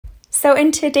So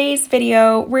in today's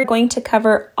video, we're going to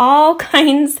cover all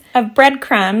kinds of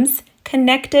breadcrumbs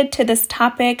connected to this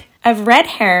topic of red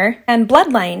hair and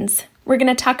bloodlines. We're going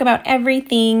to talk about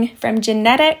everything from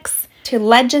genetics to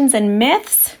legends and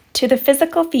myths to the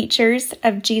physical features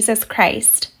of Jesus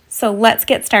Christ. So let's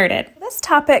get started. This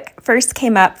topic first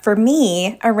came up for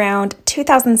me around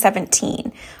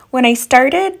 2017 when I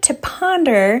started to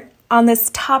ponder on this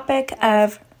topic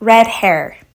of red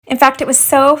hair. In fact, it was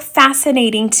so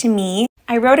fascinating to me.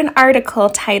 I wrote an article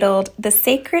titled "The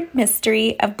Sacred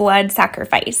Mystery of Blood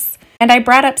Sacrifice," and I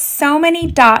brought up so many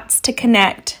dots to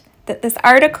connect that this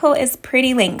article is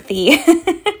pretty lengthy,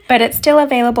 but it's still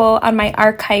available on my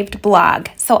archived blog,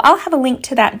 so I'll have a link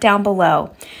to that down below.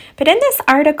 But in this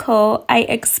article, I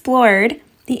explored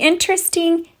the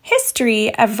interesting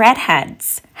history of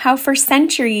redheads, how for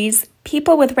centuries,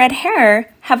 people with red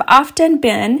hair have often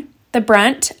been the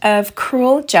brunt of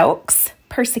cruel jokes,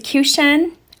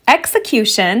 persecution,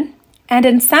 execution, and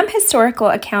in some historical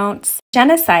accounts,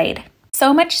 genocide.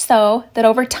 So much so that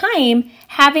over time,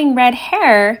 having red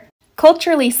hair,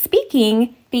 culturally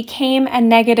speaking, became a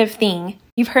negative thing.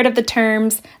 You've heard of the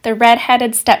terms the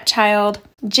red-headed stepchild,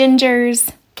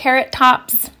 gingers, carrot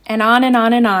tops, and on and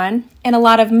on and on. In a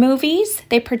lot of movies,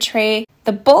 they portray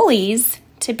the bullies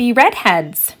to be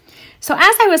redheads. So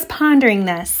as I was pondering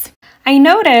this, I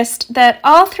noticed that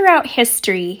all throughout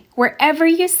history, wherever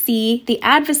you see the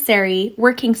adversary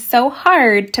working so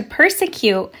hard to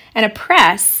persecute and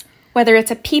oppress, whether it's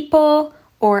a people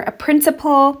or a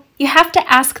principle, you have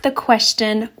to ask the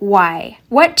question, why?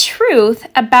 What truth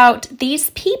about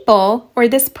these people or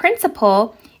this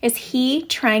principle is he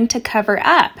trying to cover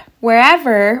up?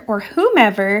 Wherever or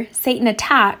whomever Satan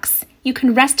attacks, you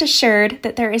can rest assured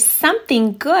that there is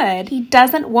something good he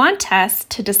doesn't want us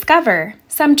to discover,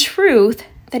 some truth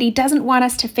that he doesn't want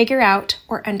us to figure out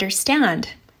or understand.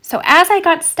 So as I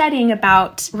got studying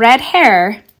about red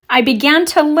hair, I began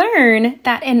to learn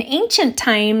that in ancient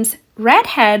times,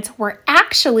 redheads were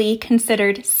actually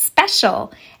considered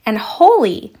special and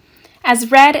holy, as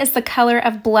red is the color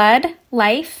of blood,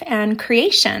 life, and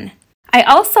creation. I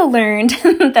also learned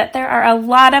that there are a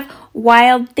lot of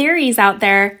wild theories out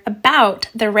there about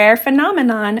the rare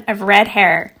phenomenon of red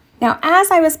hair. Now, as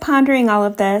I was pondering all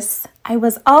of this, I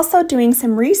was also doing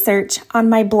some research on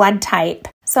my blood type.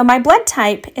 So my blood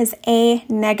type is A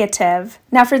negative.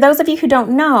 Now, for those of you who don't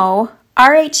know,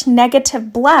 Rh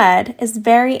negative blood is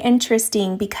very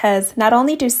interesting because not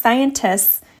only do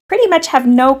scientists pretty much have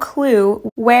no clue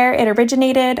where it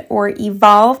originated or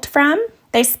evolved from,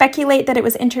 they speculate that it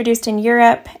was introduced in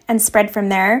Europe and spread from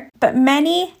there, but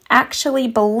many actually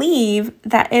believe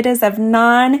that it is of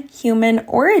non-human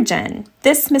origin.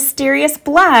 This mysterious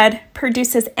blood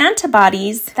produces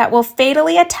antibodies that will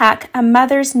fatally attack a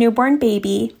mother's newborn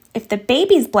baby if the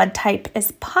baby's blood type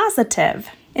is positive.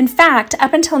 In fact,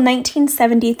 up until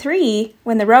 1973,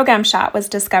 when the Rogam shot was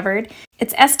discovered,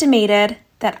 it's estimated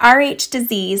that Rh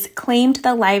disease claimed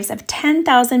the lives of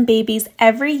 10,000 babies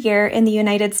every year in the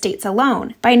United States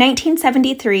alone. By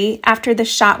 1973, after the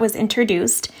shot was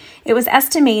introduced, it was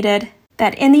estimated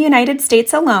that in the United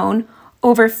States alone,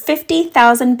 over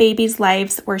 50,000 babies'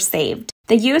 lives were saved.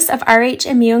 The use of Rh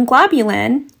immune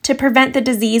globulin to prevent the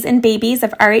disease in babies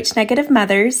of Rh negative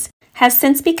mothers has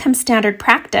since become standard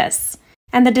practice,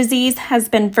 and the disease has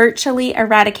been virtually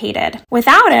eradicated.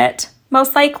 Without it,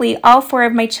 most likely all 4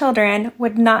 of my children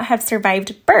would not have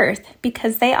survived birth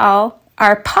because they all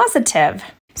are positive.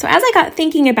 So as I got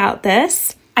thinking about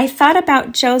this, I thought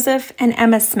about Joseph and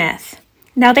Emma Smith.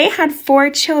 Now they had 4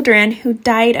 children who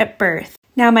died at birth.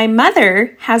 Now my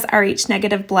mother has Rh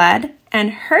negative blood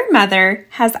and her mother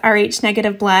has Rh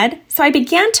negative blood. So I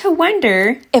began to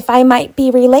wonder if I might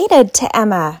be related to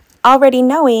Emma, already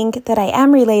knowing that I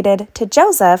am related to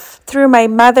Joseph through my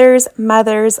mother's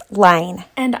line.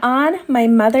 And on my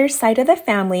mother's side of the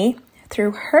family,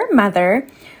 through her mother,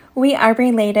 we are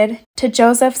related to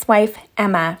Joseph's wife,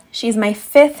 Emma. She's my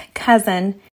 5th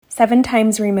cousin, 7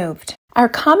 times removed. Our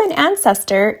common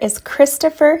ancestor is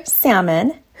Christopher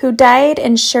Salmon, who died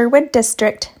in Sherwood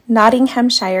District,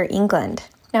 Nottinghamshire, England.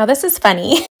 Now this is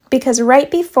funny because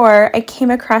right before I came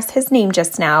across his name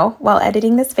just now while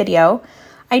editing this video,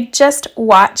 I just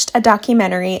watched a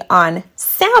documentary on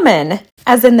salmon,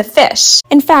 as in the fish.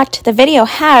 In fact, the video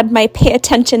had my pay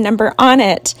attention number on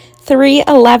it,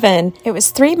 3:11. It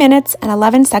was 3 minutes and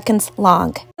 11 seconds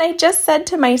long. I just said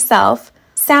to myself,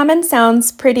 salmon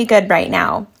sounds pretty good right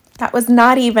now. That was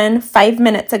not even 5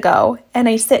 minutes ago, and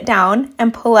I sit down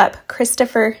and pull up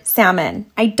Christopher Salmon.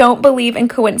 I don't believe in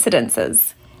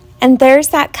coincidences. And there's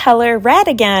that color red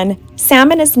again.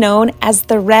 Salmon is known as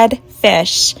the red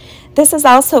fish. This is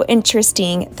also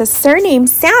interesting. The surname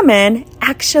Salmon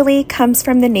actually comes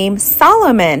from the name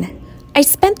Solomon. I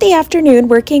spent the afternoon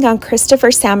working on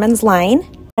Christopher Salmon's line,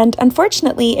 and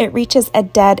unfortunately it reaches a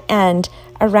dead end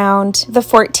around the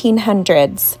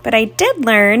 1400s. But I did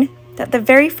learn that the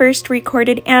very first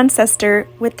recorded ancestor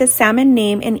with the Salmon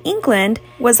name in England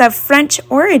was of French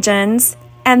origins,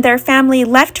 and their family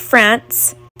left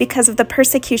France because of the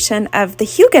persecution of the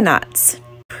Huguenots.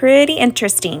 Pretty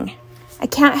interesting. I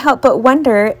can't help but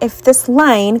wonder if this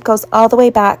line goes all the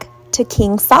way back to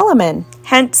King Solomon,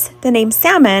 hence the name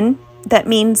Salmon that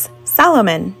means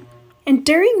Solomon. And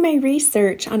during my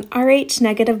research on Rh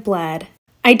negative blood,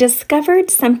 I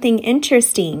discovered something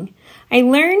interesting. I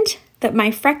learned that my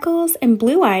freckles and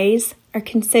blue eyes are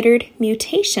considered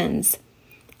mutations.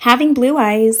 Having blue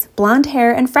eyes, blonde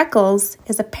hair, and freckles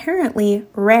is apparently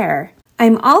rare.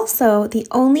 I'm also the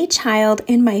only child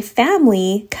in my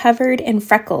family covered in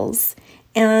freckles,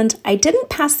 and I didn't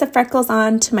pass the freckles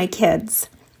on to my kids.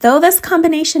 Though this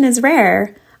combination is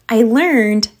rare, I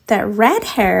learned that red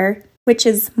hair, which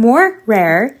is more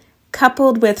rare,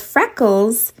 coupled with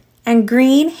freckles and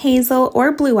green, hazel,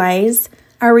 or blue eyes,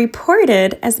 are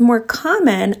reported as more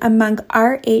common among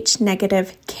Rh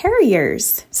negative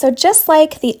carriers. So just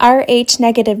like the Rh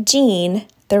negative gene,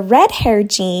 the red hair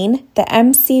gene, the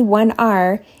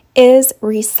MC1R, is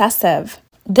recessive.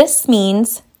 This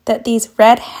means that these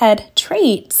redhead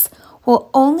traits will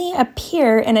only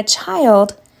appear in a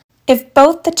child if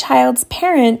both the child's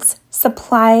parents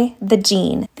supply the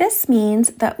gene. This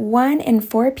means that 1 in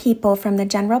 4 people from the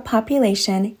general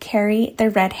population carry the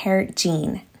red hair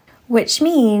gene, which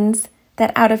means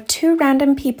that out of 2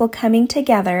 random people coming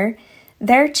together,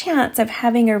 their chance of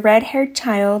having a red-haired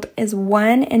child is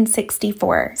 1 in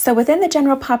 64. So within the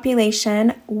general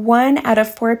population, 1 out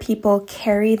of 4 people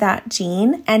carry that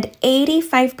gene, and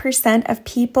 85% of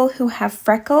people who have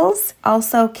freckles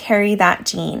also carry that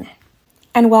gene.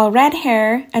 And while red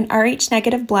hair and Rh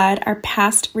negative blood are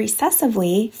passed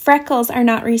recessively, freckles are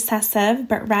not recessive,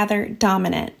 but rather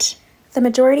dominant. The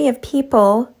majority of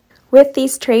people with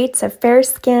these traits of fair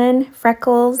skin,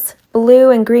 freckles, blue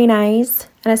and green eyes,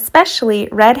 and especially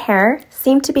red hair,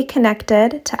 seem to be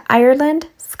connected to Ireland,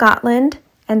 Scotland,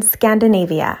 and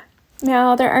Scandinavia.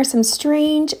 Now, there are some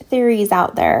strange theories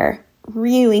out there,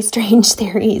 really strange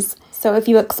theories. So if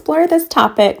you explore this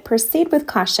topic, proceed with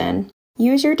caution.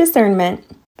 Use your discernment.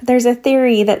 There's a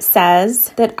theory that says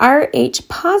that Rh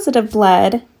positive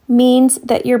blood means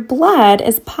that your blood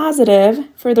is positive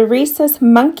for the rhesus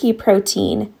monkey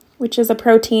protein, which is a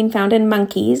protein found in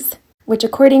monkeys, which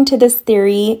according to this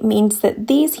theory means that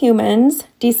these humans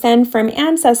descend from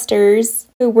ancestors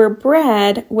who were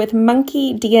bred with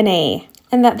monkey DNA,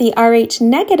 and that the Rh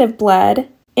negative blood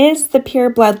is the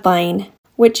pure bloodline,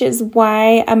 which is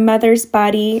why a mother's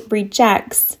body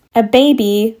rejects a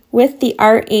baby with the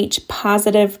Rh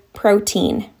positive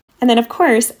protein. And then, of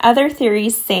course, other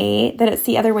theories say that it's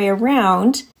the other way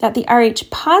around, that the Rh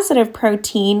positive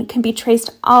protein can be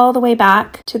traced all the way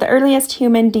back to the earliest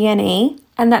human DNA,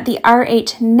 and that the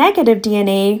Rh negative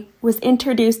DNA was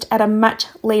introduced at a much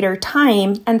later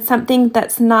time and something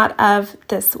that's not of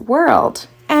this world.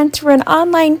 And through an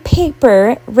online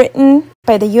paper written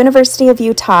by the University of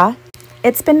Utah,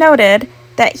 it's been noted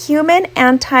that human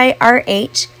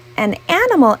anti-Rh and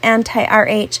animal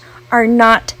anti-Rh are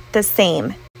not the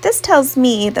same. This tells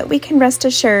me that we can rest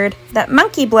assured that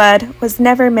monkey blood was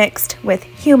never mixed with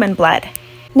human blood.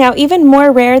 Now, even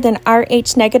more rare than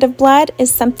Rh negative blood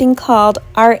is something called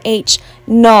Rh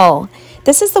null.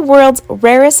 This is the world's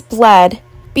rarest blood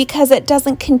because it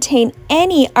doesn't contain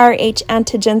any Rh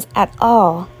antigens at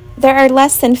all. There are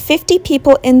less than 50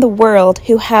 people in the world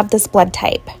who have this blood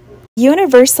type.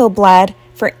 Universal blood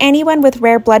for anyone with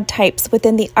rare blood types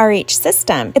within the Rh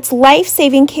system. Its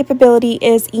life-saving capability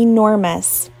is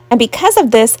enormous, and because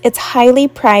of this, it's highly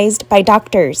prized by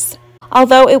doctors.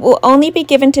 Although it will only be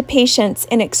given to patients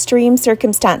in extreme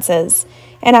circumstances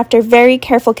and after very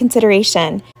careful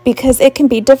consideration, because it can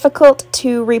be difficult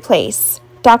to replace.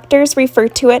 Doctors refer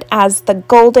to it as the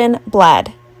golden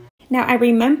blood. Now, I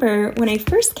remember when I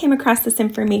first came across this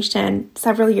information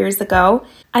several years ago,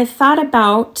 I thought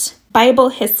about Bible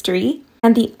history,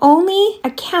 and the only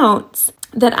accounts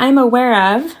that I'm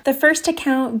aware of, the first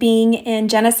account being in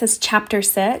Genesis chapter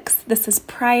 6. This is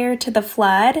prior to the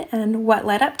flood and what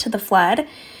led up to the flood.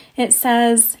 It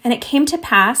says, "And it came to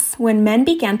pass, when men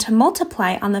began to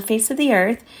multiply on the face of the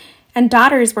earth, and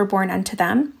daughters were born unto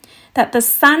them, that the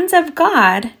sons of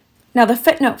God," now the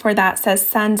footnote for that says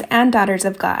sons and daughters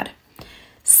of God,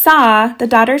 "saw the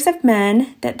daughters of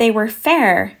men that they were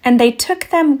fair, and they took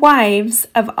them wives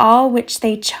of all which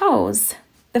they chose."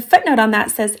 The footnote on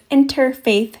that says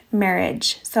interfaith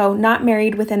marriage, so not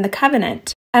married within the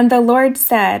covenant. And the Lord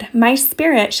said, "My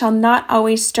spirit shall not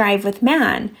always strive with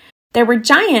man." There were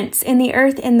giants in the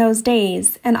earth in those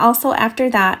days, and also after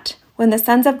that, when the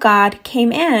sons of God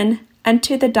came in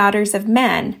unto the daughters of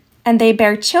men, and they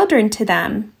bare children to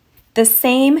them. The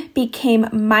same became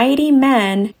mighty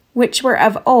men, which were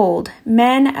of old,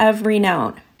 men of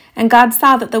renown. And God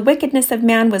saw that the wickedness of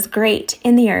man was great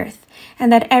in the earth,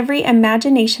 and that every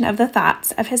imagination of the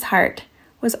thoughts of his heart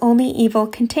was only evil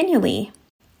continually.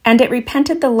 And it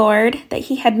repented the Lord that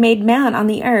he had made man on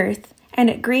the earth, and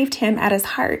it grieved him at his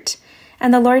heart.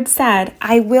 And the Lord said,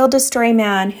 "I will destroy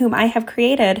man, whom I have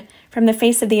created from the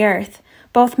face of the earth,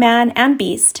 both man and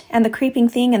beast, and the creeping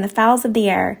thing and the fowls of the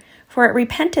air, for it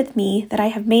repenteth me that I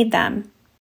have made them."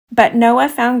 But Noah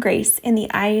found grace in the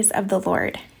eyes of the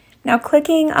Lord. Now,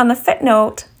 clicking on the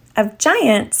footnote of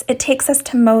giants, it takes us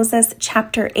to Moses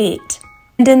chapter 8.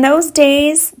 And in those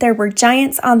days there were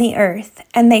giants on the earth,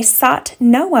 and they sought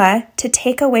Noah to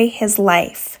take away his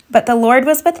life. But the Lord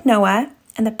was with Noah,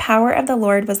 and the power of the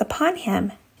Lord was upon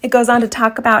him. It goes on to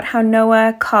talk about how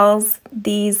Noah calls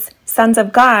these sons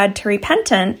of God to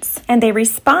repentance, and they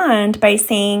respond by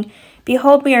saying,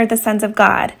 "Behold, we are the sons of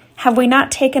God. Have we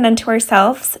not taken unto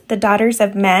ourselves the daughters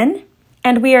of men?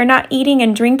 And we are not eating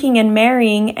and drinking and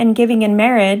marrying and giving in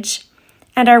marriage,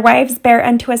 and our wives bear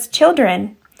unto us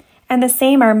children. And the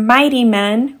same are mighty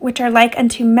men, which are like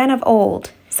unto men of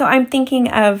old." So I'm thinking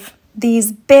of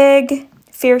these big,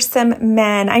 fearsome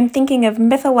men. I'm thinking of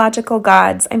mythological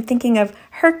gods. I'm thinking of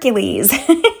Hercules,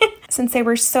 since they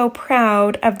were so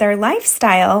proud of their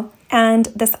lifestyle and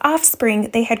this offspring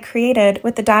they had created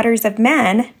with the daughters of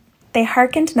men. They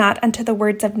hearkened not unto the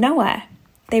words of Noah.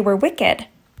 They were wicked.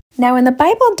 Now, in the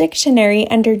Bible dictionary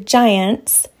under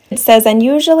giants, it says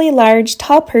unusually large,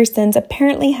 tall persons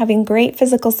apparently having great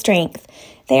physical strength.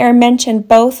 They are mentioned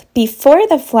both before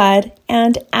the flood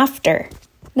and after.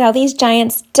 Now, these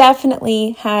giants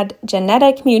definitely had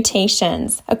genetic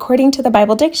mutations. According to the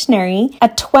Bible dictionary, a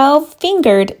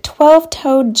 12-fingered,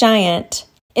 12-toed giant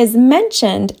is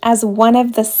mentioned as one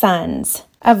of the sons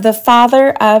of the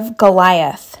father of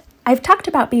Goliath. I've talked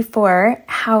about before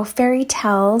how fairy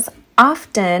tales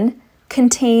often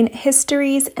contain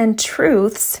histories and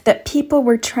truths that people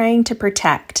were trying to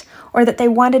protect or that they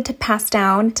wanted to pass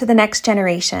down to the next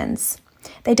generations.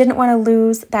 They didn't want to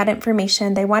lose that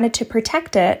information. They wanted to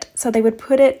protect it, so they would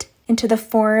put it into the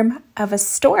form of a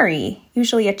story,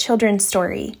 usually a children's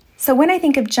story. So when I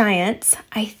think of giants,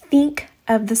 I think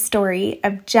of the story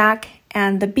of Jack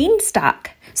and the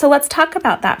Beanstalk. So let's talk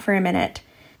about that for a minute.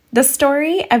 The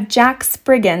story of Jack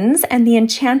Spriggans and the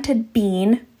Enchanted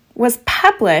Bean was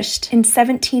published in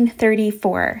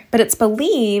 1734, but it's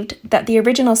believed that the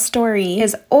original story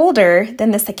is older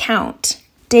than this account,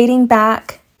 dating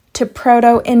back to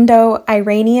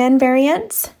Proto-Indo-Iranian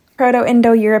variants,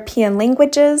 Proto-Indo-European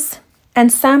languages,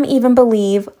 and some even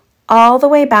believe all the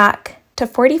way back to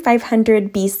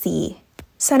 4500 BC.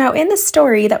 So now in the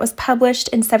story that was published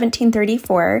in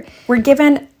 1734, we're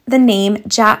given the name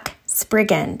Jack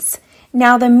Spriggans.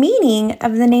 Now the meaning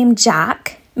of the name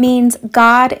Jack means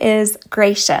God is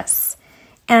gracious.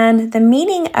 And the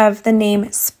meaning of the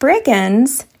name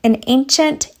Spriggans in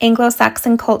ancient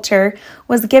Anglo-Saxon culture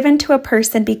was given to a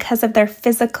person because of their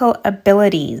physical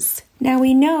abilities. Now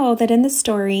we know that in the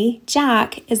story,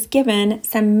 Jack is given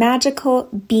some magical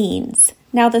beans.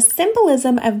 Now the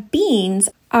symbolism of beans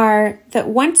are that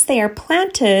once they are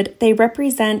planted, they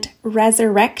represent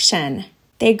resurrection.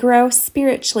 They grow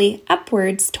spiritually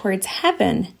upwards towards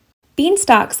heaven.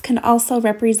 Beanstalks can also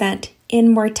represent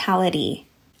immortality.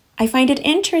 I find it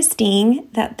interesting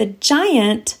that the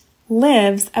giant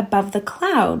lives above the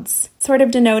clouds, sort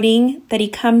of denoting that he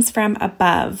comes from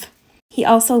above. He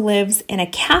also lives in a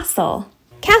castle.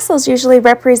 Castles usually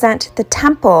represent the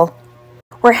temple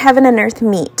where heaven and earth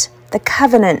meet, the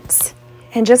covenants.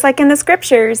 And just like in the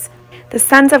scriptures, the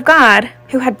sons of God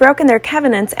who had broken their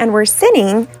covenants and were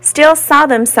sinning still saw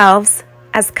themselves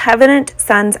as covenant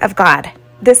sons of God.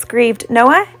 This grieved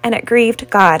Noah and it grieved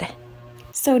God.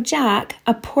 So Jack,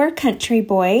 a poor country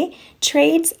boy,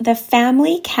 trades the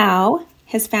family cow,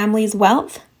 his family's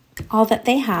wealth, all that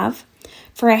they have,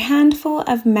 for a handful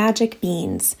of magic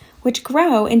beans, which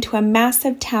grow into a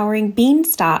massive towering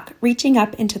beanstalk reaching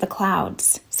up into the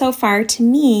clouds. So far, to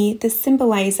me, this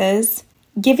symbolizes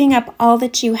giving up all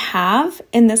that you have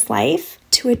in this life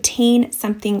to attain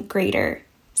something greater,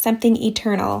 something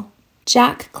eternal.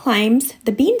 Jack climbs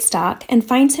the beanstalk and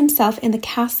finds himself in the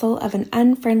castle of an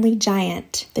unfriendly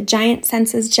giant. The giant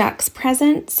senses Jack's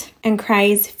presence and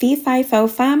cries, "Fee, fi, fo,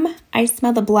 fum, I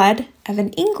smell the blood of an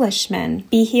Englishman.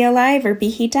 Be he alive or be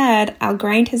he dead, I'll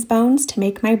grind his bones to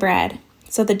make my bread."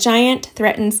 So the giant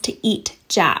threatens to eat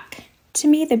Jack. To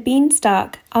me, the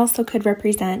beanstalk also could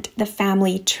represent the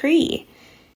family tree.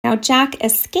 Now, Jack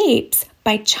escapes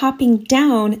by chopping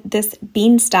down this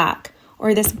beanstalk,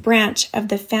 or this branch of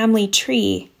the family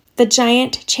tree. The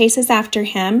giant chases after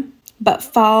him, but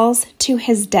falls to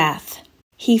his death.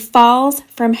 He falls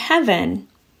from heaven.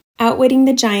 Outwitting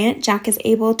the giant, Jack is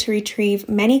able to retrieve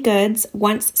many goods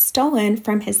once stolen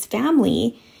from his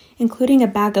family, including a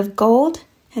bag of gold,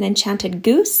 an enchanted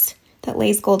goose that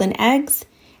lays golden eggs,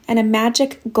 and a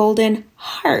magic golden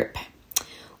harp.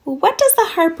 Well, what does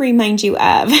the harp remind you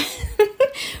of?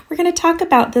 We're going to talk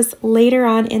about this later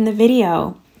on in the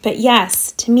video. But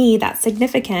yes, to me, that's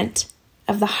significant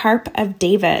of the harp of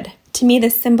David. To me,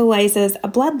 this symbolizes a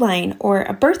bloodline or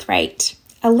a birthright,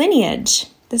 a lineage.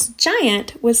 This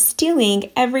giant was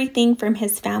stealing everything from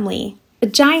his family. The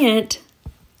giant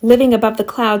living above the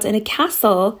clouds in a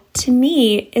castle, to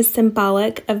me, is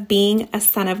symbolic of being a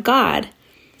son of God.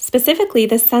 Specifically,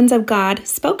 the sons of God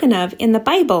spoken of in the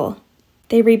Bible.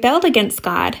 They rebelled against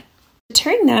God,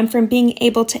 deterring them from being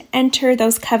able to enter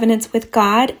those covenants with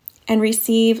God and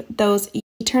receive those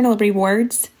eternal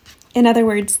rewards. In other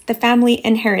words, the family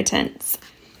inheritance.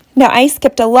 Now, I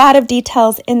skipped a lot of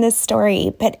details in this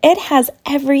story, but it has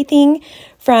everything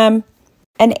from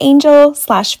an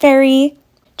angel/fairy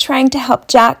trying to help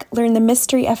Jack learn the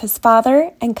mystery of his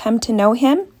father and come to know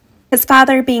him. His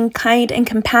father being kind and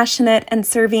compassionate and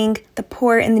serving the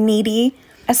poor and the needy.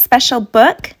 A special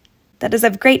book that is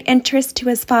of great interest to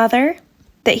his father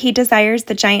that he desires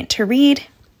the giant to read.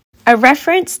 A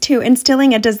reference to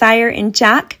instilling a desire in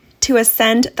Jack to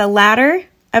ascend the ladder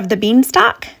of the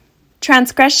beanstalk.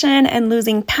 Transgression and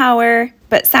losing power,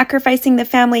 but sacrificing the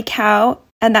family cow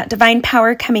and that divine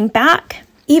power coming back.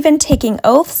 Even taking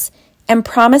oaths and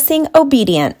promising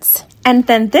obedience. And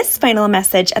then this final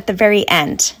message at the very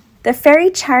end. The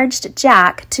fairy charged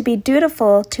Jack to be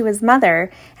dutiful to his mother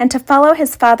and to follow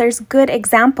his father's good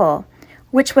example,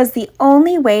 which was the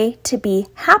only way to be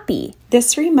happy.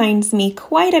 This reminds me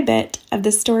quite a bit of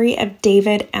the story of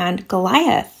David and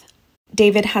Goliath.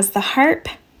 David has the harp.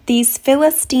 These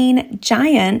Philistine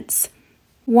giants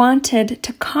wanted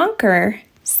to conquer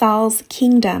Saul's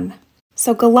kingdom.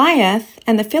 So Goliath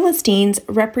and the Philistines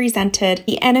represented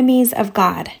the enemies of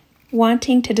God,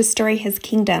 wanting to destroy his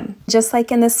kingdom. Just like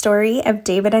in the story of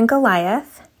David and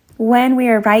Goliath, when we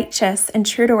are righteous and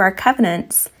true to our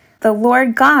covenants, the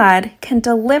Lord God can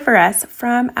deliver us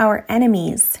from our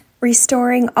enemies,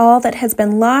 restoring all that has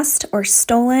been lost or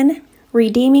stolen,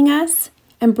 redeeming us,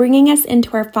 and bringing us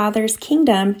into our Father's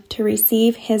kingdom to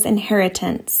receive his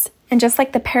inheritance. And just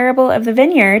like the parable of the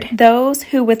vineyard, those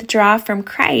who withdraw from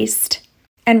Christ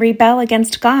and rebel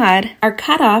against God are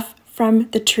cut off from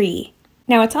the tree.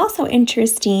 Now, it's also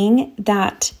interesting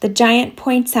that the giant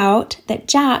points out that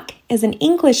Jack is an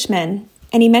Englishman,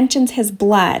 and he mentions his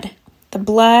blood. The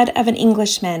blood of an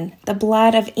Englishman, the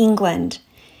blood of England.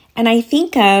 And I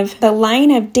think of the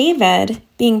line of David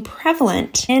being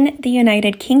prevalent in the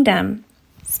United Kingdom,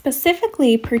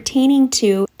 specifically pertaining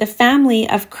to the family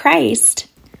of Christ,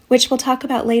 which we'll talk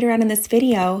about later on in this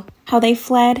video, how they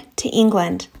fled to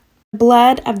England. The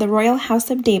blood of the royal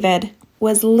house of David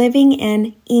was living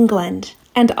in England,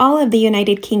 and all of the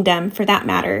United Kingdom for that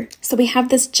matter. So we have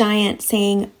this giant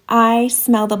saying, "I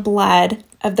smell the blood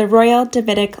of the royal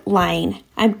Davidic line.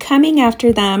 I'm coming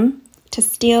after them to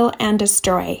steal and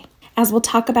destroy." As we'll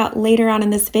talk about later on in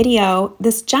this video,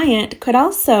 this giant could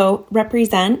also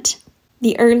represent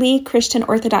the early Christian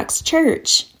Orthodox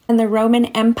Church and the Roman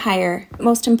Empire.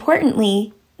 Most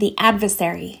importantly, the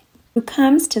adversary who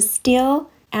comes to steal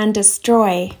and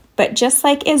destroy. But just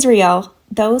like Israel,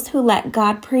 those who let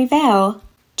God prevail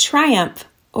triumph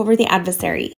over the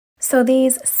adversary. So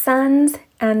these sons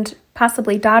and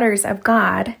possibly daughters of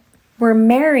God were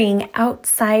marrying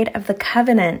outside of the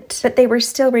covenant, but they were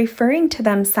still referring to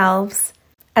themselves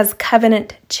as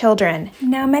covenant children.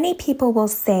 Now, many people will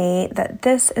say that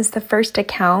this is the first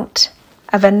account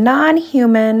of a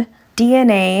non-human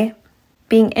DNA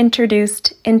being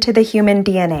introduced into the human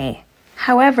DNA.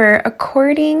 However,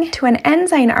 according to an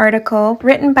Ensign article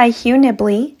written by Hugh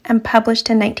Nibley and published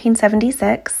in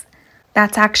 1976,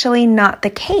 that's actually not the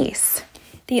case.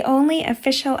 The only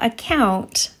official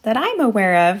account that I'm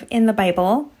aware of in the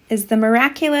Bible is the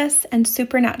miraculous and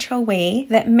supernatural way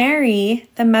that Mary,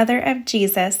 the mother of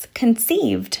Jesus,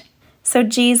 conceived. So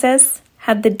Jesus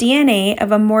had the DNA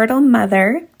of a mortal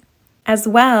mother as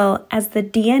well as the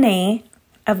DNA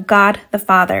of God the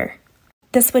Father.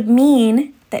 This would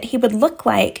mean that he would look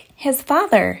like his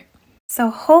father. So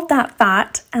hold that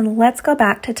thought and let's go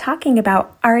back to talking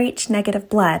about Rh negative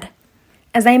blood.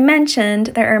 As I mentioned,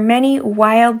 there are many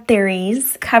wild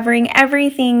theories covering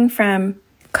everything from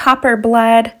copper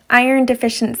blood, iron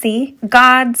deficiency,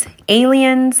 gods,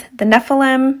 aliens, the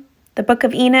Nephilim, the Book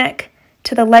of Enoch,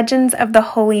 to the legends of the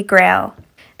Holy Grail.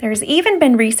 There's even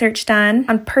been research done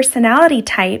on personality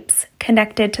types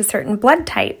connected to certain blood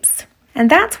types. And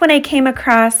that's when I came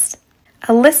across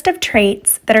a list of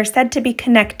traits that are said to be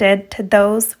connected to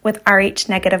those with Rh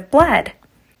negative blood.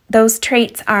 Those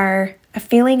traits are a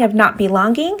feeling of not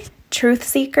belonging, truth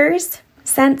seekers,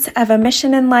 sense of a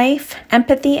mission in life,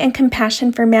 empathy and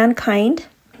compassion for mankind,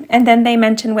 and then they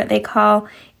mention what they call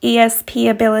ESP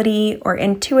ability or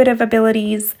intuitive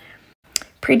abilities,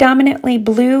 predominantly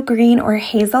blue, green, or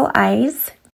hazel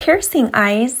eyes, piercing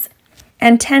eyes,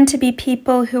 and tend to be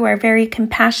people who are very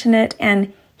compassionate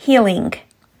and healing.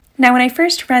 Now, when I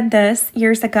first read this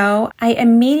years ago, I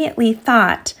immediately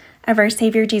thought of our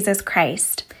Savior Jesus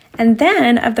Christ, and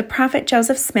then of the prophet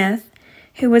Joseph Smith,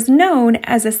 who was known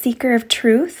as a seeker of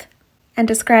truth and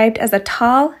described as a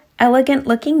tall,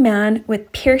 elegant-looking man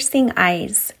with piercing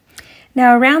eyes.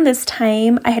 Now, around this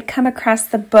time, I had come across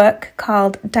the book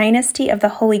called Dynasty of the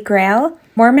Holy Grail,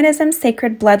 Mormonism's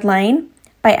Sacred Bloodline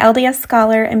by LDS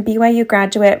scholar and BYU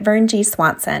graduate Vern G.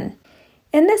 Swanson.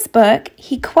 In this book,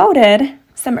 he quoted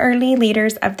some early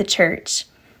leaders of the church.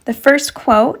 The first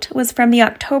quote was from the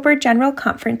October General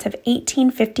Conference of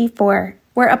 1854,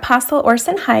 where Apostle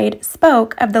Orson Hyde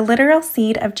spoke of the literal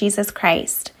seed of Jesus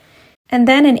Christ. And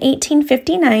then in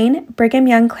 1859, Brigham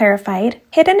Young clarified,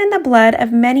 "Hidden in the blood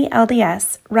of many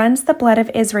LDS runs the blood of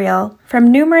Israel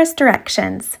from numerous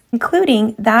directions,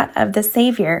 including that of the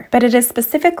Savior, but it is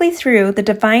specifically through the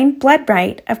divine blood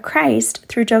right of Christ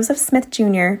through Joseph Smith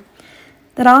Jr.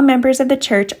 that all members of the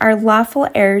church are lawful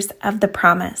heirs of the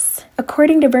promise."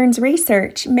 According to Vern's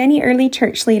research, many early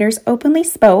church leaders openly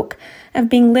spoke of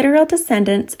being literal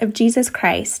descendants of Jesus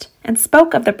Christ and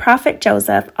spoke of the prophet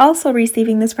Joseph also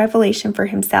receiving this revelation for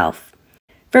himself.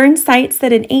 Vern cites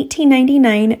that in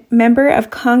 1899, member of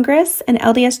Congress and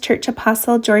LDS Church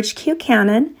apostle George Q.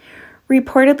 Cannon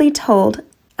reportedly told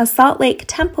a Salt Lake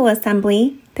Temple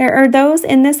Assembly, "There are those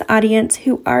in this audience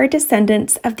who are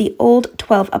descendants of the old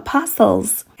 12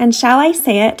 apostles. And shall I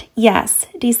say it? Yes,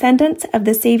 descendants of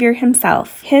the Savior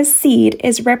himself. His seed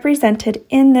is represented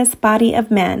in this body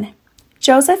of men."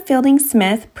 Joseph Fielding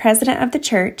Smith, president of the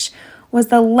church, was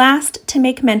the last to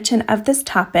make mention of this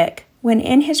topic when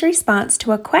in his response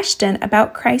to a question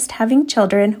about Christ having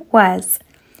children was,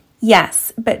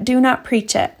 "Yes, but do not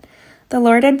preach it. The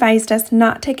Lord advised us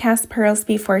not to cast pearls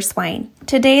before swine."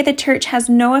 Today, the church has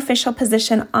no official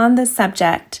position on this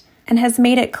subject and has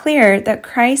made it clear that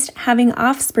Christ having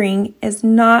offspring is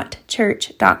not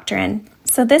church doctrine.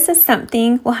 So this is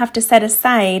something we'll have to set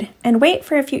aside and wait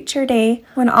for a future day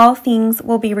when all things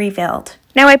will be revealed.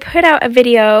 Now, I put out a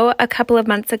video a couple of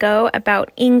months ago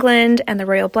about England and the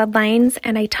royal bloodlines,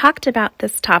 and I talked about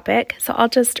this topic, so I'll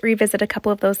just revisit a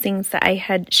couple of those things that I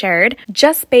had shared,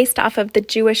 just based off of the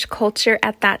Jewish culture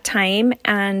at that time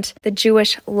and the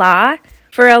Jewish law.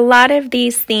 For a lot of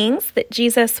these things that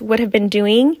Jesus would have been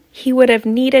doing, he would have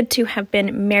needed to have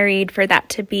been married for that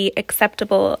to be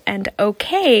acceptable and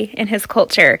okay in his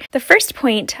culture. The first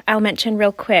point I'll mention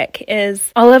real quick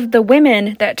is all of the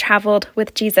women that traveled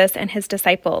with Jesus and his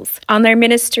disciples. On their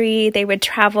ministry, they would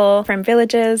travel from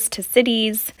villages to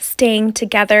cities, staying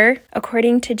together.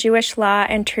 According to Jewish law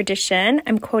and tradition,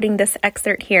 I'm quoting this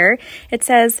excerpt here, it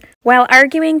says, "While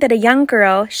arguing that a young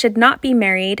girl should not be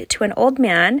married to an old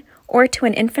man or to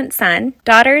an infant son,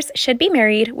 daughters should be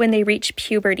married when they reach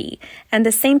puberty, and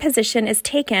the same position is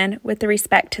taken with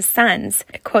respect to sons."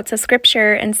 It quotes a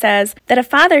scripture and says that a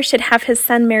father should have his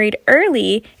son married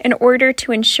early in order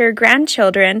to ensure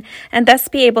grandchildren and thus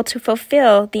be able to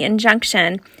fulfill the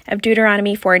injunction of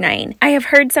Deuteronomy 4:9. I have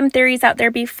heard some theories out there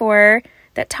before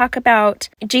that talk about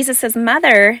Jesus'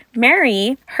 mother,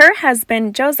 Mary. Her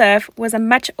husband, Joseph, was a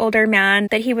much older man,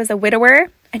 that he was a widower,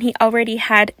 and he already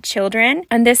had children.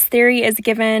 And this theory is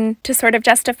given to sort of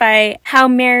justify how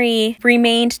Mary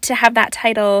remained to have that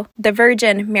title, the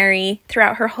Virgin Mary,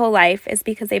 throughout her whole life, is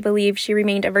because they believe she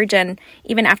remained a virgin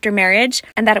even after marriage,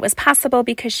 and that it was possible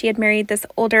because she had married this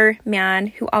older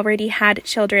man who already had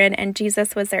children, and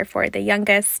Jesus was therefore the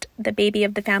youngest, the baby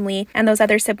of the family, and those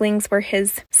other siblings were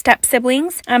his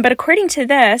step-siblings. But according to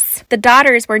this, the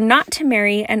daughters were not to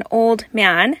marry an old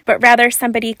man, but rather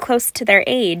somebody close to their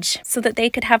age, so that they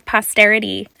could have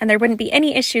posterity, and there wouldn't be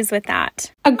any issues with that.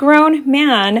 A grown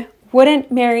man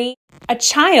wouldn't marry a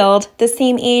child the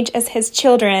same age as his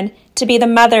children to be the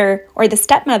mother or the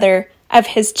stepmother of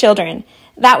his children.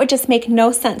 That would just make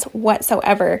no sense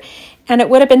whatsoever. And it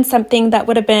would have been something that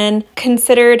would have been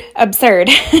considered absurd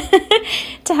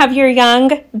to have your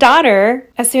young daughter,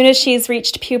 as soon as she's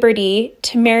reached puberty,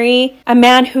 to marry a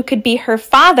man who could be her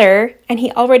father, and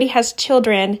he already has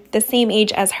children the same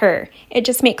age as her. It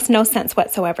just makes no sense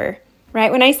whatsoever.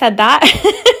 Right when I said that,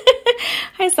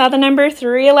 I saw the number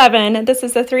 311. This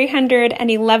is the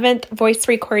 311th voice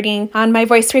recording on my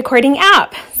voice recording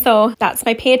app. So that's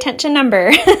my pay attention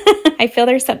number. I feel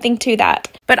there's something to that.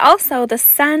 But also, the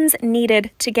sons needed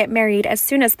to get married as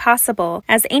soon as possible,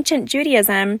 as ancient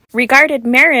Judaism regarded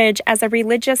marriage as a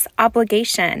religious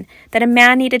obligation, that a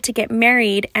man needed to get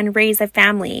married and raise a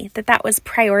family, that was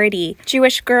priority.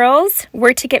 Jewish girls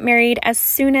were to get married as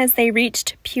soon as they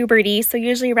reached puberty, so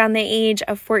usually around the age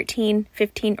of 14,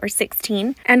 15, or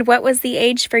 16. And what was the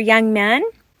age for young men?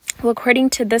 Well, according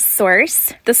to this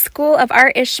source, the school of our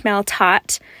Ishmael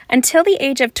taught, until the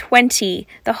age of 20,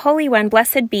 the Holy One,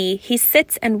 blessed be, he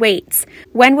sits and waits.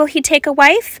 When will he take a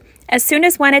wife? As soon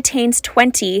as one attains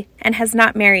 20 and has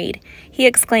not married. He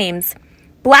exclaims,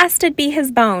 blasted be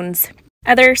his bones.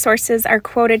 Other sources are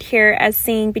quoted here as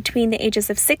saying between the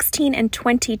ages of 16 and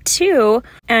 22,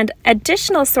 and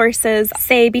additional sources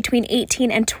say between 18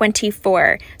 and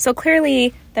 24. So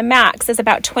clearly, the max is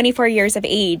about 24 years of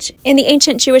age. In the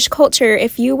ancient Jewish culture,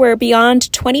 if you were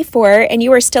beyond 24 and you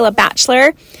were still a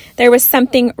bachelor, there was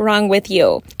something wrong with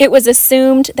you. It was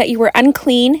assumed that you were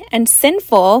unclean and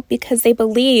sinful because they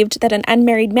believed that an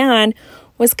unmarried man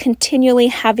was continually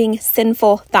having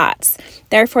sinful thoughts.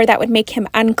 Therefore, that would make him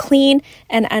unclean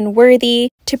and unworthy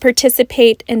to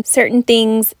participate in certain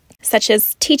things, such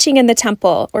as teaching in the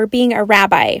temple or being a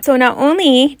rabbi. So not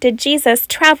only did Jesus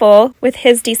travel with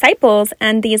his disciples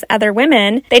and these other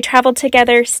women, they traveled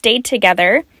together, stayed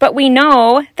together, but we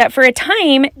know that for a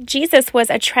time, Jesus was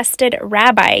a trusted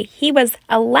rabbi. He was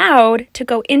allowed to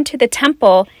go into the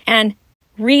temple and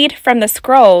read from the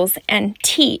scrolls and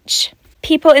teach.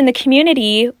 People in the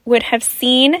community would have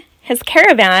seen his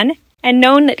caravan and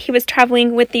known that he was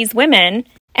traveling with these women.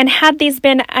 And had these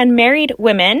been unmarried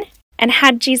women, and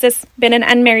had Jesus been an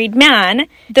unmarried man,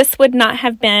 this would not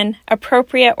have been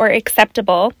appropriate or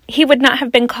acceptable. He would not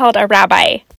have been called a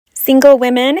rabbi. Single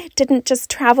women didn't just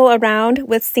travel around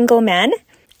with single men.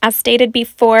 As stated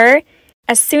before,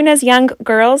 as soon as young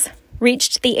girls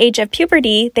reached the age of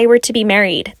puberty, they were to be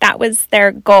married. That was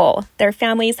their goal. Their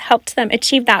families helped them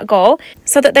achieve that goal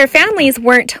so that their families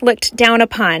weren't looked down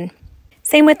upon.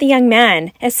 Same with the young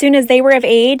men. As soon as they were of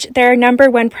age, their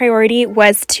number one priority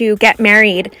was to get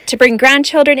married, to bring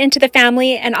grandchildren into the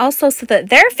family, and also so that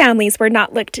their families were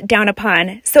not looked down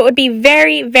upon. So it would be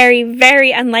very, very,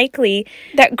 very unlikely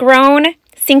that grown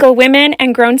single women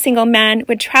and grown single men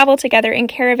would travel together in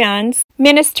caravans,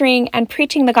 ministering and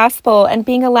preaching the gospel and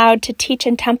being allowed to teach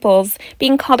in temples,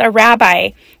 being called a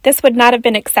rabbi. This would not have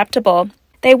been acceptable.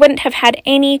 They wouldn't have had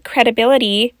any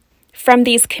credibility from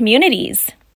these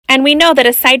communities. And we know that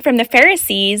aside from the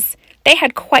Pharisees, they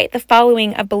had quite the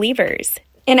following of believers.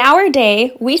 In our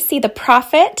day, we see the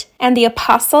prophet and the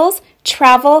apostles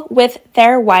travel with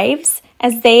their wives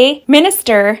as they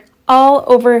minister all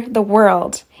over the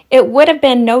world. It would have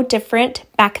been no different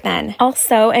back then.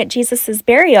 Also, at Jesus'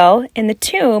 burial in the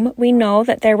tomb, we know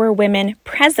that there were women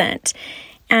present.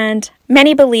 And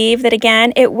many believe that,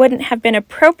 again, it wouldn't have been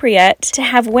appropriate to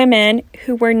have women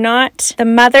who were not the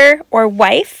mother or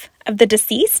wife of the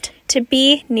deceased to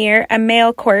be near a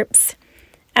male corpse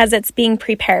as it's being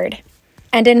prepared.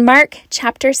 And in Mark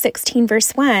chapter 16,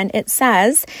 verse 1, it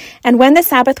says, "And when the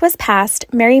Sabbath was past,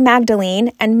 Mary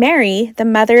Magdalene and Mary, the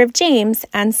mother of James,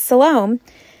 and Salome,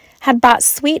 had bought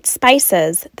sweet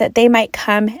spices that they might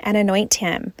come and anoint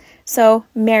him." So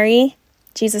Mary,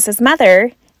 Jesus'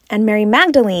 mother, and Mary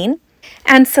Magdalene,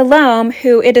 and Salome,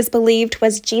 who it is believed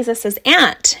was Jesus'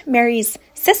 aunt, Mary's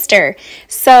sister.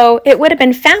 So it would have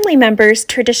been family members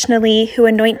traditionally who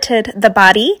anointed the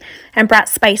body and brought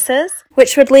spices,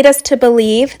 which would lead us to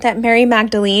believe that Mary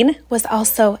Magdalene was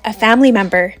also a family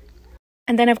member.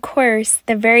 And then, of course,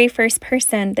 the very first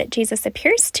person that Jesus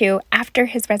appears to after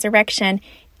his resurrection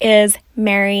is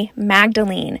Mary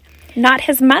Magdalene. Not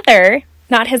his mother,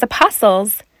 not his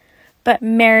apostles, but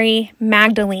Mary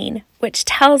Magdalene, which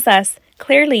tells us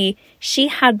clearly she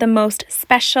had the most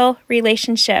special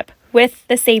relationship with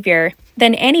the Savior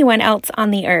than anyone else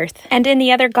on the earth. And in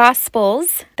the other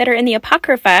Gospels that are in the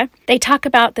Apocrypha, they talk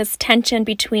about this tension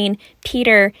between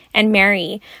Peter and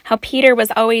Mary, how Peter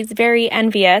was always very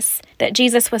envious that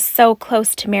Jesus was so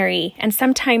close to Mary and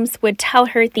sometimes would tell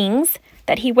her things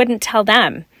that he wouldn't tell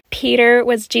them. Peter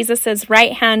was Jesus'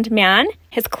 right-hand man,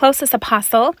 his closest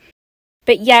apostle,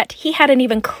 but yet he had an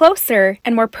even closer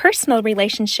and more personal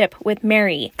relationship with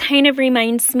Mary. Kind of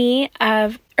reminds me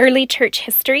of early church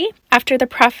history. After the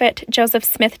prophet Joseph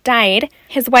Smith died,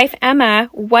 his wife Emma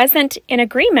wasn't in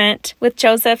agreement with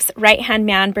Joseph's right-hand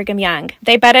man, Brigham Young.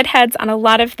 They butted heads on a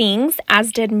lot of things,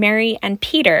 as did Mary and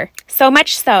Peter. So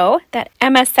much so that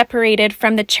Emma separated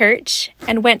from the church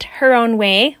and went her own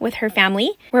way with her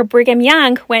family, where Brigham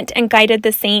Young went and guided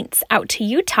the saints out to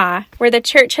Utah, where the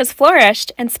church has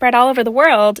flourished and spread all over the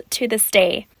world to this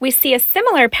day. We see a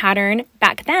similar pattern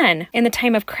back then, in the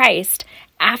time of Christ.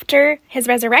 After his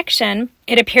resurrection,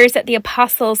 it appears that the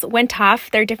apostles went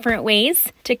off their different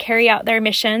ways to carry out their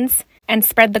missions and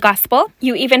spread the gospel.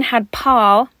 You even had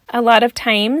Paul, a lot of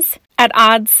times, at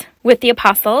odds with the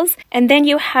apostles. And then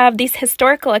you have these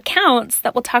historical accounts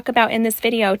that we'll talk about in this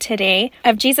video today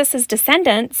of Jesus'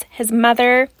 descendants, his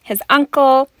mother, his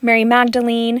uncle, Mary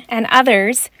Magdalene, and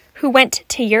others who went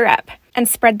to Europe and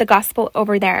spread the gospel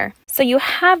over there. So you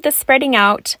have the spreading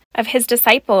out of his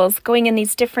disciples going in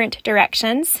these different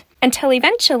directions until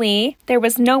eventually there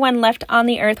was no one left on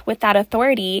the earth with that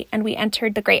authority, and we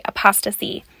entered the great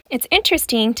apostasy. It's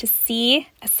interesting to see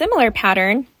a similar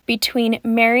pattern between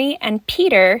Mary and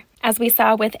Peter as we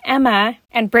saw with Emma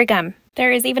and Brigham.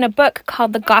 There is even a book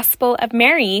called The Gospel of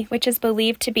Mary, which is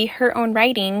believed to be her own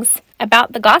writings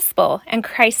about the gospel and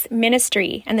Christ's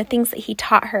ministry and the things that he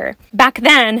taught her. Back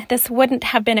then, this wouldn't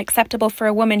have been acceptable for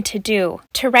a woman to do,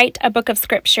 to write a book of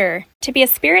scripture, to be a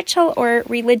spiritual or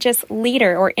religious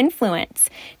leader or influence.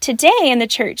 Today in the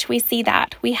church, we see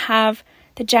that. We have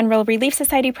the General Relief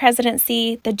Society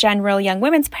presidency, the General Young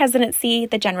Women's presidency,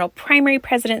 the General Primary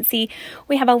presidency.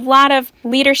 We have a lot of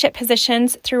leadership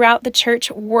positions throughout the church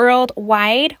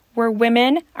worldwide where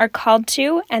women are called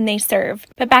to and they serve.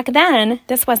 But back then,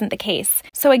 this wasn't the case.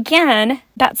 So again,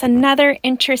 that's another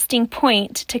interesting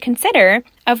point to consider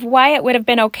of why it would have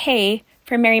been okay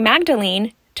for Mary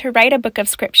Magdalene to write a book of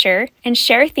scripture and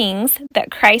share things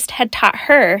that Christ had taught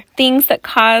her, things that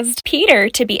caused Peter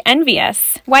to be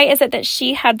envious. Why is it that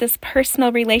she had this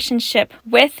personal relationship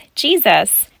with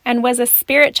Jesus and was a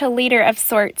spiritual leader of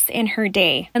sorts in her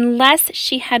day? Unless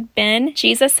she had been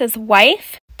Jesus's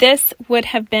wife, this would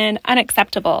have been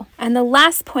unacceptable. And the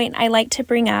last point I like to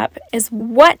bring up is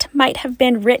what might have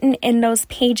been written in those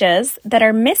pages that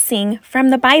are missing from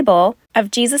the Bible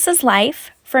of Jesus's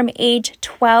life from age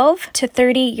 12 to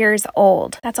 30 years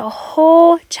old. That's a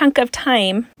whole chunk of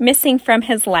time missing from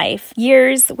his life.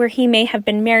 Years where he may have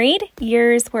been married,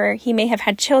 years where he may have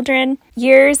had children,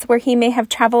 years where he may have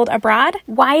traveled abroad.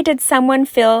 Why did someone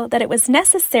feel that it was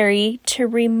necessary to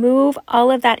remove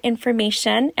all of that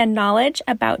information and knowledge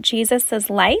about Jesus's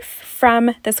life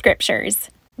from the scriptures?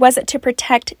 Was it to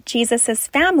protect Jesus's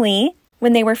family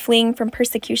when they were fleeing from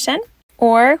persecution?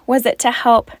 Or was it to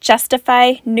help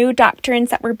justify new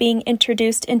doctrines that were being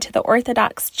introduced into the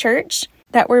Orthodox Church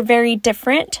that were very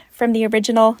different from the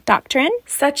original doctrine,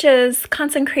 such as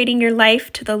consecrating your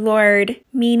life to the Lord,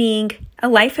 meaning a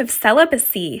life of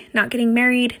celibacy, not getting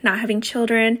married, not having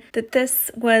children, that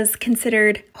this was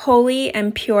considered holy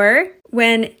and pure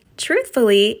when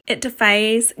truthfully, it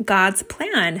defies God's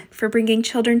plan for bringing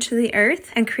children to the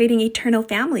earth and creating eternal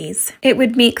families. It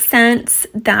would make sense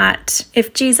that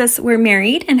if Jesus were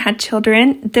married and had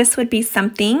children, this would be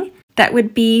something that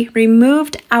would be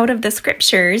removed out of the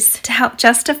scriptures to help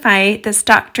justify this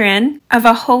doctrine of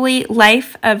a holy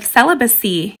life of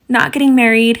celibacy, not getting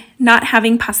married, not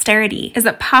having posterity. Is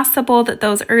it possible that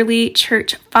those early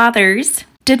church fathers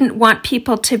didn't want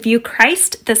people to view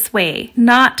Christ this way,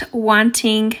 not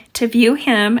wanting to view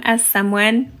him as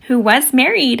someone who was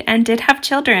married and did have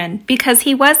children, because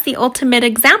he was the ultimate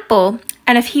example?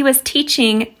 And if he was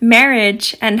teaching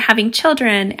marriage and having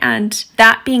children and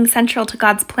that being central to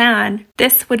God's plan,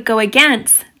 this would go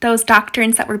against those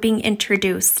doctrines that were being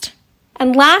introduced.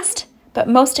 And last, but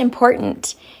most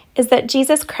important, is that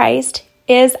Jesus Christ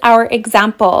is our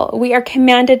example. We are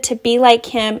commanded to be like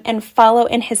him and follow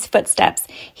in his footsteps.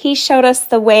 He showed us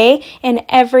the way in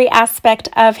every aspect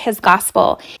of his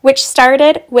gospel, which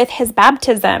started with his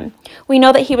baptism. We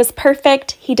know that he was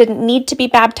perfect. He didn't need to be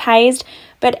baptized,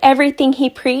 but everything he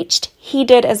preached, he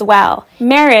did as well.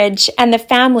 Marriage and the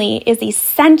family is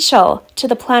essential to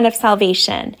the plan of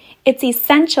salvation. It's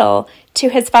essential to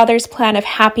his Father's plan of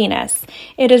happiness.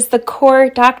 It is the core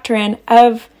doctrine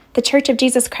of the Church of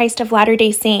Jesus Christ of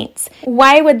Latter-day Saints.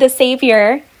 Why would the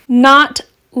Savior not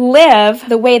live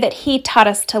the way that he taught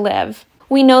us to live?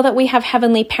 We know that we have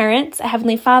heavenly parents, a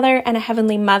heavenly father, and a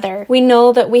heavenly mother. We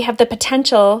know that we have the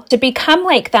potential to become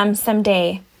like them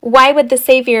someday. Why would the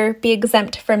Savior be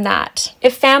exempt from that?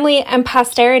 If family and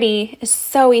posterity is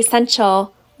so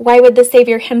essential, why would the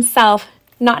Savior himself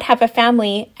not have a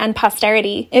family and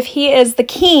posterity? If he is the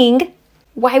king,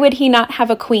 why would he not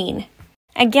have a queen?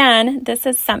 Again, this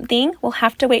is something we'll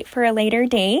have to wait for a later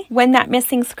day when that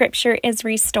missing scripture is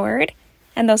restored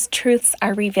and those truths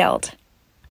are revealed.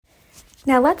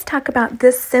 Now let's talk about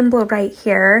this symbol right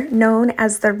here, known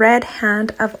as the Red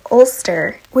Hand of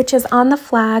Ulster, which is on the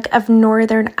flag of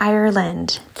Northern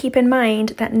Ireland. Keep in mind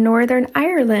that Northern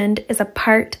Ireland is a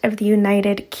part of the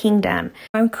United Kingdom.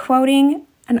 I'm quoting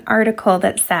an article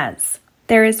that says,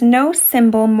 "There is no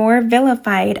symbol more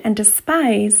vilified and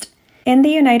despised in the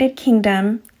United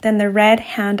Kingdom than the Red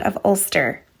Hand of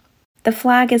Ulster. The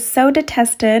flag is so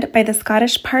detested by the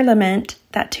Scottish Parliament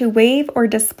that to wave or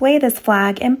display this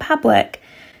flag in public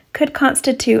could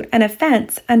constitute an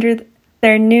offence under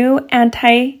their new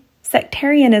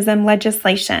anti-sectarianism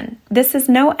legislation. This is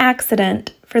no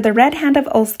accident, for the Red Hand of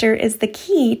Ulster is the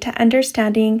key to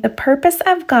understanding the purpose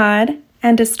of God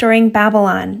and destroying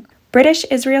Babylon. British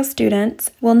Israel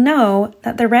students will know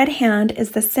that the Red Hand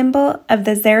is the symbol of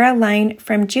the Zerah line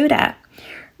from Judah,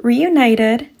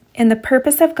 reunited in the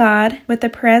purpose of God with the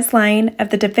Perez line of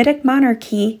the Davidic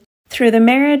monarchy through the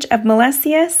marriage of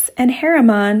Melesius and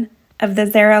Haramon of the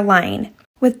Zerah line,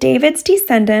 with David's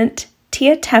descendant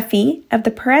Tia Tephi of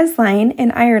the Perez line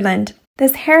in Ireland.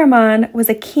 This Haramon was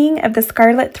a king of the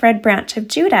scarlet thread branch of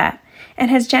Judah,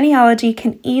 and his genealogy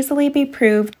can easily be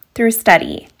proved through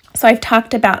study. So I've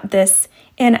talked about this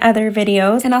in other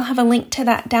videos, and I'll have a link to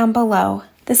that down below.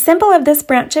 The symbol of this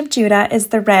branch of Judah is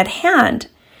the red hand,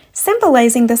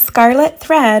 symbolizing the scarlet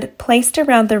thread placed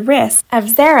around the wrist of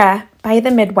Zerah by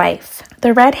the midwife.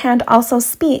 The red hand also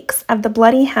speaks of the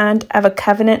bloody hand of a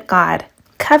covenant God.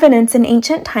 Covenants in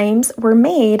ancient times were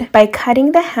made by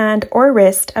cutting the hand or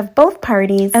wrist of both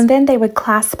parties, and then they would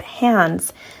clasp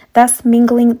hands, thus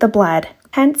mingling the blood.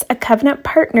 Hence, a covenant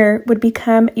partner would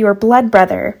become your blood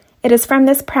brother. It is from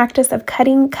this practice of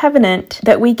cutting covenant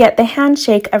that we get the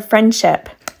handshake of friendship.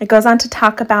 It goes on to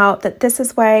talk about that this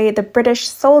is why the British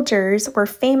soldiers were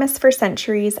famous for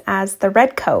centuries as the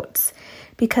Redcoats,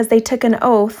 because they took an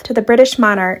oath to the British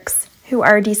monarchs who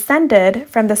are descended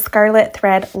from the scarlet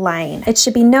thread line. It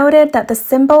should be noted that the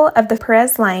symbol of the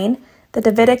Perez line, the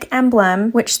Davidic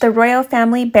emblem, which the royal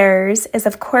family bears, is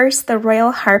of course the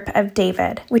royal harp of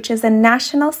David, which is a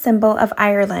national symbol of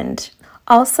Ireland.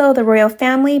 Also, the royal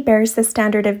family bears the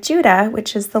standard of Judah,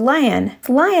 which is the lion.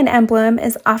 The lion emblem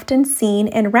is often seen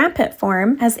in rampant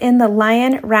form, as in the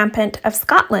lion rampant of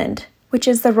Scotland, which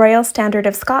is the royal standard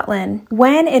of Scotland.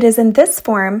 When it is in this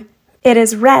form, it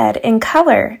is red in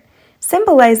color,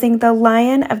 symbolizing the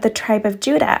lion of the tribe of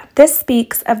Judah. This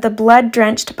speaks of the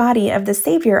blood-drenched body of the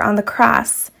Savior on the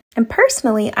cross. And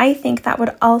personally, I think that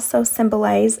would also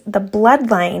symbolize the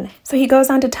bloodline. So he goes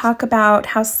on to talk about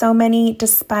how so many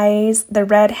despise the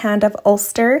Red Hand of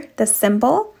Ulster, the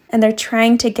symbol, and they're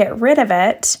trying to get rid of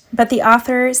it. But the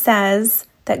author says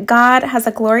that God has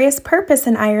a glorious purpose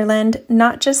in Ireland,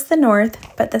 not just the north,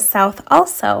 but the south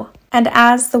also. And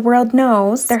as the world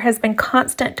knows, there has been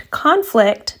constant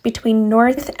conflict between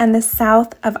North and the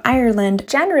South of Ireland.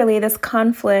 Generally, this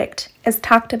conflict is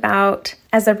talked about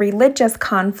as a religious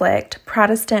conflict,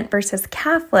 Protestant versus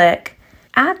Catholic.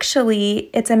 Actually,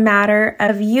 it's a matter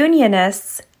of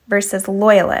Unionists versus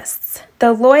Loyalists.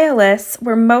 The Loyalists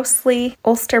were mostly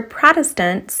Ulster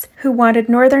Protestants who wanted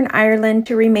Northern Ireland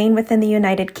to remain within the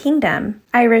United Kingdom.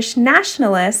 Irish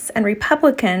nationalists and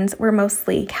Republicans were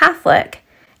mostly Catholic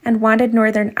and wanted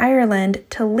Northern Ireland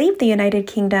to leave the United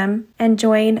Kingdom and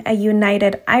join a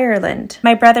united Ireland.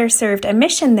 My brother served a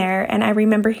mission there, and I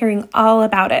remember hearing all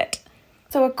about it.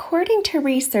 So according to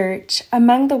research,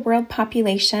 among the world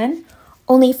population,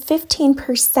 only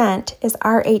 15% is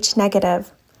Rh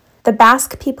negative. The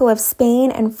Basque people of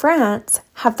Spain and France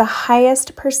have the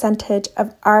highest percentage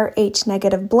of Rh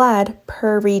negative blood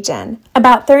per region.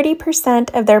 About 30%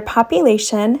 of their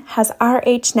population has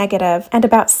Rh negative, and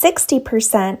about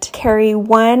 60% carry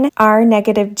one R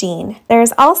negative gene. There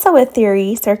is also a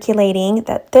theory circulating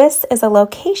that this is a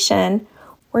location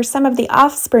where some of the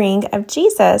offspring of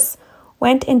Jesus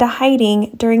went into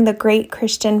hiding during the Great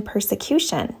Christian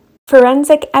Persecution.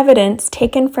 Forensic evidence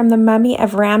taken from the mummy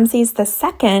of Ramses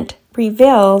II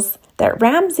reveals that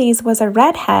Ramses was a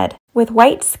redhead with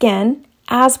white skin,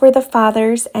 as were the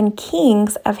fathers and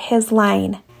kings of his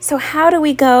line. So how do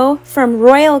we go from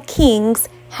royal kings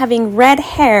having red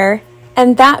hair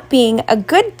and that being a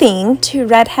good thing to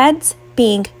redheads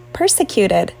being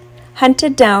persecuted,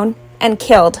 hunted down, and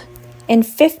killed? In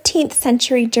 15th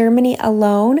century Germany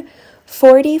alone,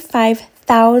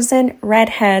 45,000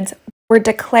 redheads were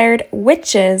declared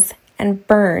witches and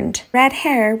burned. Red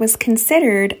hair was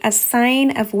considered a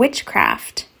sign of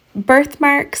witchcraft.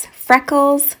 Birthmarks,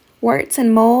 freckles, warts,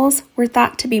 and moles were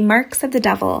thought to be marks of the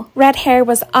devil. Red hair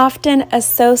was often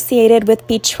associated with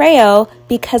betrayal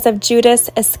because of Judas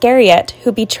Iscariot,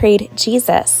 who betrayed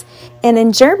Jesus. And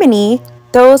in Germany,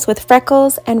 those with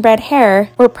freckles and red hair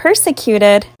were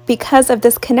persecuted because of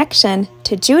this connection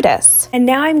to Judas. And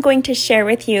now I'm going to share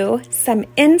with you some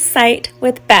insight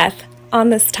with Beth on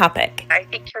this topic. I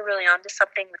think you're really onto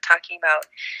something with talking about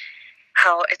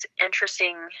how it's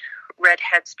interesting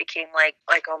redheads became like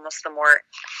almost the more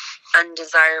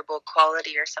undesirable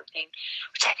quality or something,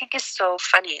 which I think is so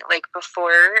funny. Like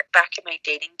before, back in my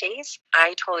dating days,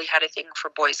 I totally had a thing for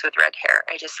boys with red hair.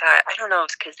 I just thought, I don't know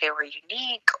if it's because they were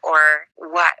unique or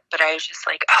what, but I was just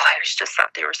like, just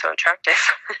thought they were so attractive.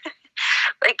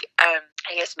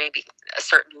 I guess maybe a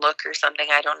certain look or something.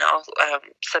 I don't know.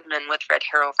 Some men with red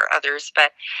hair over others.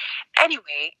 But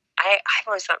anyway, I've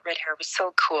always thought red hair was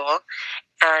so cool.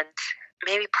 And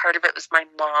maybe part of it was my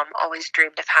mom always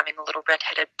dreamed of having a little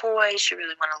redheaded boy. She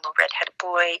really wanted a little redheaded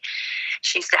boy.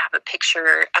 She used to have a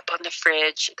picture up on the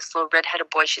fridge, this little redheaded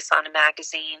boy she saw in a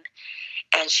magazine.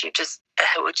 And it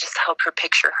would just help her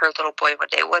picture her little boy one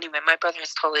day. Well, anyway, my brother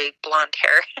has totally blonde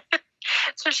hair.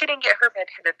 So she didn't get her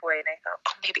redheaded boy, and I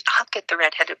thought, maybe I'll get the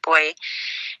redheaded boy.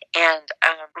 And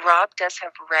Rob does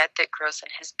have red that grows in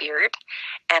his beard,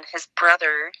 and his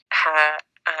brother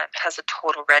has a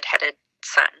total redheaded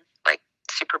son, like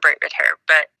super bright red hair,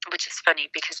 but which is funny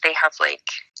because they have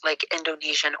like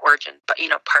Indonesian origin, but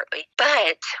partly.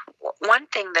 But one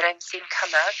thing that I'm seeing come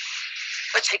up,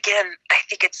 which again, I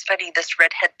think it's funny, this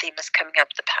redhead theme is coming up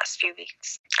the past few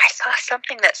weeks. I saw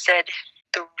something that said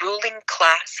the ruling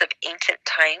class of ancient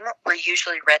time were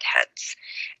usually redheads,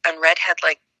 and redhead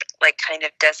like kind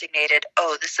of designated,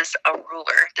 this is a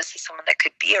ruler. This is someone that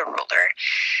could be a ruler.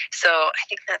 So I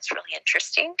think that's really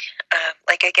interesting.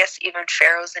 I guess even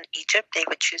pharaohs in Egypt, they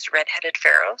would choose redheaded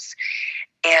pharaohs,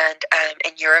 and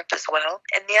in Europe as well.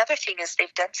 And the other thing is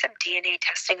they've done some DNA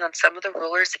testing on some of the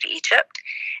rulers of Egypt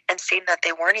and seen that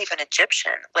they weren't even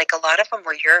Egyptian. Like a lot of them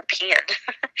were European,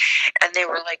 and they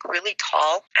were like really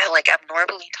tall, and like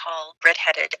abnormally tall,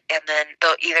 redheaded. And then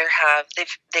they'll either have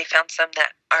they found some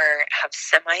that have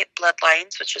Semite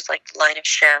bloodlines, which is like the line of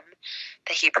Shem,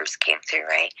 the Hebrews came through,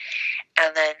 right?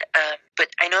 And then, but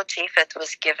I know Japheth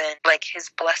was given, like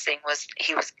his blessing was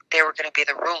they were going to be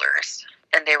the rulers,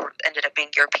 and they ended up being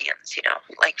Europeans,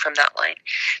 like from that line.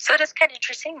 So it is kind of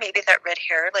interesting. Maybe that red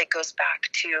hair goes back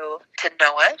to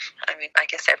Noah. I mean, I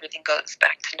guess everything goes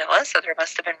back to Noah, so there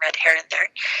must have been red hair in there.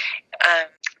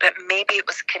 But maybe it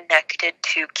was connected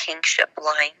to kingship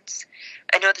lines.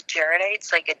 I know the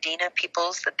Jaredites, like Adina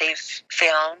peoples that they've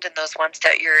found, and those ones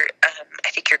that I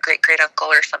think your great-great-uncle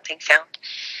or something found,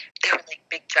 they were like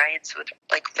big giants with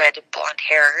like red and blonde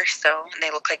hair, and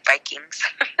they look like Vikings.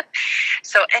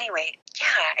 So anyway,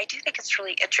 yeah, I do think it's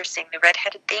really interesting, the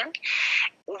redheaded thing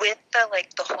with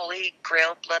the Holy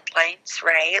Grail bloodlines,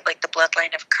 right? Like the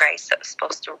bloodline of Christ that was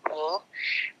supposed to rule.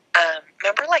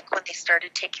 Remember when they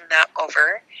started taking that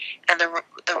over, and the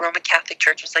Roman Catholic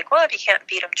Church was like, well, if you can't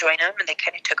beat them, join them, and they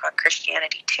kind of took on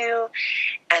Christianity too.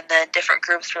 And then different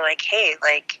groups were like, hey,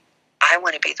 I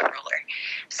want to be the ruler.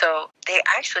 So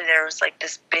there was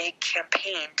this big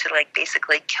campaign to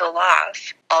basically kill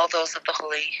off all those of the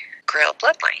Holy Grail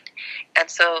bloodline. And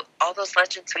so all those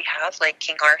legends we have, like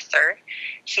King Arthur,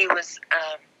 he was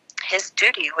his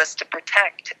duty was to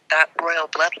protect that royal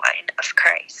bloodline of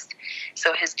Christ.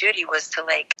 So his duty was to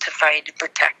find and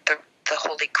protect the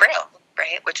Holy Grail,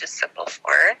 right, which is symbol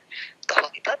for the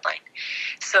Holy Bloodline.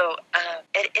 So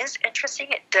it is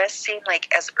interesting. It does seem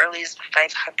like as early as the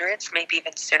 500s, maybe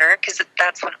even sooner, because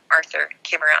that's when Arthur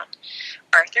came around.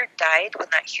 Arthur died when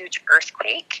that huge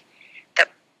earthquake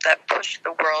that pushed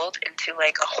the world into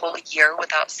a whole year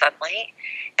without sunlight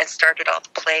and started all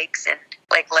the plagues and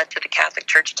led to the Catholic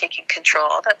Church taking control,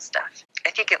 all that stuff.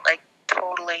 I think it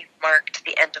totally marked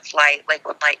the end of light,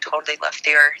 when light totally left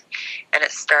the earth and it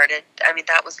started. I mean,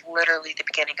 that was literally the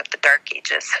beginning of the Dark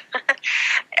Ages.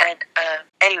 And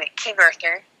anyway, King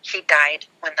Arthur, he died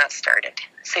when that started.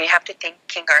 So you have to think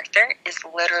King Arthur is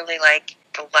literally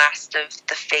the last of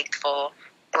the faithful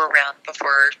were around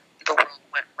before the world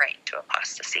went right into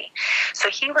apostasy. So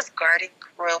he was guarding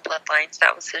royal bloodlines.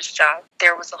 That was his job.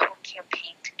 There was a whole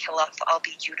campaign to kill off all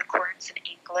the unicorns in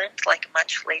England,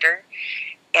 much later.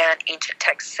 And ancient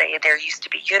texts say there used to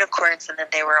be unicorns, and then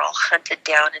they were all hunted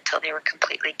down until they were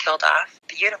completely killed off.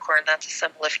 The unicorn, that's a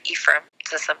symbol of Ephraim.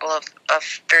 It's a symbol of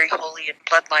very holy and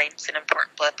bloodlines and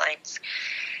important bloodlines.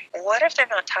 What if they're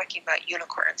not talking about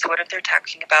unicorns? What if they're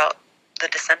talking about the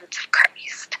descendants of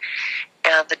Christ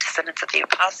and the descendants of the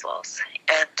apostles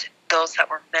and those that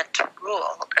were meant to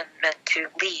rule and meant to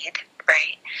lead,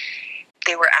 right?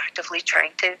 They were actively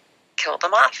trying to kill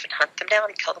them off and hunt them down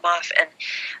and kill them off. And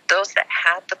those that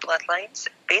had the bloodlines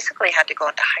basically had to go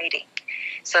into hiding.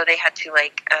 So they had to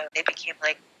they became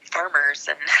like farmers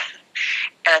and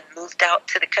and moved out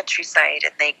to the countryside,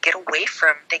 and they get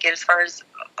as far as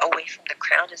away from the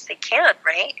crown as they can,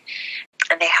 right?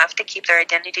 And they have to keep their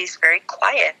identities very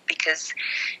quiet because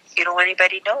you don't want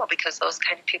anybody to know, because those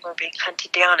kind of people are being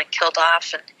hunted down and killed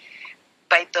off and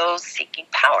by those seeking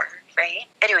power, right?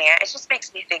 Anyway, it just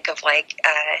makes me think of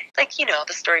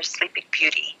the story of Sleeping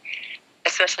Beauty,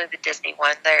 especially the Disney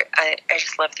one. I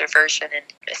just love their version. And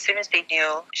as soon as they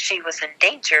knew she was in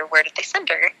danger, where did they send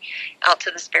her? Out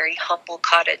to this very humble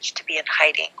cottage to be in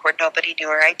hiding, where nobody knew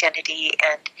her identity,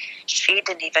 and she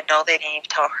didn't even know. They didn't even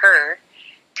tell her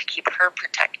to keep her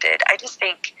protected. I just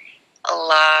think a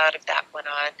lot of that went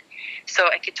on. So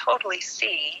I could totally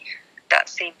see that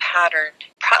same pattern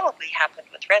probably happened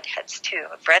with redheads too.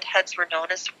 Redheads were known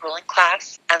as the ruling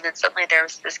class, and then suddenly there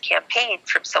was this campaign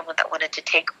from someone that wanted to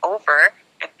take over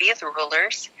and be the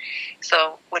rulers.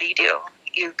 So what do?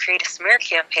 You create a smear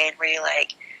campaign where you're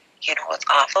like, you know what's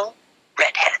awful?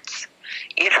 Redheads.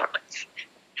 It's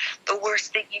the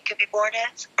worst thing you could be born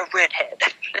as? A redhead.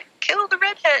 Kill the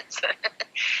redheads.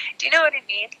 Do you know what I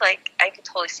mean? Like, I can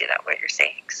totally see that, what you're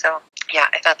saying. So, yeah,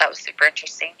 I thought that was super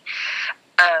interesting.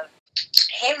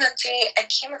 Hey, Lindsey, I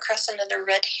came across another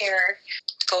red hair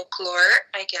folklore,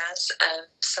 I guess, of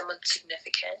someone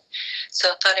significant. So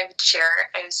I thought I would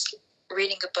share. I was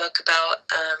reading a book about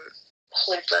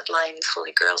holy bloodlines,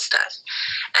 holy girl stuff.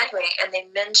 Anyway, and they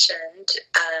mentioned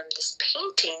this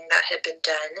painting that had been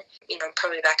done,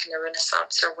 probably back in the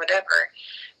Renaissance or whatever.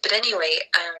 But anyway,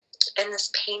 in this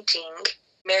painting,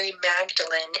 Mary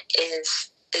Magdalene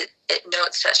it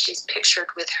notes that she's pictured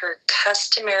with her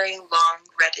customary long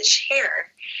reddish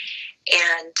hair,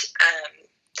 and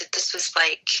that this was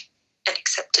like an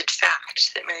accepted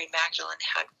fact that Mary Magdalene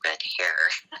had red hair.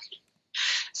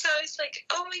 So I was like,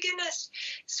 oh my goodness.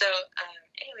 So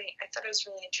anyway, I thought it was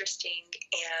really interesting,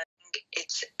 and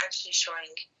it's actually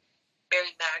showing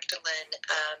Mary Magdalene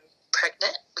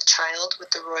pregnant with child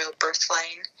with the royal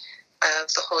birthline of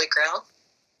the Holy Grail.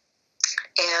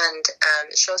 And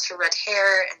it shows her red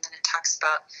hair, and then it talks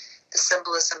about the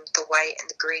symbolism of the white and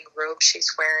the green robe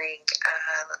she's wearing.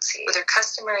 Let's see. With her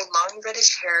customary long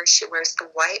reddish hair, she wears the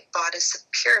white bodice of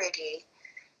purity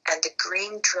and the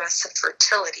green dress of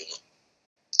fertility,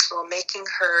 while making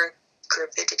her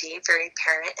gravidity very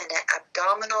apparent in an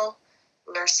abdominal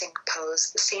nursing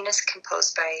pose. The scene is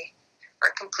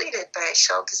completed by a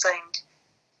shell-designed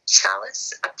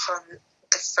chalice upon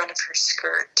the front of her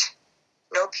skirt.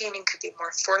 No painting could be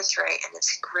more forthright in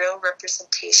its real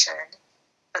representation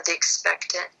of the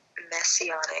expectant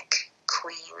messianic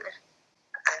queen.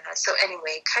 So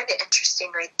anyway, kind of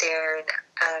interesting right there.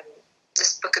 And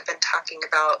this book had been talking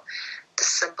about the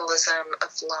symbolism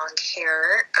of long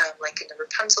hair, like in the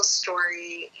Rapunzel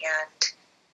story and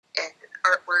in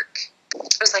artwork.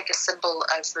 It was like a symbol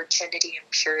of virginity and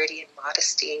purity and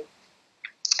modesty.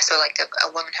 So like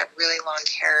a woman had really long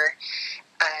hair.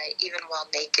 Even while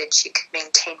naked, she could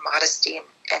maintain modesty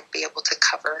and be able to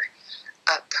cover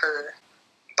up her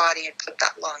body and put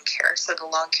that long hair. So the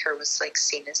long hair was like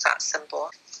seen as that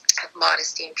symbol of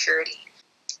modesty and purity.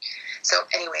 So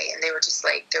anyway, and they were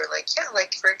like, yeah,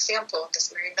 like for example,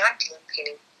 this Mary Magdalene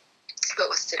painting. But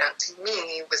what stood out to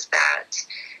me was that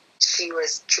she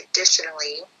was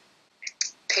traditionally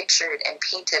pictured and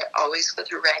painted always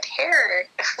with red hair.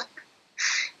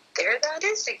 There that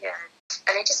is again.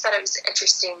 And I just thought it was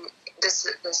interesting.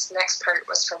 This next part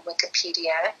was from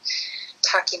Wikipedia,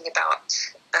 talking about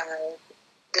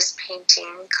this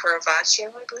painting, Caravaggio,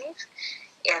 I believe,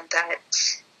 and that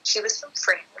he was from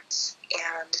France,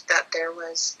 and that there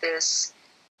was this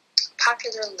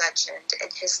popular legend in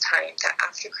his time that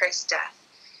after Christ's death,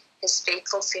 his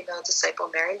faithful female disciple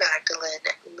Mary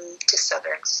Magdalene moved to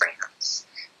southern France,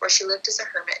 where she lived as a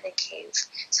hermit in a cave.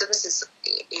 So this is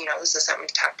something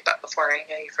we've talked about before. I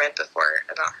know you've read before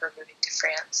about her moving to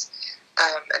France,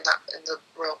 and the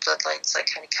royal bloodlines like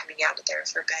kind of coming out of there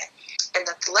for a bit. And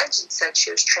that the legend said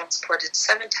she was transported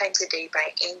 7 times a day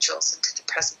by angels into the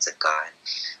presence of God,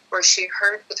 where she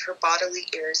heard with her bodily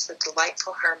ears the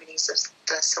delightful harmonies of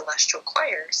the celestial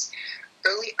choirs.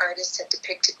 Early artists had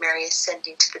depicted Mary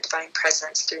ascending to the divine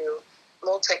presence through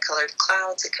multicolored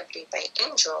clouds accompanied by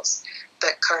angels,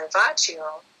 but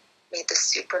Caravaggio made the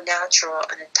supernatural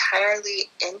an entirely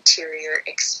interior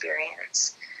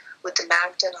experience, with the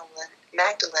Magdalene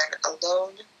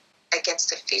alone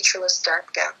against a featureless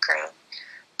dark background.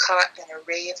 caught in a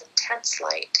ray of intense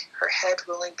light, her head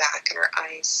rolling back and her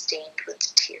eyes stained with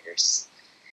tears.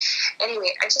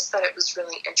 Anyway, I just thought it was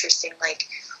really interesting, like,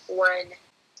 one,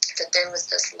 that there was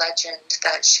this legend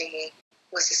that she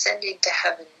was ascending to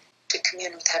heaven, to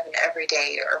commune with heaven every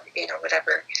day, or,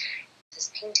 whatever.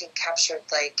 This painting captured,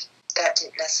 like, that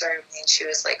didn't necessarily mean she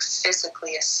was, like,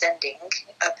 physically ascending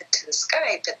up into the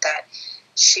sky, but that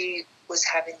she was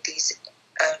having these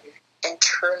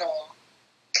internal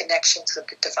connections with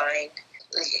the divine,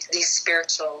 these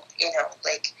spiritual,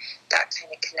 like, that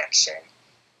kind of connection.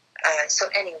 So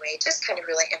anyway, just kind of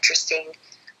really interesting.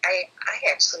 I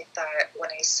actually thought when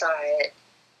I saw it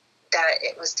that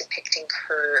it was depicting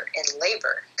her in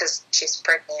labor, because she's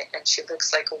pregnant and she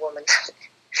looks like a woman that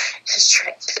is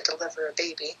trying to deliver a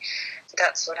baby.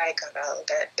 That's what I got out of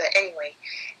it. But anyway,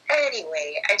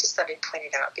 I just thought I'd point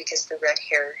it out because the red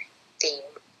hair theme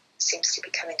seems to be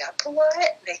coming up a lot,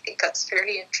 and I think that's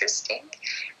very interesting.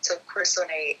 So of course when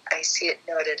I see it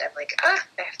noted, I'm like, I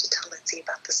have to tell Lindsey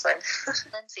about this one.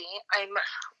 Lindsey, I'm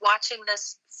watching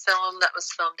this film that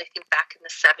was filmed, I think, back in the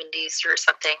 70s or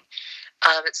something.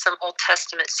 It's some Old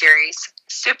Testament series,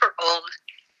 super old.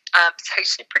 It's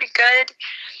actually pretty good.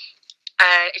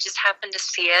 I just happened to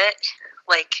see it,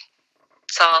 like,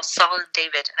 saw Saul and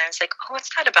David, and I was like,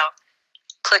 what's that about?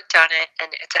 Clicked on it,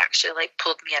 and it's actually, like,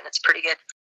 pulled me in. It's pretty good.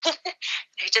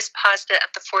 I just paused it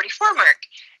at the 44 mark.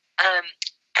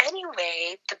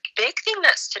 Anyway, the big thing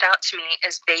that stood out to me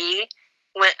is they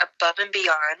went above and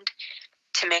beyond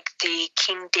to make the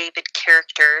King David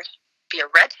character be a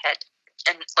redhead,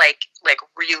 and like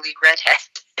really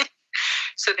redhead.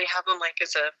 So they have him like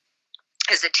as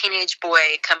a teenage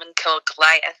boy come and kill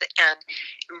Goliath, and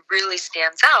it really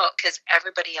stands out because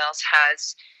everybody else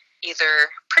has either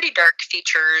pretty dark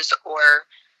features, or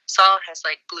Saul has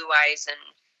like blue eyes and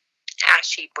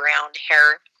ashy brown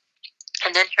hair,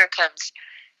 and then here comes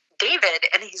David,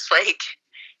 and he's like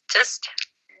just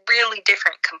really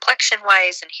different complexion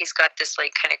wise, and he's got this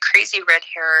like kind of crazy red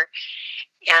hair,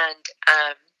 and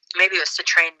maybe it was to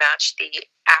try and match the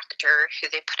actor who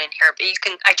they put in here, but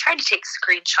I tried to take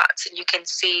screenshots and you can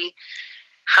see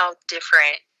how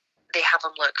different they have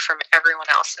him look from everyone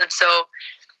else. And so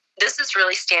this is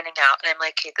really standing out, and I'm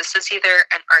like, okay, this is either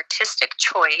an artistic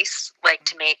choice, like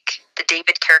to make the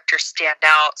David character stand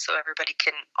out so everybody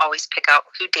can always pick out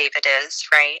who David is,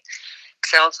 right?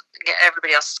 Because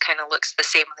everybody else kind of looks the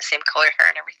same with the same color hair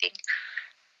and everything.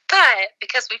 But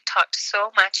because we've talked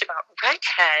so much about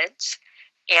redheads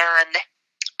and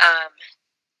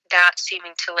that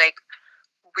seeming to like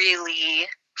really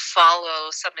follow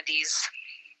some of these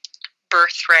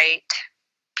birthright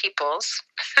peoples,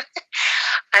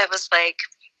 I was like,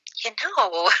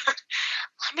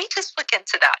 let me just look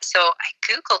into that. So I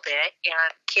Googled it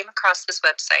and came across this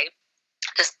website,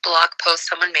 this blog post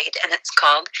someone made, and it's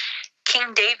called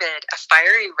King David, a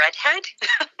Fiery Redhead.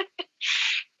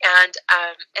 And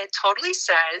it totally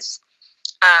says,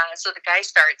 so the guy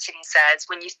starts and he says,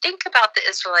 when you think about the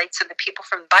Israelites and the people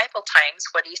from Bible times,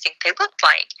 what do you think they looked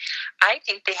like? I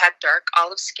think they had dark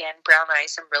olive skin, brown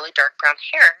eyes, and really dark brown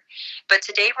hair. But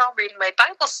today while reading my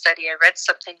Bible study, I read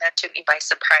something that took me by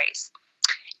surprise.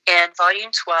 In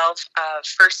volume 12 of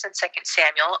 1st and 2nd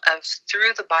Samuel of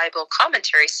Through the Bible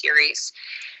commentary series,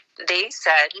 they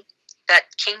said that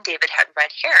King David had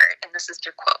red hair, and this is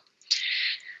their quote.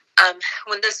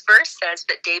 When this verse says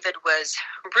that David was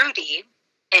ruddy,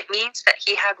 it means that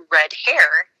he had red hair,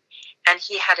 and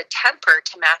he had a temper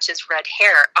to match his red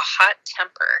hair, a hot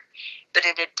temper. But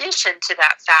in addition to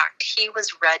that fact, he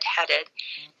was redheaded.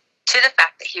 To the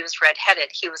fact that he was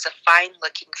redheaded, he was a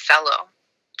fine-looking fellow.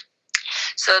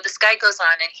 So this guy goes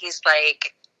on and he's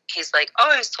like,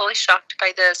 I was totally shocked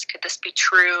by this. Could this be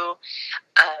true?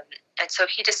 And so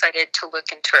he decided to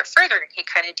look into it further, and he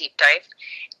kind of deep dived,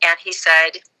 and he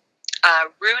said,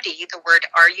 Rudy, the word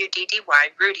R-U-D-D-Y,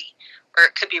 Rudy, or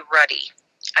it could be ruddy.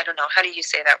 I don't know. How do you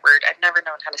say that word? I've never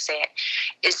known how to say it.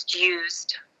 Is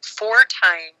used 4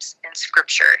 times in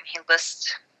Scripture. He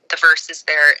lists the verses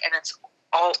there, and it's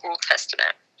all Old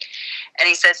Testament. And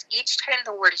he says each time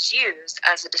the word is used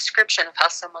as a description of how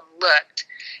someone looked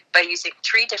by using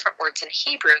 3 different words in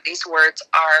Hebrew. These words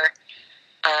are,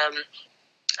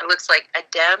 it looks like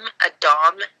Adem,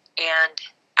 Adam, and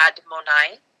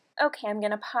Admonai. Okay, I'm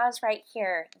going to pause right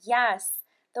here. Yes,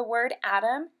 the word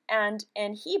Adam, and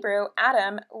in Hebrew,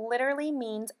 Adam literally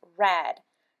means red.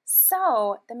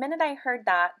 So the minute I heard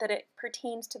that it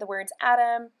pertains to the words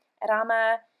Adam,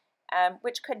 Adama,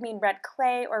 which could mean red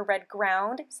clay or red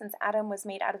ground, since Adam was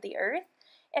made out of the earth,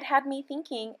 it had me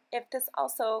thinking if this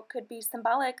also could be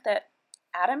symbolic that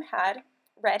Adam had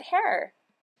red hair.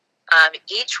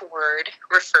 Each word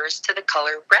refers to the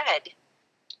color red.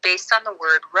 based on the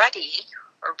word ruddy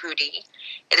or ruddy,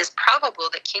 it is probable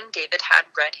that King David had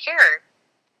red hair.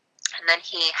 And then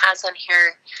he has on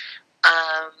here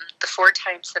the 4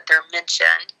 times that they're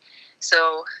mentioned.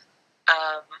 So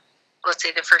let's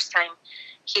say the first time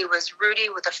he was ruddy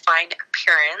with a fine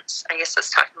appearance. I guess that's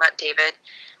talking about David.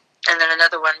 And then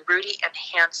another one, ruddy and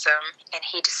handsome, and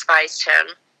he despised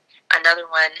him. Another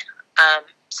one,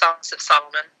 Songs of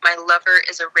Solomon. My lover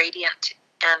is a radiant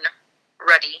and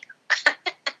ruddy.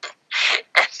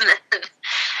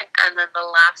 and then the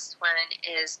last one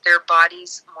is their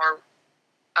bodies more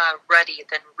ruddy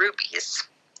than rubies.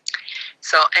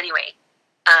 So anyway,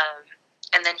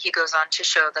 and then he goes on to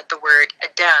show that the word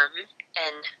Adam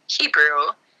in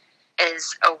Hebrew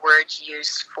is a word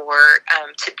used for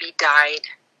to be dyed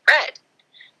red,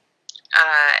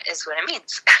 is what it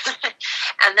means.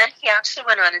 And then he actually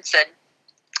went on and said,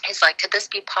 he's like, could this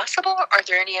be possible? Are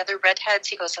there any other redheads?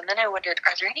 He goes, and then I wondered,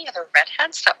 are there any other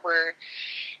redheads that were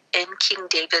in King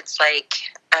David's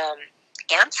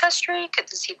ancestry? Could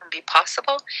this even be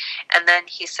possible? And then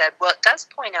he said, well, it does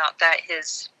point out that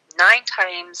his 9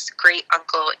 times great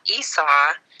uncle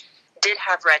Esau did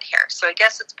have red hair. So I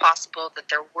guess it's possible that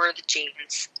there were the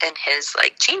genes in his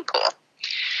gene pool.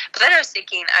 But then I was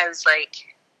thinking, I was like,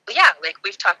 well, yeah,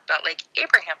 we've talked about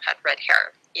Abraham had red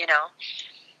hair,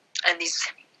 and these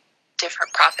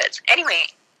different prophets. Anyway,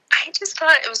 I just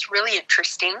thought it was really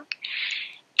interesting,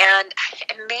 and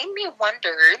it made me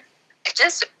wonder.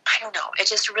 I don't know, it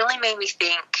just really made me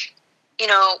think,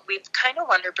 we've kind of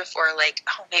wondered before,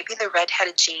 maybe the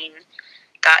redheaded gene,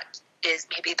 that's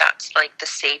the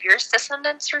Savior's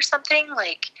descendants or something.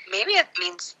 Maybe it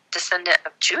means descendant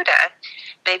of Judah.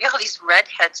 Maybe all these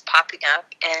redheads popping up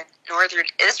in northern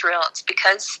Israel, it's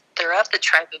because they're of the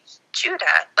tribe of Judah,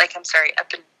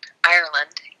 up in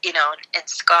Ireland, in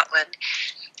Scotland.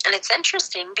 And it's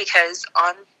interesting because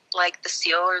on the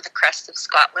seal or the crest of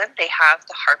Scotland, they have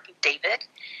the harp of David.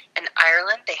 In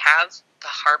Ireland, they have the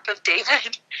harp of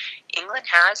David. England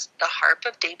has the harp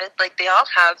of David. They all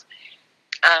have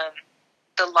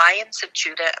the Lions of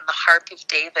Judah and the harp of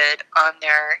David on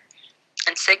their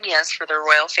insignias for their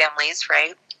royal families,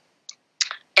 right?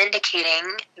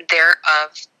 Indicating they're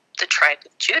of the tribe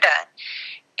of Judah.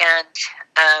 And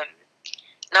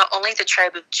not only the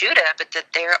tribe of Judah, but that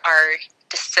there are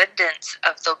descendants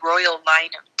of the royal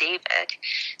line of David.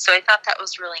 So I thought that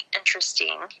was really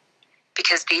interesting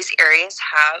because these areas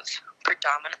have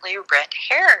predominantly red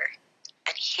hair.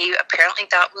 And he apparently,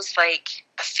 that was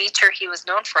a feature he was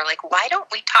known for. Why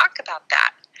don't we talk about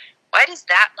that? Why does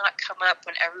that not come up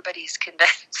when everybody's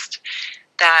convinced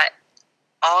that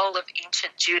all of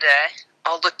ancient Judah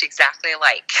all looked exactly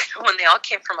alike when they all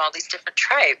came from all these different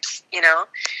tribes,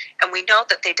 And we know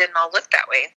that they didn't all look that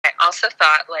way. I also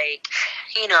thought,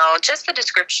 just the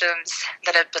descriptions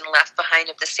that have been left behind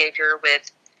of the Savior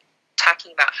with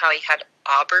talking about how he had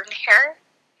auburn hair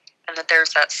and that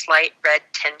there's that slight red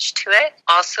tinge to it.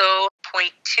 Also,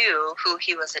 point 2, who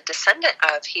he was a descendant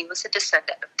of. He was a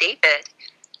descendant of David.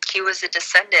 He was a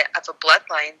descendant of a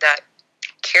bloodline that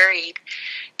carried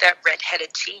that redheaded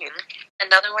gene.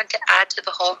 Another one to add to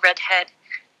the whole redhead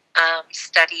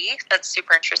study that's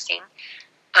super interesting.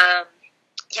 And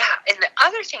the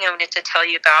other thing I wanted to tell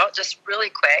you about, just really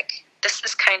quick, this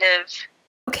is kind of...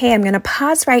 Okay, I'm going to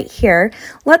pause right here.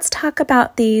 Let's talk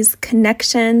about these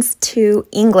connections to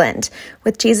England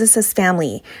with Jesus's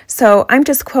family. So I'm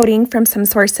just quoting from some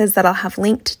sources that I'll have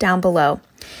linked down below.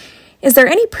 Is there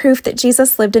any proof that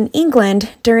Jesus lived in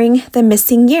England during the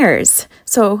missing years?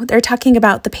 So they're talking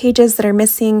about the pages that are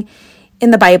missing in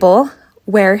the Bible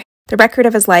where the record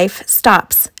of his life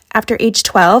stops after age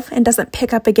 12 and doesn't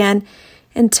pick up again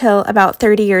until about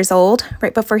 30 years old,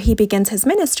 right before he begins his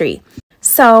ministry.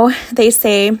 So they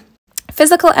say,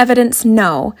 physical evidence,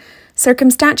 no.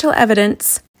 Circumstantial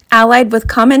evidence, allied with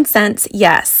common sense,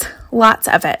 yes. Lots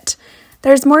of it.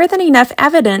 There's more than enough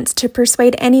evidence to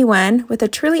persuade anyone with a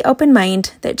truly open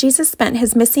mind that Jesus spent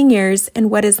his missing years in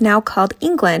what is now called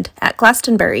England at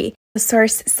Glastonbury. The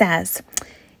source says,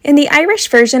 in the Irish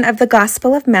version of the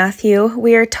Gospel of Matthew,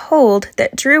 we are told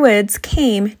that Druids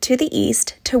came to the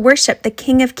east to worship the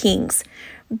King of Kings.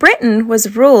 Britain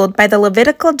was ruled by the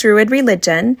Levitical Druid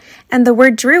religion, and the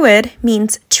word Druid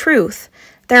means truth,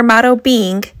 their motto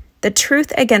being the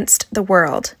truth against the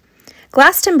world.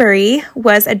 Glastonbury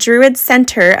was a Druid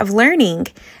center of learning,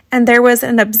 and there was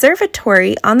an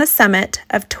observatory on the summit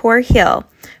of Tor Hill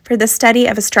for the study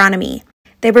of astronomy.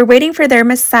 They were waiting for their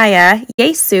Messiah,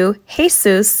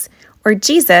 Jesus, or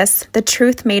Jesus, the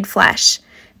truth made flesh,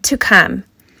 to come.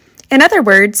 In other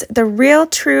words, the real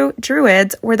true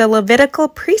Druids were the Levitical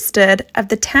priesthood of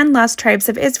the 10 lost tribes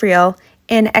of Israel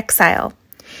in exile.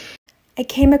 I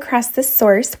came across this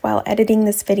source while editing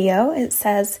this video. It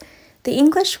says, the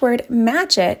English word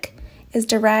magic is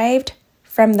derived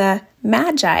from the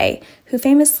Magi, who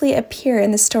famously appear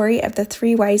in the story of the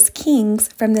three wise kings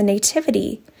from the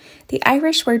Nativity. The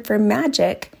Irish word for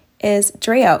magic is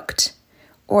draocht,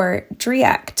 or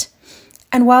driacht.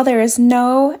 And while there is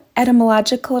no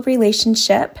etymological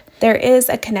relationship, there is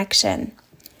a connection.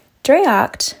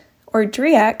 Draocht, or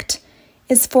driacht,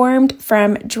 is formed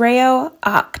from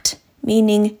dreo-ocht,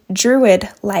 meaning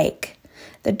druid-like.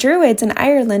 The Druids in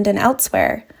Ireland and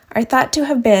elsewhere are thought to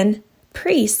have been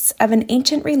priests of an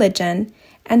ancient religion,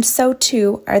 and so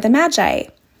too are the Magi.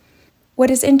 What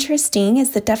is interesting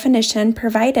is the definition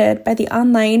provided by the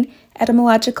online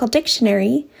etymological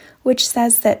dictionary, which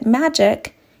says that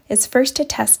magic is first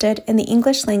attested in the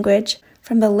English language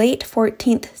from the late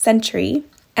 14th century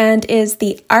and is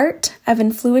the art of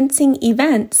influencing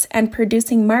events and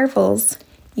producing marvels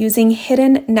using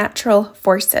hidden natural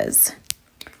forces.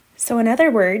 So in other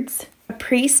words, a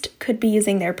priest could be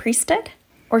using their priesthood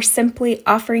or simply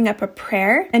offering up a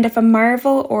prayer, and if a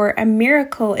marvel or a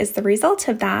miracle is the result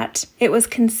of that, it was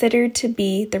considered to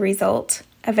be the result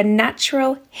of a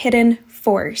natural hidden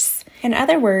force. In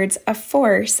other words, a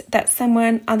force that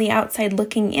someone on the outside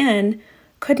looking in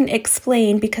couldn't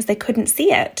explain because they couldn't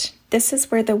see it. This is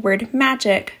where the word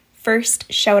magic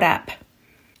first showed up,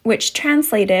 which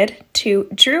translated to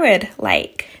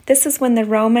druid-like. This is when the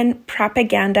Roman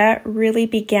propaganda really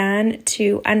began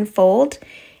to unfold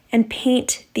and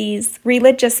paint these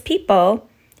religious people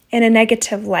in a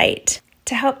negative light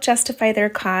to help justify their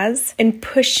cause in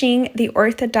pushing the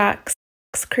Orthodox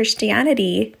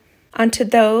Christianity onto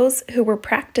those who were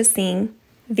practicing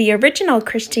the original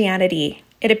Christianity.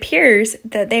 It appears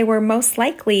that they were most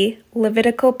likely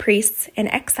Levitical priests in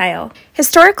exile.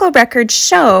 Historical records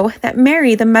show that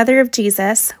Mary, the mother of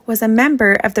Jesus, was a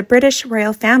member of the British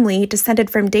royal family descended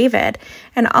from David,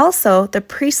 and also the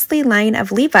priestly line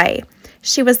of Levi.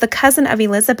 She was the cousin of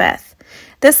Elizabeth.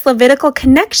 This Levitical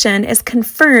connection is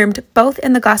confirmed both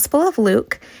in the Gospel of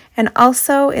Luke and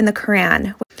also in the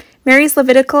Quran. Mary's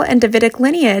Levitical and Davidic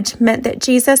lineage meant that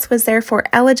Jesus was therefore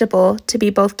eligible to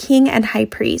be both king and high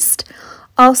priest,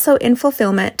 also in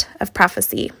fulfillment of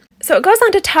prophecy. So it goes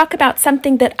on to talk about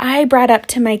something that I brought up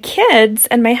to my kids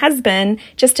and my husband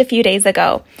just a few days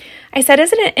ago. I said,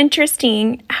 isn't it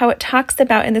interesting how it talks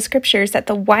about in the scriptures that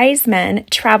the wise men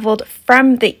traveled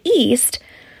from the east,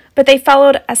 but they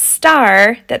followed a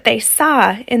star that they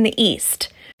saw in the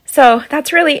east? So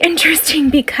that's really interesting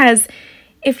because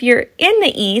if you're in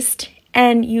the east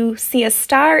and you see a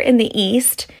star in the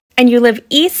east and you live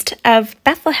east of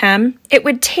Bethlehem, it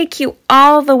would take you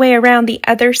all the way around the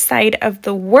other side of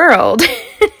the world.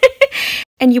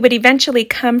 And you would eventually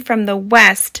come from the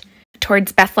west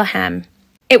towards Bethlehem.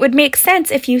 It would make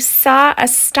sense if you saw a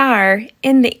star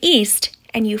in the east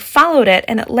and you followed it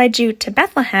and it led you to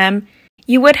Bethlehem,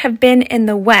 you would have been in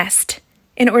the west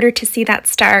in order to see that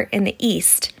star in the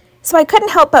east. So I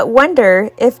couldn't help but wonder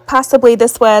if possibly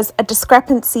this was a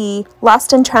discrepancy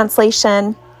lost in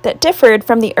translation that differed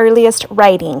from the earliest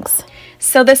writings.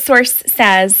 So the source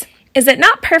says, is it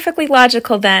not perfectly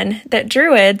logical then that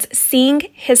Druids seeing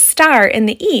his star in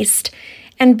the east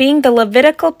and being the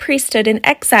Levitical priesthood in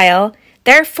exile,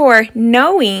 therefore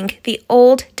knowing the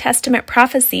Old Testament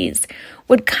prophecies,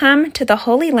 would come to the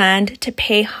Holy Land to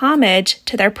pay homage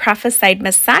to their prophesied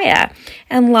Messiah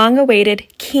and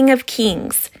long-awaited King of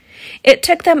Kings? It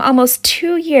took them almost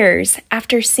 2 years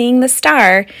after seeing the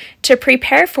star to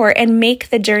prepare for and make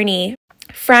the journey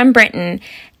from Britain,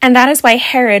 and that is why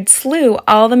Herod slew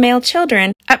all the male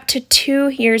children up to 2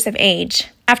 years of age,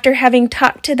 after having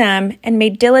talked to them and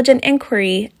made diligent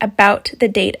inquiry about the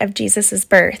date of Jesus'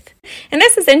 birth. And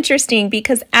this is interesting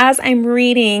because as I'm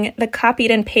reading the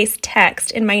copied and paste text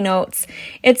in my notes,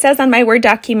 it says on my Word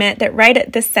document that right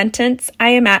at this sentence, I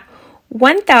am at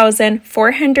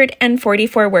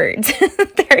 1,444 words.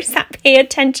 There's that pay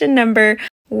attention number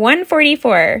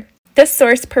 144. This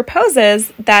source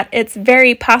proposes that it's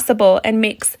very possible and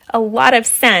makes a lot of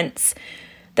sense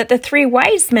that the three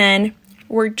wise men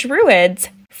were Druids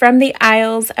from the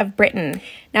Isles of Britain.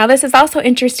 Now, this is also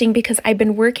interesting because I've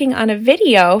been working on a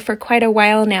video for quite a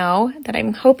while now that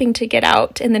I'm hoping to get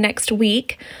out in the next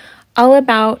week, all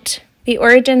about the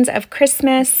origins of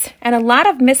Christmas and a lot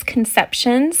of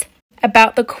misconceptions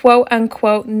about the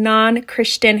quote-unquote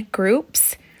non-Christian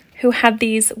groups who have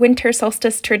these winter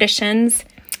solstice traditions.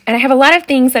 And I have a lot of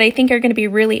things that I think are going to be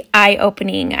really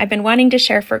eye-opening. I've been wanting to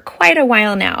share for quite a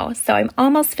while now, so I'm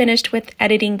almost finished with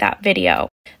editing that video.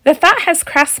 The thought has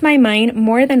crossed my mind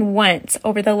more than once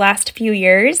over the last few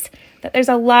years that there's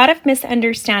a lot of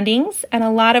misunderstandings and a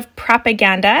lot of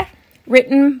propaganda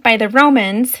written by the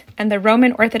Romans and the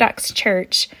Roman Orthodox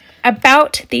Church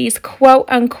about these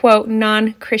quote-unquote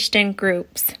non-Christian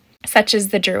groups, such as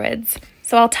the Druids.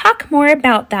 So I'll talk more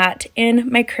about that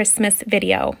in my Christmas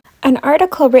video. An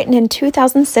article written in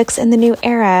 2006 in the New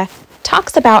Era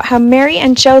talks about how Mary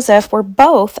and Joseph were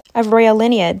both of royal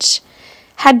lineage.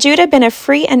 Had Judah been a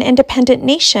free and independent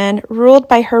nation ruled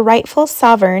by her rightful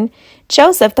sovereign,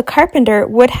 Joseph the carpenter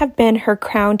would have been her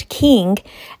crowned king,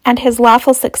 and his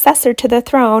lawful successor to the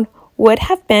throne would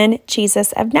have been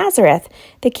Jesus of Nazareth,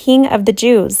 the King of the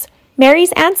Jews.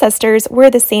 Mary's ancestors were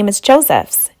the same as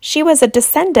Joseph's. She was a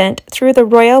descendant through the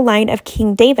royal line of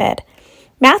King David.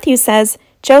 Matthew says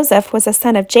Joseph was a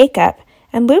son of Jacob,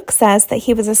 and Luke says that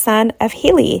he was a son of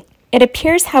Heli. It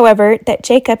appears, however, that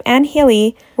Jacob and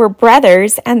Heli were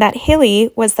brothers, and that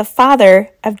Heli was the father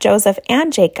of Joseph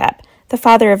and Jacob, the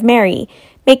father of Mary,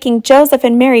 making Joseph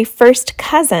and Mary first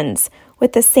cousins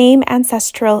with the same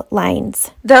ancestral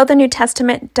lines. Though the New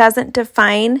Testament doesn't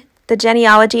define the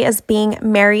genealogy as being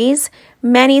Mary's,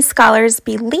 many scholars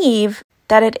believe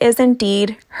that it is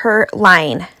indeed her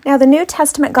line. Now, the New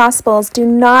Testament Gospels do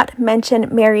not mention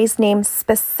Mary's name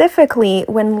specifically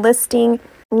when listing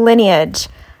lineage.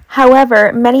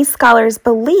 However, many scholars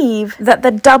believe that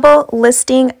the double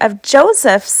listing of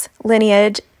Joseph's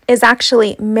lineage is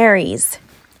actually Mary's.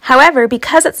 However,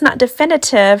 because it's not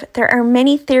definitive, there are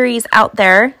many theories out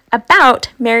there about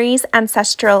Mary's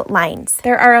ancestral lines.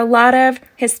 There are a lot of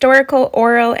historical,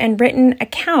 oral, and written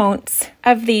accounts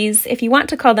of these, if you want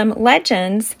to call them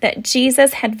legends, that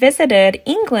Jesus had visited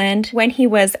England when he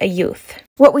was a youth.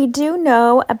 What we do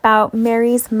know about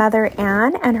Mary's mother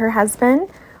Anne and her husband,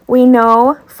 we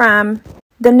know from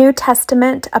the New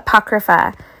Testament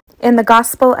Apocrypha in the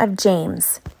Gospel of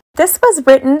James. This was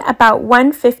written about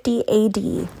 150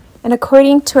 AD, and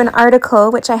according to an article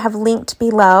which I have linked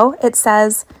below, it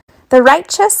says, "The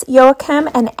righteous Joachim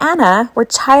and Anna were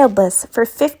childless for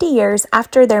 50 years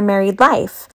after their married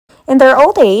life. In their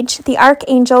old age, the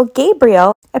archangel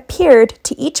Gabriel appeared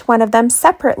to each one of them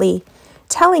separately,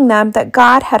 telling them that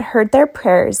God had heard their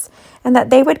prayers and that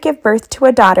they would give birth to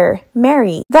a daughter,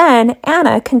 Mary. Then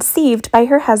Anna conceived by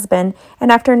her husband, and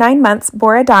after 9 months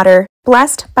bore a daughter,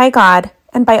 blessed by God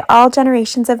and by all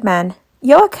generations of men.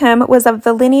 Joachim was of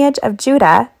the lineage of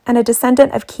Judah and a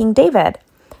descendant of King David.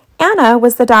 Anna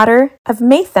was the daughter of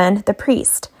Mathan the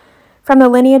priest, from the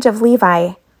lineage of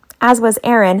Levi, as was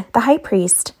Aaron the high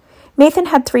priest. Mathan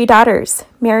had 3 daughters,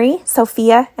 Mary,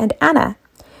 Sophia, and Anna.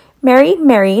 Mary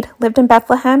married, lived in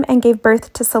Bethlehem, and gave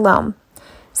birth to Salome.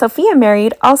 Sophia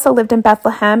married, also lived in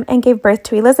Bethlehem, and gave birth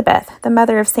to Elizabeth, the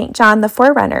mother of St. John the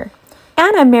Forerunner.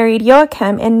 Anna married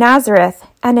Joachim in Nazareth,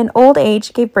 and in old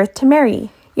age gave birth to Mary.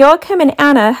 Joachim and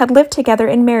Anna had lived together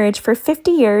in marriage for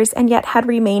 50 years and yet had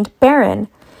remained barren.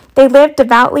 They lived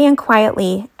devoutly and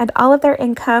quietly, and all of their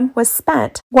income was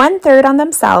spent 1/3 on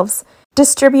themselves,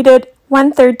 distributed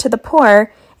 1/3 to the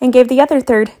poor, and gave the other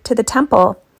third to the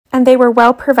temple, and they were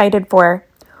well provided for.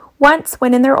 Once,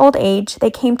 when in their old age,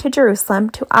 they came to Jerusalem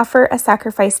to offer a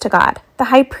sacrifice to God. The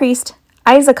high priest,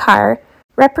 Issachar,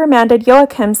 reprimanded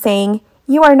Joachim, saying,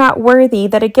 "You are not worthy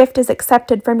that a gift is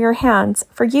accepted from your hands,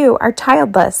 for you are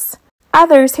childless."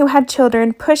 Others who had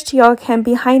children pushed Joachim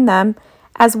behind them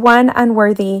as one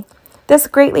unworthy. This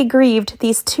greatly grieved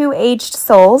these 2 aged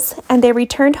souls, and they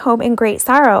returned home in great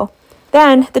sorrow.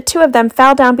 Then the 2 of them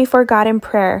fell down before God in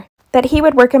prayer, that he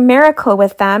would work a miracle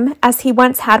with them, as he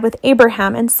once had with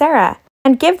Abraham and Sarah,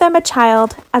 and give them a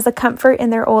child as a comfort in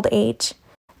their old age.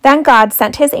 Then God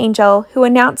sent his angel, who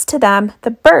announced to them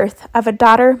the birth of a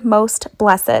daughter most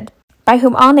blessed, by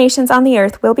whom all nations on the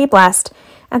earth will be blessed,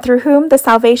 and through whom the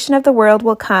salvation of the world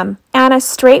will come. Anna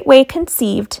straightway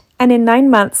conceived, and in 9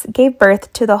 months gave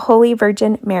birth to the Holy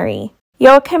Virgin Mary.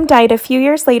 Joachim died a few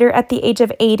years later at the age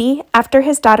of 80, after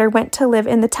his daughter went to live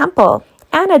in the temple.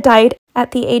 Anna died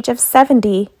at the age of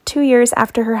 70, 2 years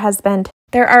after her husband.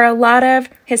 There are a lot of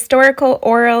historical,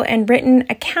 oral, and written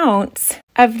accounts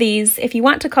of these, if you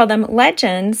want to call them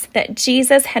legends, that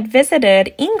Jesus had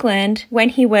visited England when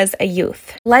he was a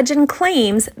youth. Legend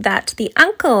claims that the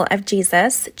uncle of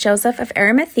Jesus, Joseph of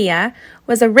Arimathea,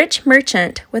 was a rich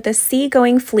merchant with a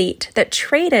sea-going fleet that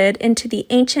traded into the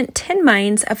ancient tin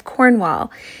mines of Cornwall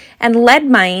and lead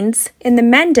mines in the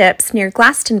Mendips near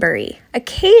Glastonbury.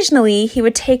 Occasionally, he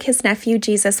would take his nephew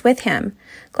Jesus with him.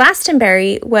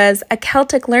 Glastonbury was a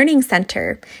Celtic learning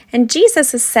center, and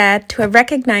Jesus is said to have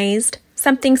recognized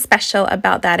something special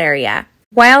about that area.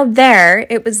 While there,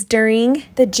 it was during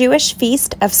the Jewish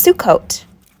feast of Sukkot,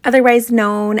 otherwise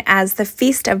known as the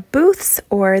Feast of Booths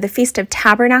or the Feast of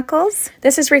Tabernacles.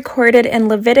 This is recorded in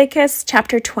Leviticus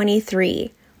chapter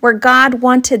 23, where God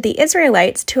wanted the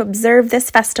Israelites to observe this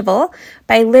festival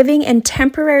by living in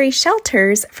temporary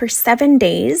shelters for 7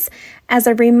 days as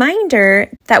a reminder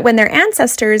that when their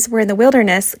ancestors were in the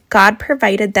wilderness, God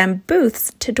provided them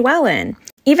booths to dwell in.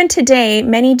 Even today,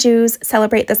 many Jews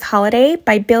celebrate this holiday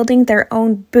by building their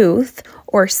own booth,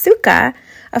 or sukkah,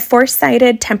 a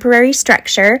four-sided temporary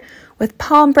structure with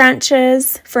palm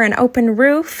branches for an open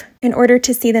roof in order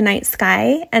to see the night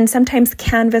sky, and sometimes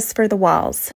canvas for the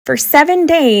walls. For 7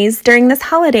 days during this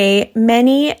holiday,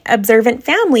 many observant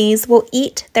families will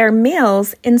eat their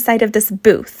meals inside of this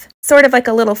booth, sort of like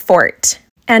a little fort.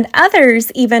 And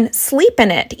others even sleep in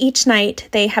it. Each night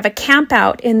they have a camp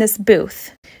out in this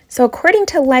booth. So according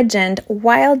to legend,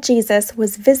 while Jesus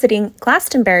was visiting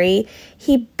Glastonbury,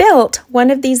 he built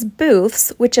one of these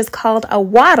booths, which is called a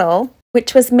wattle,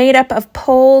 which was made up of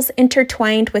poles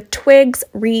intertwined with twigs,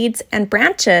 reeds, and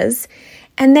branches,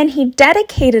 and then he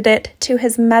dedicated it to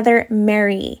his mother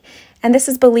Mary. And this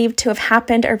is believed to have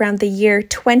happened around the year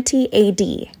 20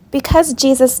 AD. Because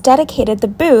Jesus dedicated the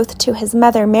booth to his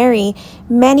mother Mary,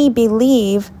 many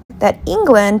believe that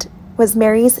England was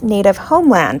Mary's native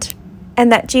homeland,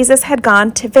 and that Jesus had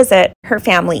gone to visit her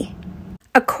family.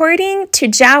 According to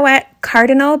Jowett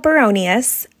Cardinal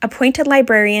Baronius, appointed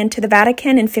librarian to the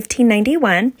Vatican in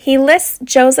 1591, he lists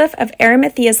Joseph of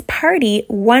Arimathea's party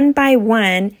one by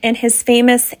one in his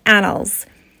famous annals.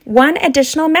 One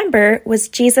additional member was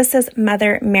Jesus'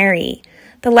 mother Mary.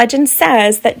 The legend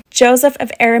says that Joseph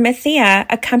of Arimathea,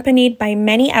 accompanied by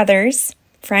many others,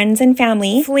 friends and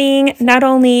family, fleeing not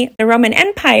only the Roman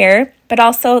Empire, but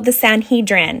also the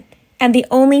Sanhedrin. And the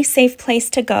only safe place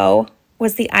to go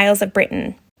was the Isles of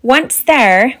Britain. Once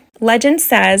there, legend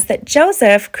says that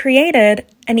Joseph created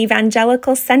an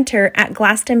evangelical center at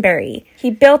Glastonbury. He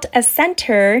built a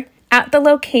center at the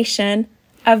location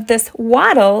of this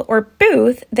wattle or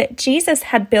booth that Jesus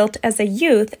had built as a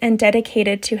youth and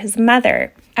dedicated to his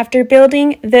mother. After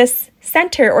building this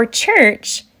center or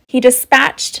church, he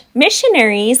dispatched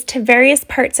missionaries to various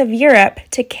parts of Europe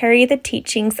to carry the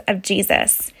teachings of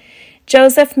Jesus.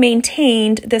 Joseph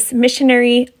maintained this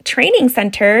missionary training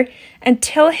center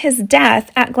until his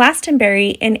death at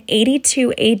Glastonbury in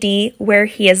 82 AD, where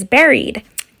he is buried.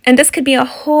 And this could be a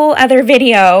whole other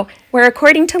video where,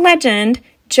 according to legend,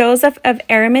 Joseph of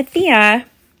Arimathea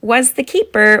was the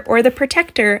keeper or the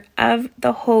protector of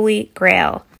the Holy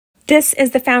Grail. This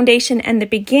is the foundation and the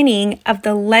beginning of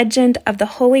the legend of the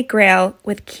Holy Grail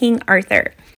with King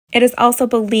Arthur. It is also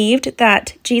believed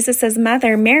that Jesus'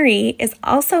 mother, Mary, is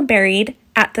also buried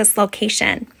at this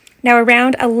location. Now,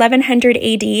 around 1100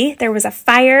 AD, there was a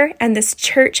fire and this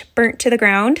church burnt to the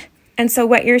ground. And so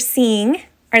what you're seeing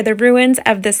are the ruins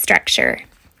of this structure.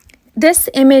 This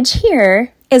image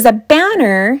here is a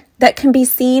banner that can be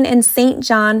seen in St.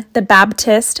 John the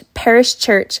Baptist Parish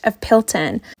Church of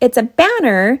Pilton. It's a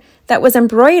banner that was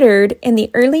embroidered in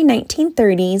the early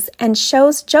 1930s and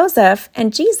shows Joseph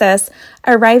and Jesus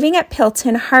arriving at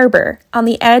Pilton Harbor on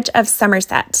the edge of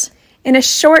Somerset. In a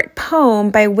short poem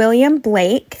by William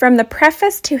Blake, from the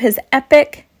preface to his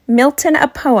epic Milton a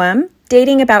Poem,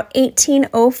 dating about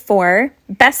 1804,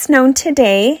 best known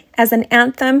today as an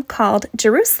anthem called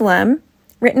Jerusalem,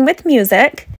 written with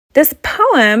music, this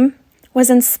poem was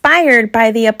inspired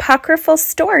by the apocryphal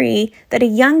story that a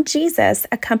young Jesus,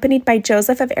 accompanied by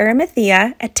Joseph of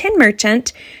Arimathea, a tin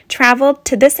merchant, traveled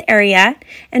to this area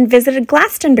and visited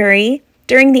Glastonbury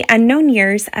during the unknown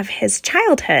years of his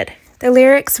childhood. The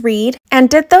lyrics read, "And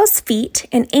did those feet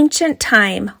in ancient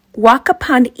time walk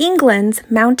upon England's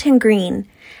mountain green?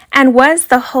 And was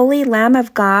the holy Lamb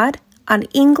of God on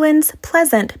England's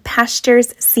pleasant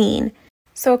pastures seen?"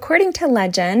 So according to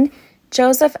legend,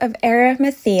 Joseph of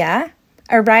Arimathea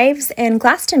arrives in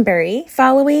Glastonbury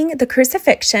following the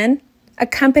crucifixion,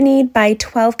 accompanied by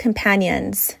 12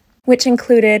 companions, which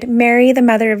included Mary, the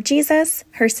mother of Jesus,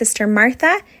 her sister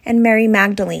Martha, and Mary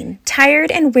Magdalene.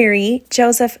 Tired and weary,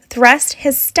 Joseph thrust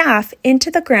his staff into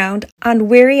the ground on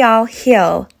Weariall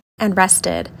Hill and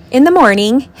rested. In the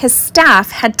morning, his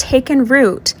staff had taken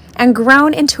root and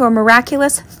grown into a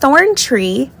miraculous thorn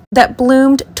tree that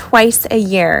bloomed twice a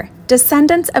year.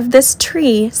 Descendants of this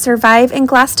tree survive in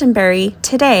Glastonbury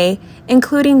today,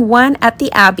 including one at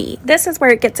the Abbey. This is where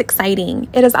it gets exciting.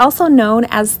 It is also known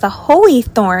as the Holy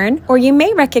Thorn, or you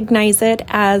may recognize it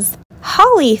as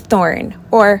Holly Thorn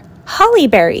or holly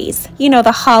berries. You know,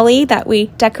 the holly that we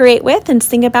decorate with and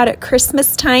sing about at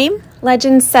Christmas time.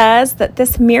 Legend says that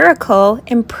this miracle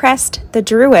impressed the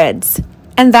Druids,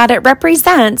 and that it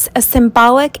represents a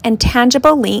symbolic and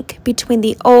tangible link between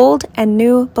the old and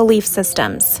new belief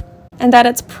systems. And that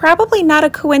it's probably not a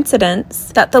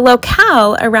coincidence that the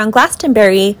locale around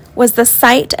Glastonbury was the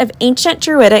site of ancient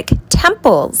Druidic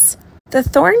temples. The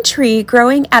thorn tree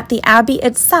growing at the abbey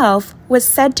itself was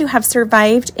said to have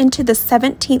survived into the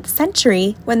 17th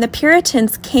century when the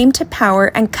Puritans came to power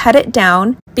and cut it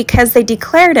down because they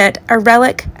declared it a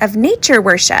relic of nature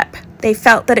worship. They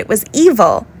felt that it was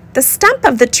evil. The stump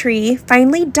of the tree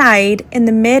finally died in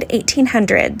the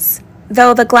mid-1800s,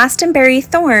 though the Glastonbury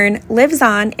thorn lives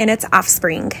on in its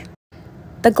offspring.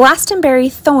 The Glastonbury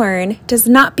thorn does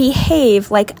not behave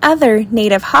like other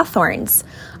native hawthorns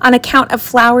on account of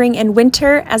flowering in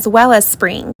winter as well as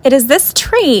spring. It is this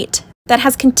trait that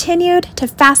has continued to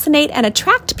fascinate and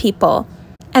attract people,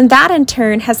 and that in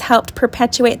turn has helped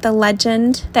perpetuate the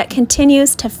legend that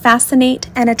continues to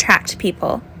fascinate and attract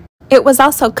people. It was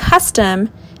also custom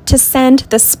to send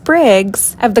the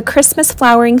sprigs of the Christmas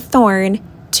flowering thorn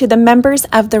to the members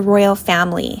of the royal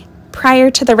family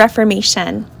prior to the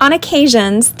Reformation. On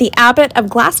occasions, the abbot of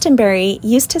Glastonbury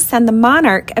used to send the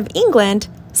monarch of England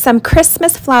some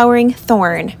Christmas flowering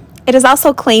thorn. It is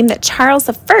also claimed that Charles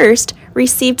I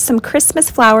received some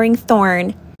Christmas flowering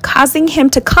thorn, causing him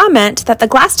to comment that the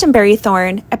Glastonbury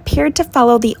thorn appeared to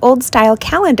follow the old-style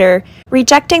calendar,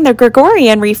 rejecting the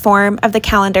Gregorian reform of the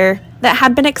calendar that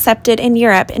had been accepted in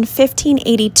Europe in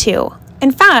 1582.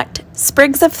 In fact,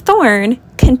 sprigs of thorn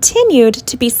continued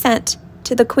to be sent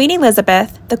to the Queen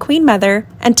Elizabeth, the Queen Mother,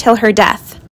 until her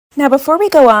death. Now, before we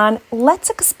go on, let's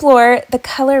explore the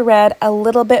color red a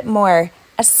little bit more,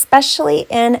 especially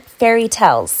in fairy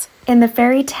tales. In the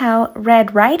fairy tale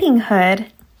Red Riding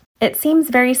Hood, it seems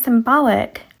very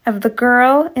symbolic of the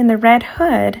girl in the red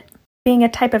hood being a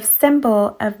type of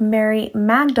symbol of Mary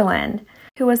Magdalene,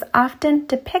 who was often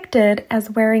depicted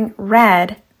as wearing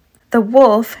red. The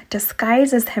wolf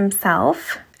disguises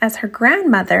himself as her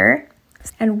grandmother,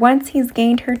 and once he's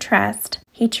gained her trust,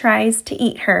 he tries to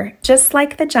eat her, just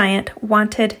like the giant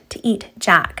wanted to eat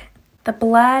Jack. The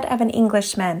blood of an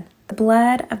Englishman, the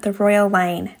blood of the royal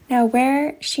line. Now,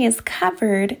 where she is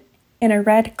covered in a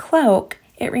red cloak,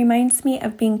 it reminds me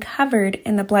of being covered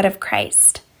in the blood of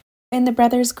Christ. In the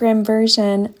Brothers Grimm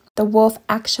version, the wolf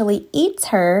actually eats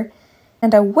her,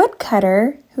 and a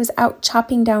woodcutter who's out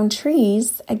chopping down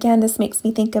trees, again, this makes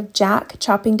me think of Jack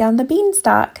chopping down the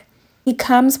beanstalk. He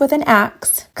comes with an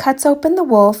axe, cuts open the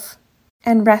wolf,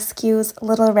 and rescues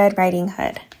Little Red Riding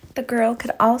Hood. The girl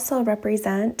could also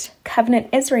represent Covenant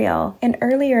Israel. In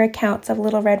earlier accounts of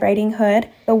Little Red Riding Hood,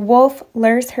 the wolf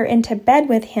lures her into bed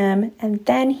with him, and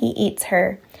then he eats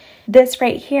her. This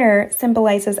right here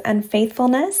symbolizes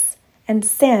unfaithfulness and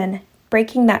sin,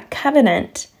 breaking that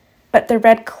covenant. But the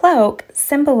red cloak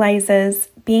symbolizes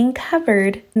being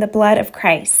covered in the blood of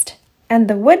Christ. And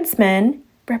the woodsman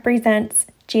represents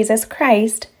Jesus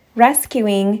Christ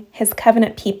rescuing his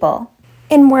covenant people.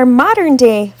 In more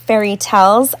modern-day fairy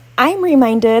tales, I'm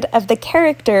reminded of the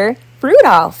character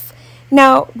Rudolph.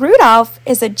 Now, Rudolph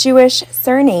is a Jewish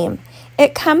surname.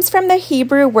 It comes from the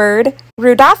Hebrew word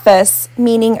Rudolphus,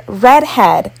 meaning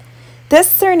redhead. This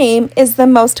surname is the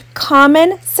most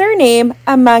common surname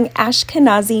among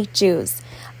Ashkenazi Jews.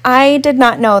 I did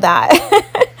not know that.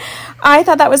 I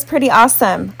thought that was pretty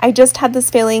awesome. I just had this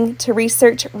feeling to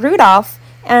research Rudolph,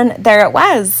 and there it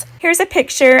was. Here's a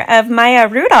picture of Maya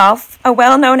Rudolph, a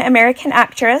well-known American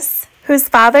actress whose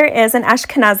father is an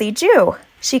Ashkenazi Jew.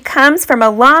 She comes from a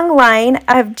long line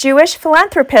of Jewish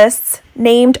philanthropists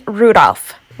named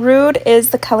Rudolph. Rude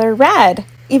is the color red,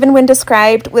 even when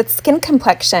described with skin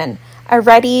complexion. A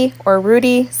ruddy or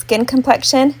ruddy skin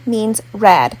complexion means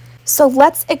red. So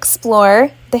let's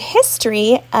explore the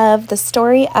history of the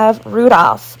story of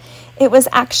Rudolph. It was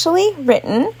actually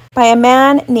written by a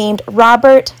man named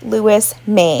Robert Louis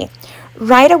May.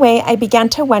 Right away, I began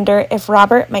to wonder if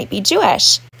Robert might be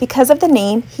Jewish because of the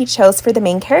name he chose for the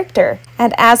main character.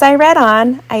 And as I read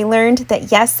on, I learned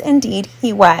that yes, indeed,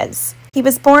 he was. He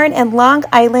was born in Long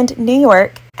Island, New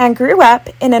York, and grew up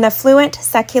in an affluent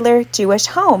secular Jewish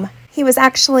home. He was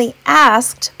actually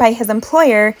asked by his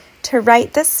employer to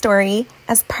write this story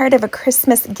as part of a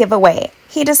Christmas giveaway.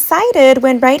 He decided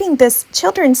when writing this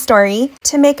children's story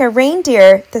to make a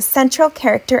reindeer the central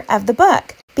character of the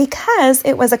book because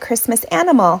it was a Christmas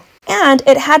animal. And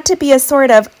it had to be a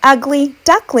sort of ugly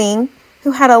duckling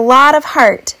who had a lot of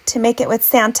heart to make it with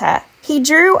Santa. He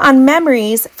drew on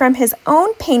memories from his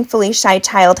own painfully shy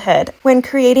childhood when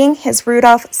creating his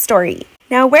Rudolph story.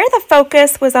 Now, where the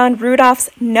focus was on Rudolph's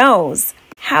nose,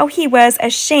 how he was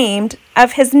ashamed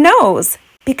of his nose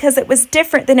because it was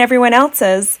different than everyone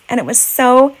else's and it was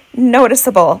so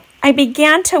noticeable. I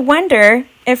began to wonder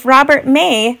if Robert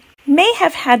may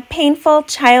have had painful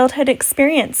childhood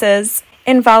experiences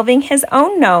involving his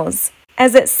own nose.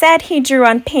 As it said, he drew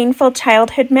on painful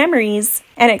childhood memories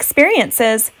and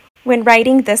experiences. when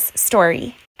writing this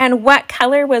story. And what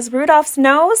color was Rudolph's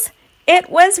nose? It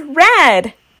was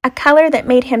red, a color that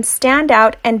made him stand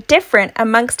out and different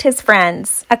amongst his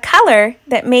friends, a color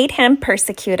that made him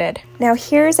persecuted. Now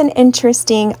here's an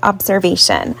interesting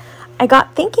observation. I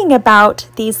got thinking about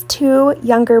these two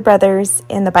younger brothers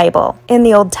in the Bible, in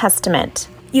the Old Testament.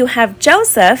 You have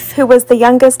Joseph, who was the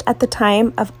youngest at the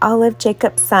time of all of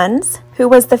Jacob's sons, who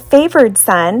was the favored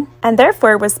son, and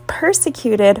therefore was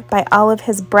persecuted by all of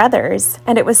his brothers.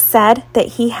 And it was said that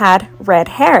he had red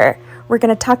hair. We're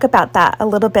going to talk about that a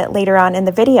little bit later on in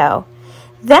the video.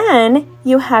 Then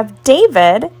you have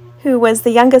David, who was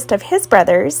the youngest of his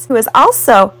brothers, who is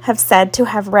also said to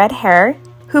have red hair,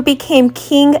 who became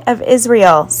king of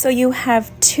Israel. So you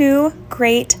have two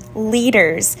great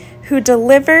leaders who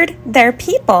delivered their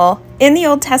people in the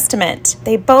Old Testament.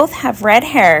 They both have red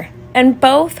hair, and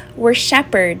both were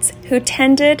shepherds who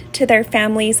tended to their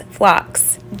families'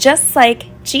 flocks, just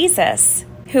like Jesus,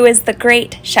 who is the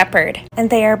great shepherd. And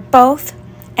they are both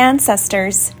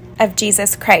ancestors of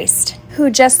Jesus Christ, who,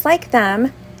 just like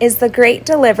them, is the great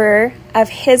deliverer of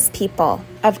his people,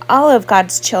 of all of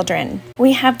God's children.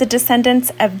 We have the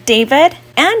descendants of David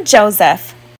and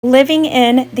Joseph living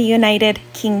in the United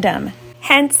Kingdom.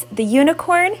 Hence the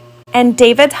unicorn and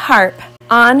David's harp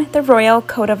on the royal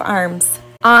coat of arms.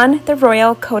 On the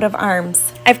royal coat of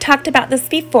arms. I've talked about this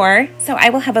before, so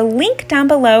I will have a link down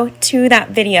below to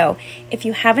that video. If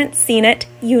you haven't seen it,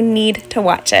 you need to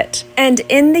watch it. And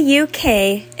in the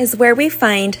UK is where we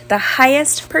find the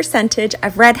highest percentage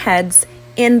of redheads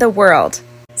in the world.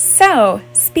 So,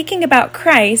 speaking about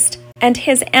Christ and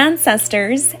his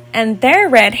ancestors and their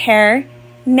red hair,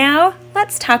 now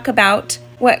let's talk about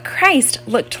what Christ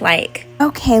looked like.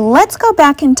 Okay, let's go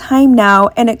back in time now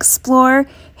and explore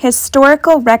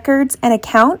historical records and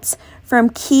accounts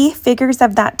from key figures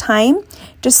of that time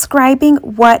describing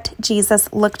what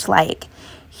Jesus looked like.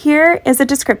 Here is a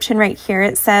description right here.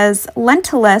 It says,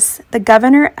 Lentulus, the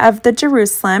governor of the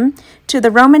Jerusalem, to the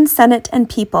Roman Senate and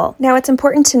people. Now it's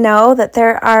important to know that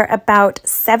there are about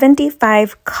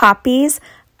 75 copies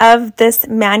of this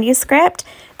manuscript.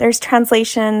 There's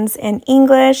translations in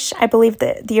English. I believe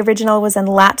that the original was in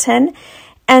Latin.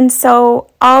 And so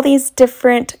all these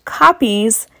different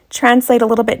copies translate a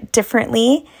little bit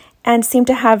differently and seem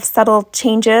to have subtle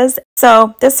changes.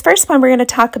 So this first one we're going to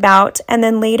talk about, and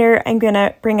then later I'm going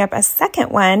to bring up a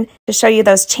second one to show you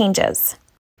those changes.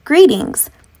 Greetings.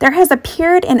 There has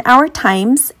appeared in our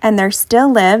times, and there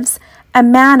still lives, a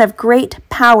man of great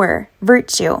power,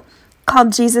 virtue,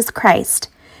 called Jesus Christ.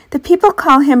 The people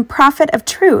call him prophet of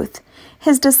truth,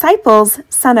 his disciples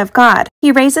son of God.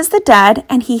 He raises the dead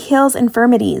and he heals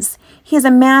infirmities. He is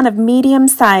a man of medium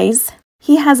size.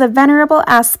 He has a venerable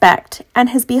aspect, and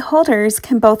his beholders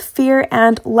can both fear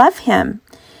and love him.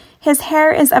 His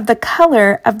hair is of the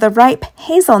color of the ripe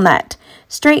hazelnut,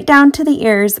 straight down to the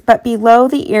ears, but below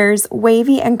the ears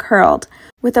wavy and curled,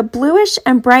 with a bluish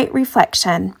and bright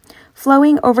reflection,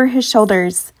 flowing over his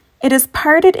shoulders. It is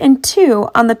parted in two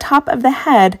on the top of the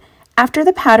head, after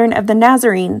the pattern of the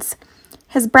Nazarenes.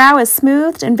 His brow is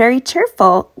smoothed and very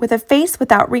cheerful, with a face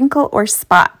without wrinkle or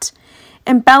spot,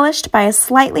 embellished by a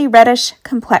slightly reddish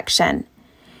complexion.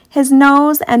 His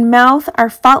nose and mouth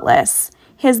are faultless.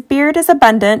 His beard is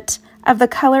abundant, of the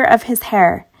color of his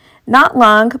hair, not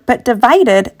long, but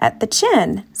divided at the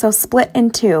chin, so split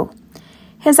in two.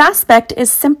 His aspect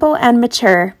is simple and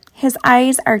mature. His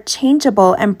eyes are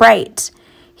changeable and bright.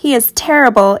 He is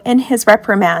terrible in his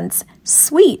reprimands,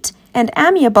 sweet and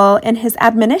amiable in his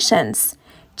admonitions,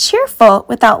 cheerful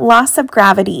without loss of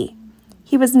gravity.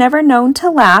 He was never known to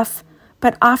laugh,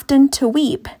 but often to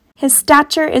weep. His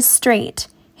stature is straight,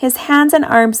 his hands and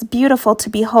arms beautiful to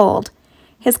behold.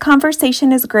 His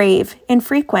conversation is grave,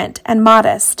 infrequent, and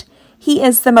modest. He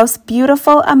is the most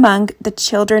beautiful among the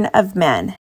children of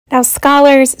men. Now,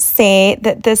 scholars say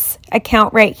that this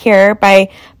account right here by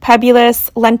Publius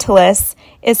Lentulus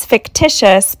is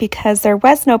fictitious because there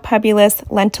was no Publius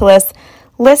Lentulus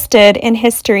listed in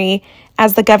history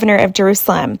as the governor of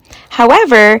Jerusalem.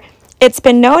 However, it's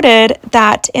been noted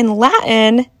that in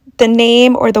Latin, the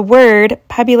name or the word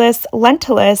Publius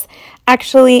Lentulus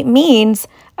actually means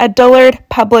a dullard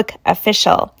public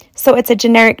official. So it's a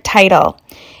generic title.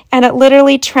 And it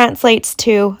literally translates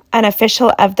to an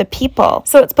official of the people.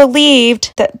 So it's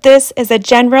believed that this is a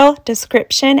general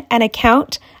description and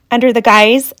account under the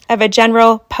guise of a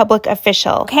general public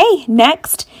official. Okay,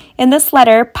 next, in this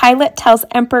letter, Pilate tells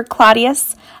Emperor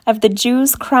Claudius of the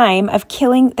Jews' crime of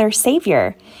killing their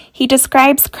Savior. He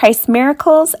describes Christ's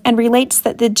miracles and relates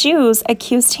that the Jews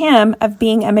accused him of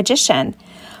being a magician.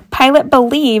 Pilate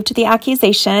believed the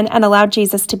accusation and allowed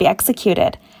Jesus to be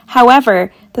executed.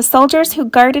 However, the soldiers who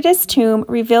guarded his tomb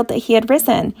revealed that he had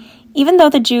risen. Even though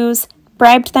the Jews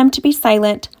bribed them to be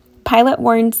silent, Pilate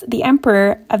warns the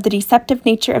emperor of the deceptive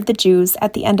nature of the Jews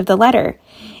at the end of the letter.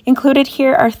 Included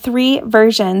here are 3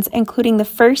 versions, including the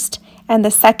first and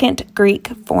the second Greek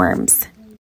forms.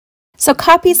 So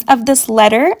copies of this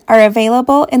letter are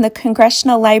available in the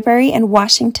Congressional Library in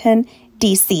Washington,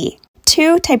 D.C.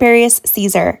 To Tiberius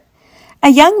Caesar. A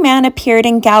young man appeared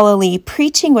in Galilee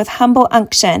preaching with humble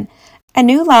unction, a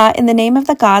new law in the name of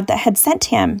the God that had sent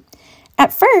him.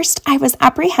 At first, I was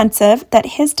apprehensive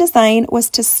that his design was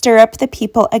to stir up the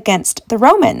people against the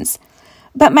Romans,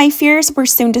 but my fears were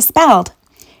soon dispelled.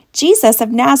 Jesus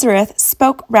of Nazareth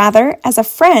spoke rather as a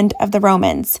friend of the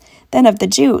Romans than of the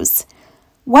Jews.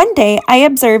 One day I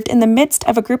observed in the midst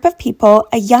of a group of people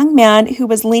a young man who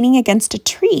was leaning against a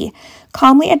tree,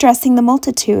 calmly addressing the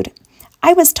multitude.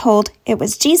 I was told it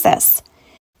was Jesus.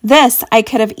 This I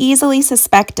could have easily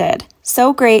suspected.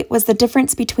 So great was the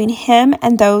difference between him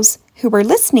and those who were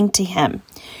listening to him.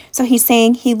 So he's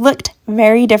saying he looked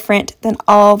very different than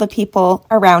all the people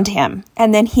around him.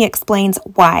 And then he explains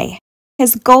why.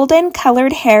 His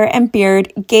golden-colored hair and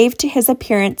beard gave to his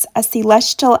appearance a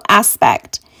celestial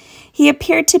aspect. He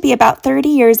appeared to be about 30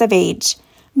 years of age.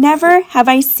 Never have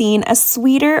I seen a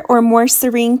sweeter or more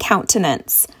serene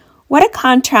countenance. What a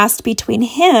contrast between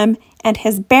him and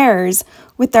his bearers,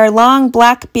 with their long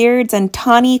black beards and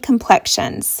tawny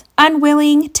complexions.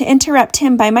 Unwilling to interrupt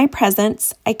him by my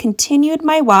presence, I continued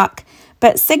my walk,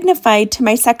 but signified to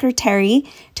my secretary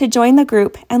to join the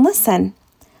group and listen.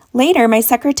 Later, my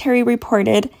secretary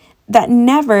reported that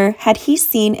never had he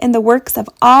seen in the works of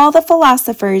all the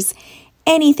philosophers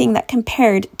anything that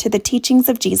compared to the teachings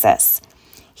of Jesus.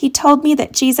 He told me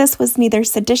that Jesus was neither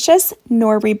seditious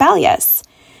nor rebellious.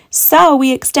 So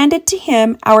we extended to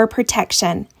him our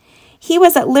protection. He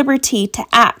was at liberty to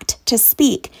act, to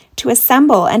speak, to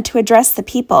assemble, and to address the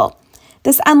people.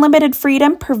 This unlimited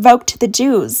freedom provoked the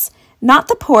Jews, not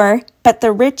the poor, but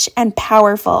the rich and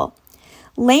powerful.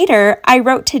 Later, I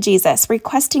wrote to Jesus,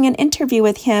 requesting an interview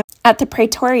with him at the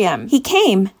Praetorium. He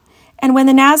came, and when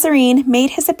the Nazarene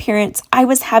made his appearance, I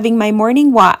was having my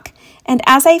morning walk, and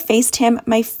as I faced him,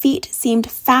 my feet seemed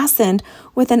fastened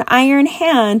with an iron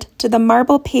hand to the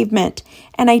marble pavement,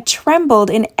 and I trembled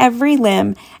in every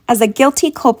limb as a guilty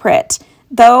culprit,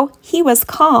 though he was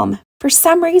calm. For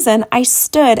some reason, I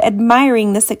stood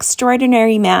admiring this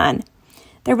extraordinary man.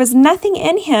 There was nothing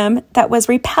in him that was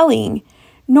repelling,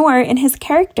 nor in his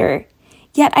character,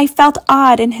 yet I felt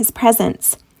awed in his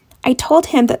presence. I told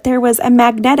him that there was a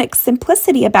magnetic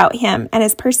simplicity about him and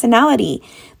his personality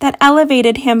that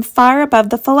elevated him far above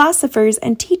the philosophers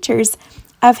and teachers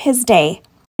of his day.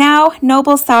 Now,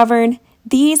 noble sovereign,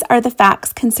 these are the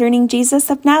facts concerning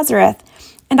Jesus of Nazareth,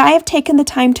 and I have taken the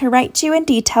time to write to you in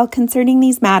detail concerning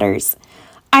these matters.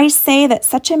 I say that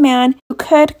such a man who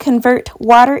could convert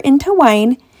water into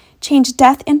wine, change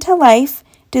death into life,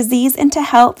 disease into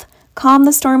health, calm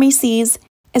the stormy seas,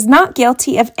 is not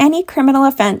guilty of any criminal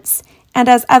offense, and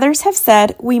as others have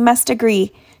said, we must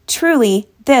agree, truly,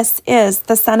 this is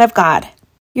the Son of God.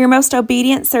 Your most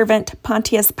obedient servant,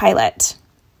 Pontius Pilate.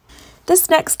 This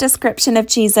next description of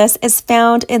Jesus is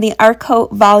found in the Arco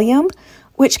volume,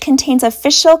 which contains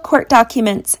official court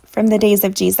documents from the days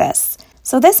of Jesus.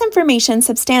 So this information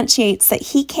substantiates that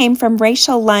he came from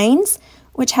racial lines,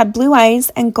 which had blue eyes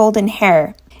and golden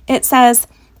hair. It says,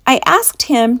 I asked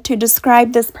him to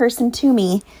describe this person to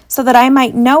me so that I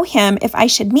might know him if I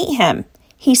should meet him.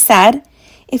 He said,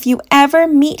 if you ever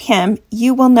meet him,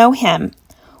 you will know him.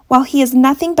 While he is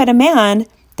nothing but a man,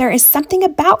 there is something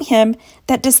about him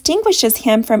that distinguishes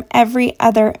him from every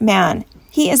other man.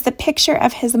 He is the picture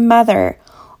of his mother,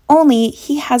 only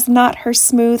he has not her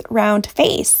smooth, round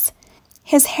face.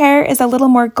 His hair is a little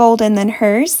more golden than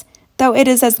hers, though it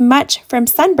is as much from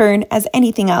sunburn as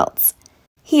anything else.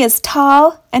 He is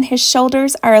tall, and his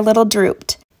shoulders are a little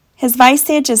drooped. His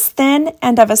visage is thin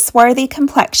and of a swarthy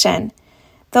complexion,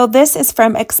 though this is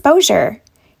from exposure.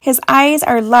 His eyes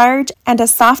are large and a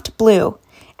soft blue,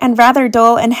 and rather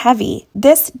dull and heavy.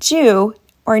 This Jew,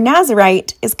 or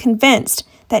Nazarite, is convinced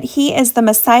that he is the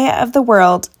Messiah of the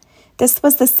world. This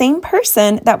was the same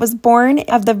person that was born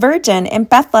of the Virgin in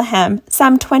Bethlehem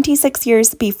some 26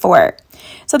 years before.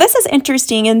 So this is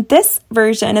interesting. In this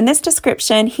version, in this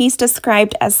description, he's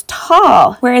described as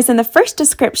tall, whereas in the first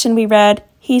description we read,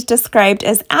 he's described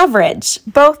as average.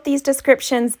 Both these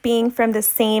descriptions being from the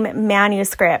same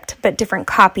manuscript, but different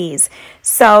copies.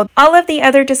 So all of the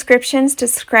other descriptions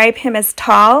describe him as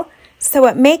tall, so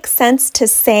it makes sense to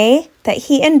say that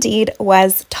he indeed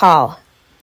was tall.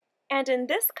 And in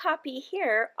this copy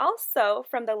here, also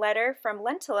from the letter from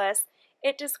Lentulus,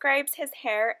 It describes his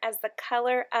hair as the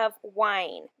color of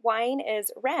wine. Wine is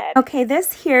red. Okay,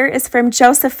 this here is from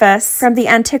Josephus from the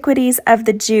Antiquities of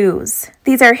the Jews.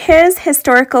 These are his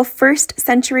historical 1st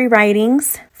century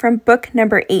writings from book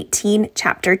number 18,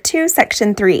 chapter 2,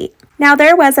 section 3. Now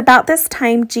there was about this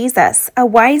time Jesus, a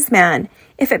wise man,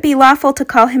 if it be lawful to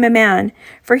call him a man,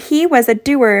 for he was a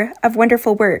doer of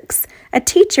wonderful works, a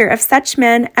teacher of such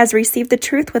men as received the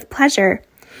truth with pleasure.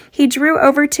 He drew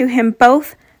over to him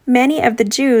both many of the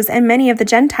Jews and many of the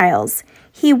Gentiles.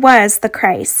 He was the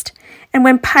Christ. And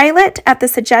when Pilate, at the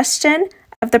suggestion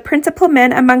of the principal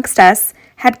men amongst us,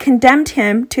 had condemned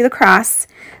him to the cross,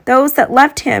 those that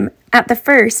loved him at the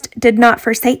first did not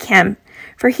forsake him,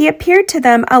 for he appeared to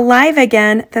them alive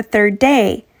again the 3rd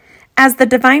day, as the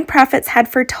divine prophets had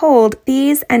foretold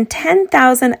these and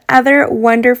 10,000 other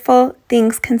wonderful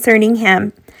things concerning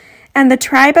him. And the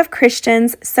tribe of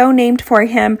Christians, so named for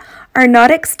him, are not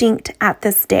extinct at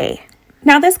this day.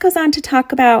 Now this goes on to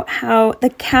talk about how the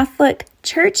Catholic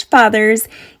Church Fathers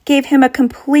gave him a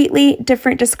completely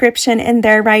different description in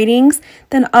their writings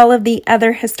than all of the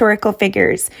other historical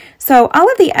figures. So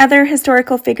all of the other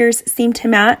historical figures seem to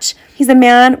match. He's a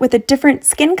man with a different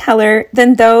skin color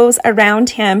than those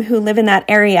around him who live in that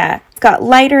area. He's got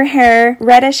lighter hair,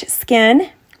 reddish skin,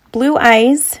 blue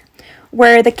eyes,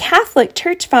 where the Catholic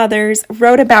Church Fathers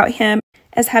wrote about him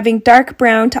as having dark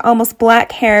brown to almost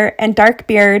black hair and dark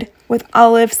beard with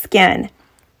olive skin.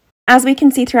 As we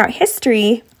can see throughout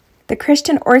history, the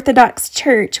Christian Orthodox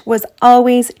Church was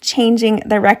always changing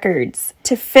the records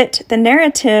to fit the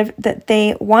narrative that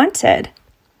they wanted.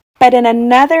 But in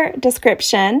another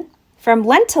description from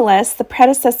Lentulus, the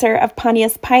predecessor of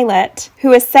Pontius Pilate,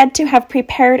 who is said to have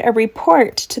prepared a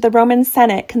report to the Roman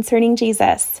Senate concerning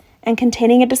Jesus and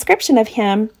containing a description of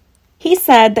him, he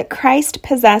said that Christ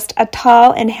possessed a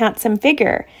tall and handsome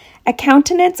figure, a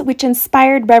countenance which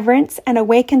inspired reverence and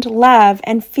awakened love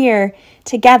and fear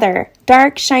together,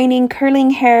 dark, shining, curling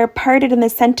hair parted in the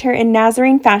center in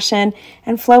Nazarene fashion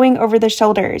and flowing over the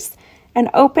shoulders, an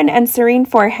open and serene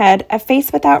forehead, a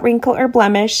face without wrinkle or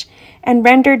blemish, and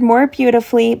rendered more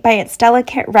beautifully by its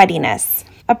delicate ruddiness,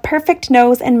 a perfect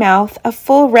nose and mouth, a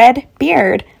full red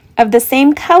beard of the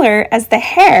same color as the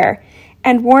hair,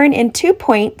 and worn in 2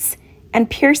 points, and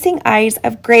piercing eyes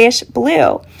of grayish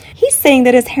blue. He's saying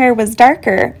that his hair was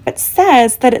darker, but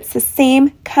says that it's the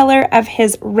same color of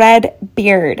his red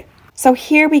beard. So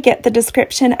here we get the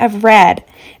description of red.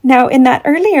 Now, in that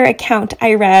earlier account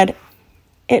I read,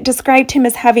 it described him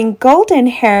as having golden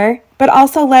hair, but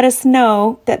also let us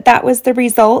know that that was the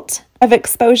result of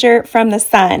exposure from the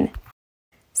sun.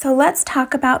 So let's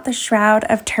talk about the Shroud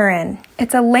of Turin.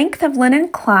 It's a length of linen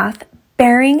cloth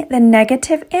bearing the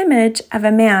negative image of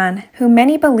a man who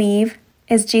many believe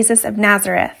is Jesus of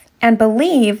Nazareth, and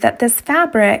believe that this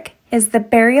fabric is the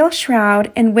burial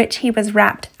shroud in which he was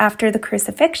wrapped after the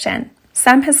crucifixion.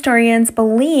 Some historians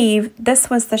believe this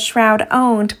was the shroud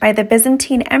owned by the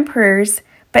Byzantine emperors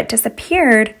but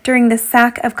disappeared during the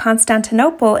sack of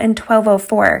Constantinople in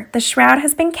 1204. The shroud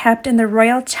has been kept in the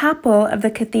royal chapel of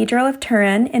the Cathedral of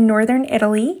Turin in northern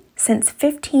Italy since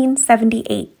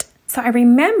 1578. So I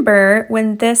remember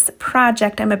when this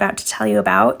project I'm about to tell you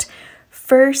about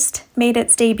first made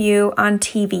its debut on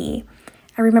TV.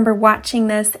 I remember watching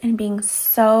this and being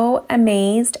so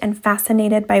amazed and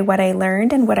fascinated by what I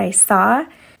learned and what I saw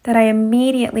that I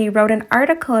immediately wrote an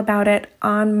article about it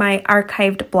on my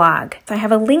archived blog. So I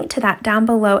have a link to that down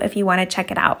below if you want to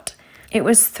check it out. It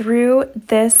was through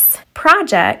this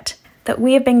project that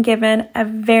we have been given a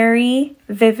very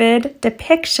vivid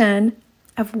depiction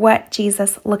of what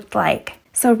Jesus looked like.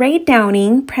 So Ray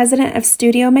Downing, president of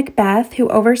Studio Macbeth, who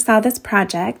oversaw this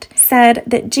project, said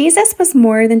that Jesus was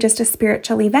more than just a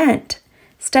spiritual event.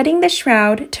 Studying the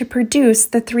shroud to produce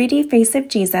the 3D face of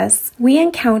Jesus, we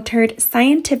encountered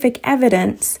scientific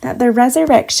evidence that the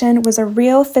resurrection was a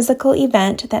real physical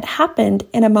event that happened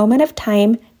in a moment of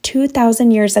time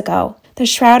 2,000 years ago. The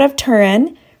Shroud of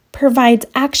Turin provides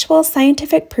actual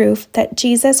scientific proof that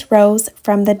Jesus rose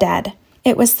from the dead.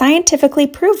 It was scientifically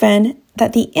proven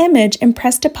that the image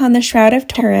impressed upon the Shroud of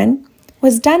Turin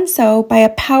was done so by a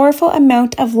powerful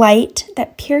amount of light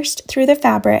that pierced through the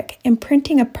fabric,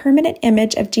 imprinting a permanent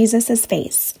image of Jesus'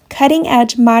 face.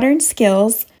 Cutting-edge modern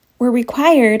skills were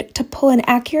required to pull an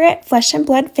accurate flesh and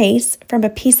blood face from a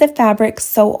piece of fabric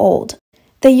so old.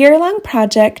 The year-long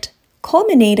project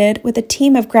culminated with a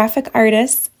team of graphic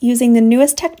artists using the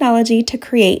newest technology to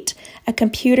create a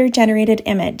computer-generated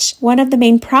image. One of the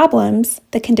main problems,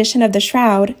 the condition of the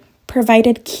shroud,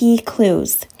 provided key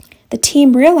clues. The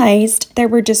team realized there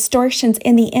were distortions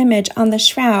in the image on the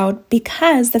shroud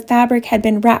because the fabric had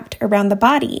been wrapped around the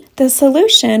body. The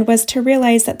solution was to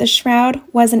realize that the shroud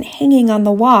wasn't hanging on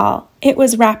the wall. It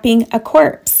was wrapping a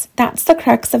corpse. That's the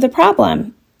crux of the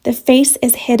problem. The face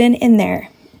is hidden in there.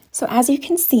 So as you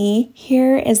can see,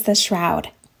 here is the shroud.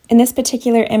 In this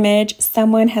particular image,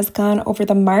 someone has gone over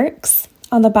the marks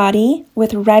on the body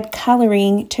with red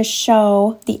coloring to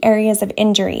show the areas of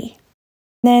injury.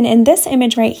 Then in this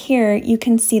image right here, you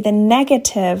can see the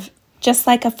negative, just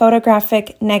like a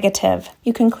photographic negative.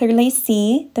 You can clearly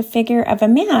see the figure of a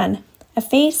man, a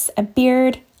face, a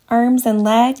beard, arms and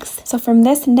legs. So from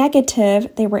this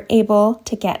negative, they were able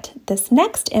to get this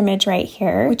next image right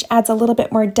here, which adds a little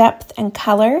bit more depth and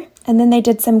color. And then they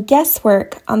did some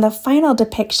guesswork on the final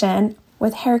depiction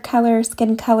with hair color,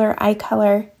 skin color, eye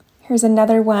color. Here's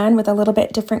another one with a little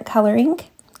bit different coloring.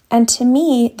 And to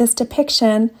me, this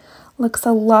depiction looks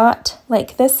a lot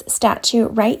like this statue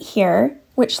right here,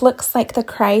 which looks like the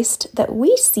Christ that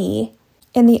we see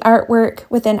in the artwork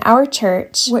within our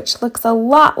church, which looks a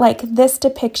lot like this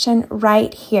depiction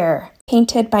right here,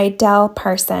 painted by Del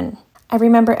Parson. I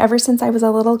remember ever since I was a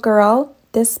little girl,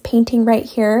 this painting right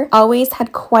here always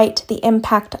had quite the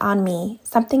impact on me.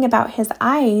 Something about his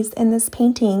eyes in this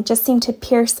painting just seemed to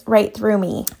pierce right through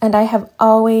me. And I have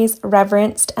always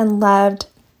reverenced and loved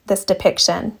this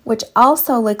depiction, which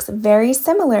also looks very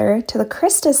similar to the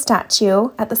Christus statue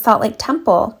at the Salt Lake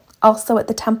Temple, also at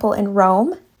the temple in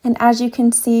Rome. And as you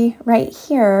can see right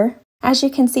here, as you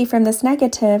can see from this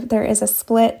negative, there is a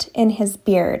split in his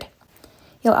beard.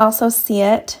 You'll also see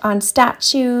it on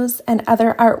statues and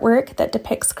other artwork that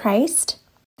depicts Christ.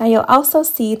 Now you'll also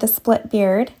see the split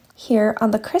beard here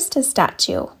on the Christus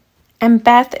statue. And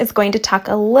Beth is going to talk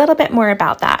a little bit more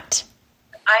about that.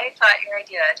 I thought your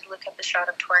idea to look at the Shroud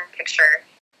of Turin picture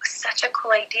was such a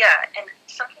cool idea, and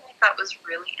something I thought was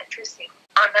really interesting.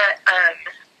 On that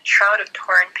Shroud of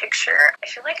Turin picture, I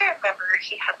feel like I remember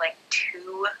he had like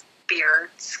two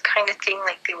beards kind of thing,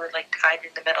 like they were like divided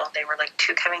in the middle. They were like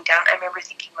two coming down. I remember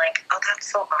thinking like, oh, that's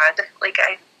so odd. Like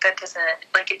it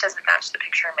doesn't match the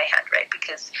picture in my head, right?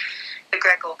 Because the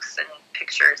Greg Olson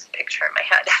picture is a picture in my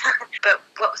head. But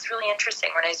what was really interesting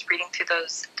when I was reading through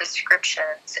those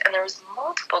descriptions, and there was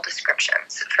multiple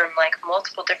descriptions from like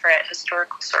multiple different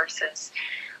historical sources,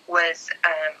 was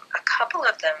a couple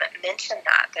of them mentioned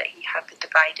that he had the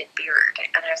divided beard,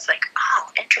 and I was like,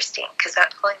 oh, interesting, because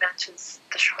that totally matches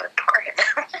the Shroud of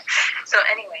Turin. So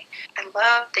anyway, I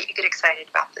love that you get excited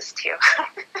about this too.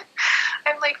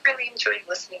 I'm like really enjoying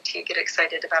listening to you get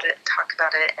excited about it and talk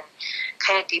about it and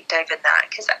kind of deep dive in that,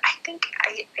 because I think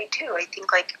I do. I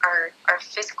think like our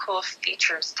physical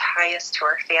features tie us to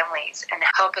our families and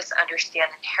help us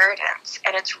understand inheritance,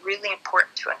 and it's really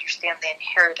important to understand the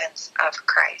inheritance of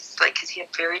Christ, like because he had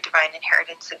very divine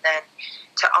inheritance, and then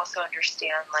to also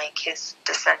understand like his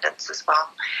descendants as well.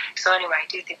 So anyway, I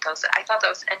do think I thought that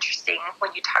was interesting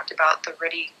when you talked about the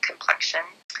ruddy complexion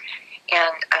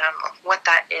and what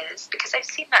that is, because I've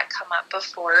seen that come up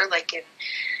before, like in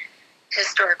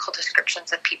historical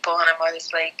descriptions of people, and I'm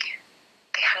always like,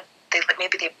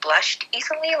 maybe they blushed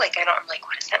easily, like I'm like,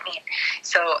 what does that mean?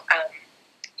 So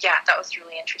yeah, that was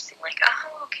really interesting. Like,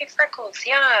 oh, okay, freckles,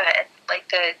 yeah,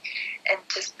 and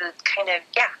just the kind of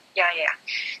yeah.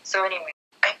 So anyway,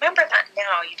 I remember that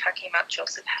now. You talking about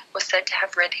Joseph was said to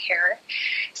have red hair.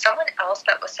 Someone else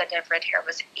that was said to have red hair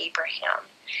was Abraham,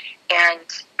 and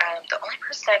the only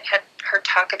person I've had heard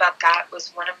talk about that was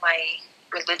one of my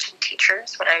religion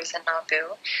teachers when I was in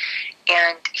Nauvoo,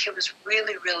 and he was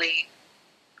really, really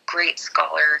great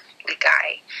scholarly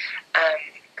guy.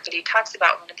 But he talks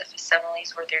about one of the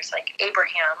facilities where there's like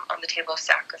Abraham on the table of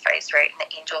sacrifice, right, and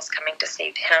the angels coming to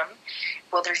save him.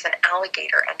 Well, there's an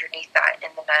alligator underneath that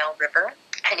in the Nile River,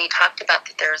 and he talked about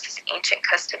that there was this ancient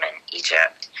custom in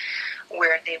Egypt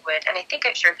where they would, and I think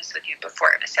I've shared this with you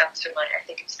before, it sounds familiar, I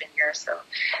think it's been years or so,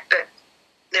 but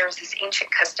there was this ancient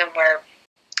custom where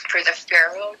for the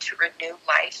pharaoh to renew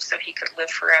life so he could live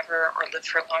forever or live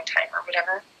for a long time or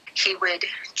whatever, he would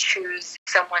choose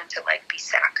someone to like be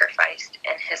sacrificed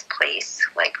in his place,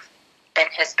 like in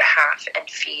his behalf, and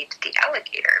feed the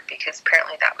alligator, because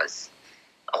apparently that was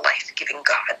a life-giving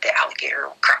god, the alligator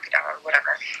or crocodile or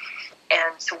whatever.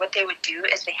 And so what they would do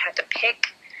is they had to pick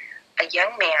a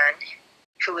young man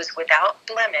who was without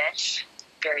blemish,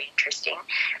 very interesting,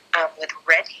 with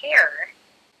red hair,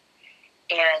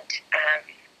 and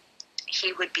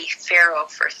he would be Pharaoh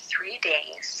for 3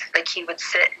 days. Like he would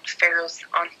sit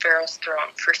on Pharaoh's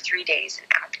throne for 3 days and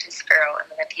act as Pharaoh.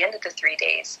 And then at the end of the 3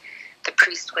 days, the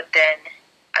priest would then,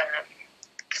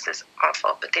 this is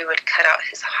awful, but they would cut out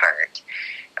his heart.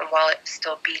 And while it was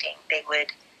still beating, they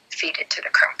would feed it to the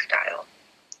crocodile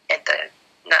in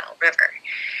the Nile River.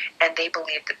 And they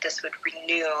believed that this would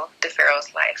renew the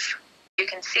Pharaoh's life. You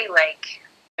can see like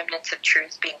remnants of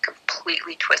truth being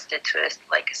completely twisted to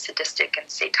like sadistic and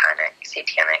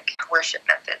satanic worship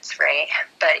methods, right?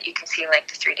 But you can see like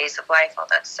the 3 days of life, all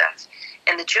that stuff.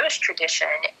 In the Jewish tradition,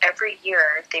 every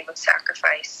year they would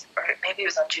sacrifice, or maybe it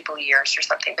was on Jubilee years or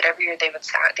something, but every year they would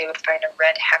find a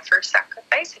red heifer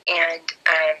sacrifice, and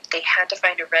they had to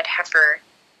find a red heifer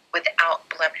without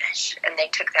blemish, and they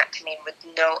took that to mean with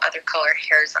no other color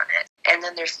hairs on it. And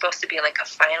then there's supposed to be like a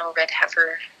final red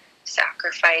heifer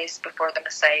sacrifice before the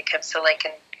Messiah comes. So like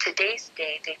in today's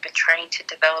day, they've been trying to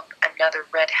develop another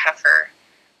red heifer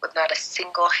with not a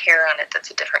single hair on it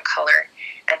that's a different color,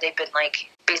 and they've been like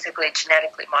basically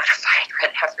genetically modifying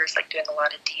red heifers, like doing a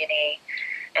lot of DNA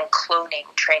and cloning,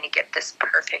 trying to get this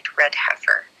perfect red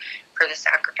heifer for the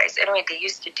sacrifice. Anyway, they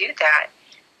used to do that.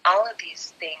 All of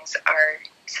these things are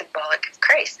symbolic of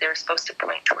Christ. They were supposed to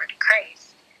point toward Christ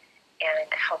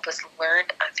and help us learn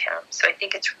of him. So I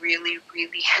think it's really,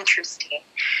 really interesting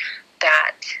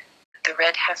that the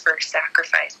red heifer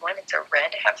sacrifice, one, it's a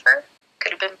red heifer.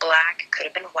 Could have been black, could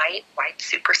have been white. White,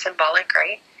 super symbolic,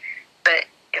 right? But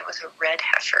it was a red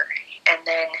heifer. And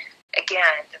then,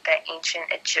 again, that ancient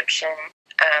Egyptian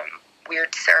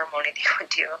weird ceremony they would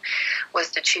do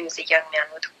was to choose a young man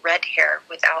with red hair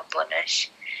without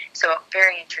blemish. So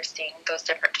very interesting. Those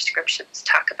different descriptions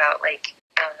talk about, like,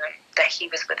 that he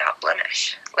was without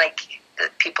blemish. Like, the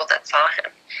people that saw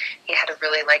him, he had a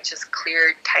really, like, just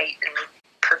clear, tight, and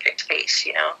perfect face,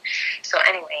 you know? So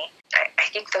anyway, I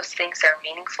think those things are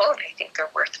meaningful, and I think they're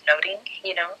worth noting,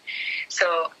 you know?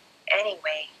 So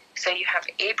anyway, so you have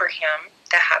Abraham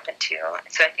that happened to,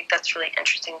 so I think that's really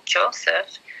interesting.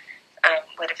 Joseph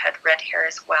would have had red hair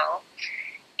as well,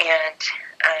 and,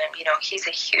 you know, he's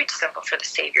a huge symbol for the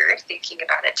Savior, thinking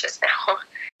about it just now,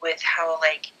 with how,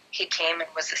 like, he came and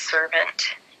was a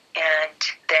servant, and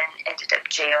then ended up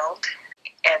jailed.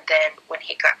 And then when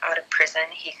he got out of prison,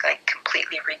 he like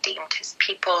completely redeemed his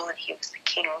people, and he was the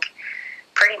king,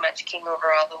 pretty much king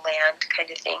over all the land kind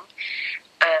of thing.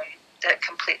 That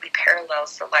completely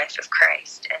parallels the life of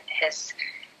Christ and his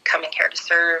coming here to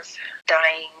serve,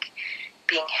 dying,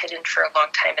 being hidden for a long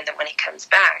time, and then when he comes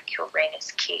back, he'll reign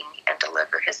as king and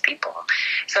deliver his people.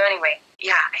 So anyway,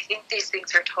 yeah, I think these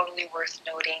things are totally worth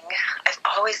noting. I've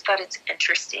always thought it's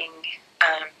interesting.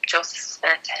 Joseph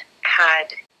Smith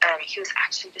had... he was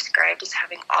actually described as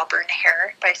having auburn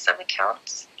hair by some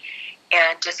accounts,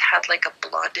 and just had like a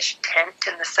blondish tint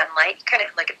in the sunlight, kind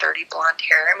of like a dirty blonde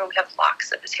hair. I mean, we have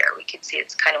locks of his hair. We can see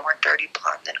it's kind of more dirty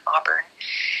blonde than auburn.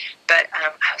 But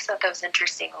I always thought that was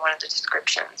interesting in one of the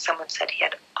descriptions. Someone said he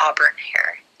had auburn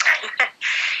hair.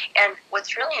 And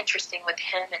what's really interesting with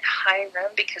him and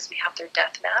Hiram, because we have their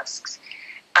death masks,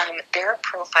 their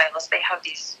profiles, they have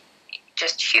these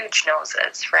just huge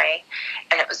noses, right?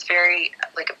 And it was very,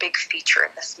 like, a big feature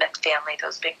in the Smith family,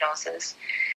 those big noses.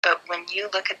 But when you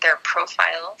look at their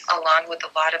profiles, along with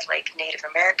a lot of, like, Native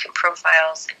American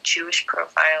profiles and Jewish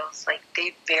profiles, like,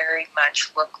 they very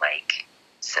much look like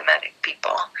Semitic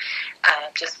people,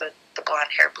 just with the blonde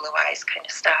hair, blue eyes kind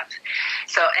of stuff.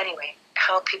 So anyway,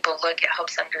 how people look, it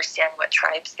helps understand what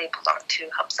tribes they belong to,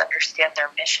 helps understand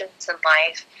their missions in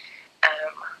life.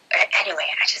 Anyway,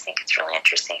 I just think it's really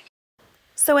interesting.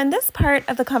 So in this part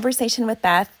of the conversation with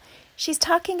Beth, she's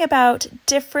talking about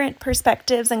different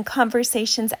perspectives and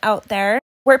conversations out there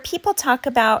where people talk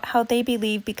about how they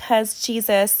believe because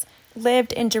Jesus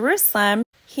lived in Jerusalem,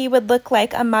 he would look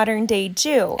like a modern-day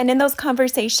Jew. And in those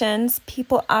conversations,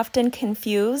 people often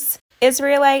confuse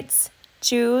Israelites,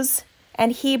 Jews,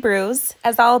 and Hebrews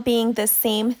as all being the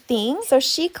same thing. So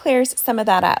she clears some of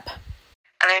that up.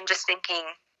 And I'm just thinking,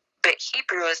 but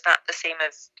Hebrew is not the same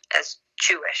as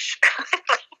Jewish.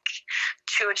 Like,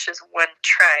 Jewish is one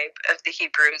tribe of the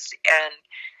Hebrews, and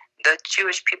the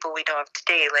Jewish people we know of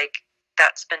today, like,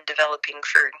 that's been developing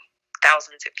for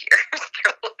thousands of years.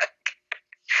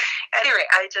 Anyway,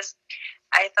 I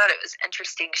thought it was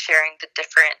interesting sharing the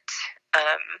different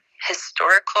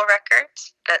historical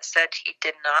records that said he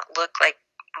did not look like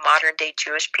modern-day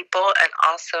Jewish people, and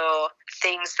also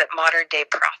things that modern-day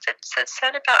prophets had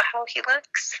said about how he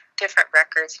looks. Different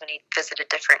records when he visited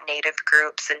different native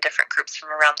groups and different groups from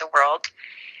around the world.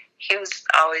 He was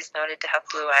always noted to have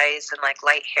blue eyes and, like,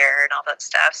 light hair and all that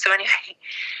stuff. So anyway,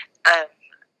 I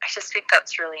just think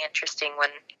that's really interesting when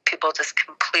people just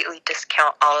completely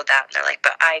discount all of that, and they're like,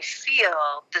 but I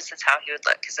feel this is how he would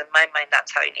look, because in my mind,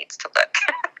 that's how he needs to look.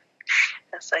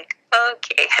 It's like,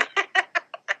 okay,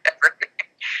 whatever.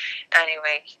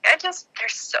 Anyway, there's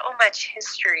so much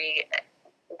history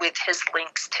with his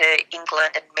links to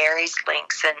England and Mary's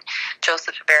links and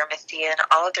Joseph of Arimathea and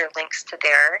all of their links to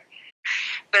there.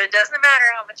 But it doesn't matter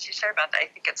how much you share about that. I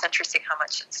think it's interesting how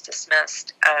much it's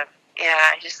dismissed.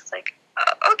 I just like,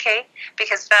 okay,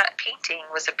 because that painting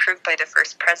was approved by the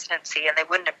first presidency, and they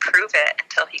wouldn't approve it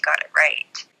until he got it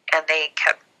right. And they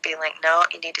kept being like, no,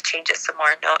 you need to change it some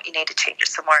more. No, you need to change it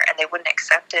some more. And they wouldn't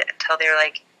accept it until they were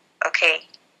like, okay,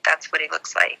 that's what he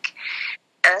looks like.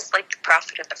 And it's like the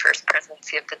prophet in the first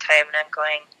presidency of the time. And I'm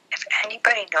going, if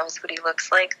anybody knows what he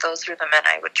looks like, those are the men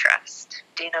I would trust.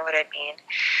 Do you know what I mean?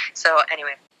 So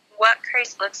anyway, what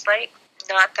Christ looks like,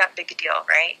 not that big a deal,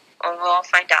 right? Well, we'll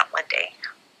find out one day.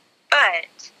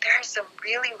 But there are some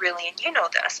really, really, and you know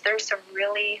this, there's some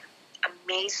really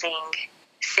amazing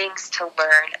things to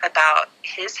learn about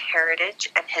his heritage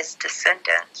and his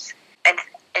descendants, and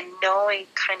knowing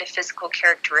kind of physical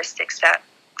characteristics that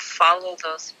follow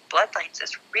those bloodlines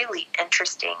is really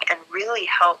interesting and really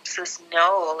helps us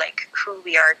know like who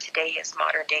we are today as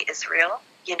modern day Israel,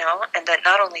 you know, and that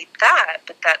not only that,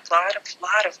 but that lot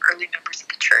of early members of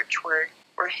the church were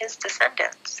his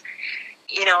descendants.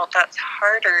 You know, that's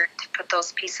harder to put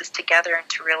those pieces together and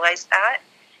to realize that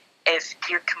if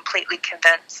you're completely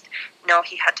convinced, no,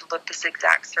 he had to look this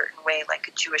exact certain way like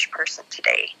a Jewish person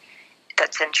today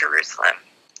that's in Jerusalem.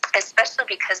 Especially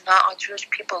because not all Jewish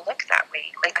people look that way.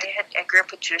 Like, I grew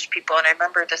up with Jewish people, and I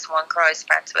remember this one girl I was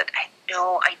friends with. I had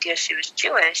no idea she was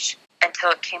Jewish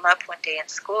until it came up one day in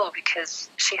school because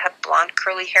she had blonde,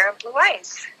 curly hair and blue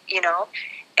eyes, you know?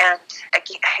 And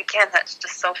again, that's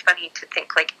just so funny to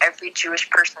think like every Jewish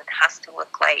person has to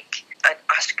look like an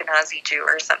Ashkenazi Jew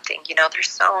or something. You know, there's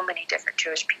so many different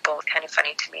Jewish people. It's kind of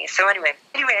funny to me. So anyway,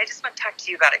 I just want to talk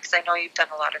to you about it because I know you've done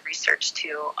a lot of research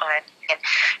too on and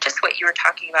just what you were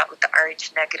talking about with the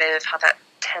Rh negative, how that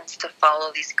tends to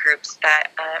follow these groups that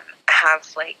have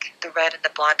like the red and the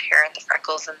blonde hair and the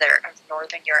freckles and they're of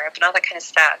Northern Europe and all that kind of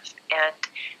stuff, and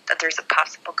that there's a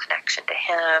possible connection to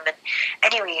him. And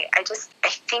anyway, I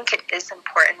think it is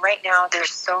important. Right now,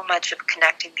 there's so much of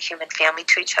connecting the human family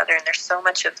to each other, and there's so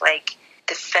much of like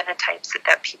the phenotypes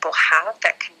that people have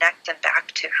that connect them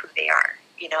back to who they are.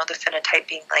 You know, the phenotype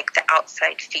being like the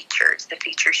outside features, the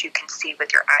features you can see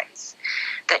with your eyes,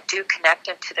 that do connect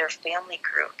them to their family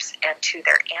groups and to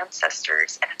their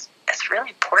ancestors. And it's really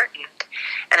important.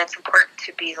 And it's important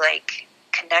to be like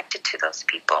connected to those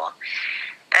people.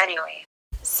 Anyway.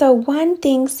 So one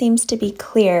thing seems to be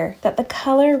clear, that the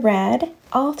color red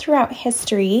all throughout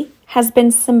history has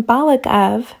been symbolic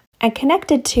of and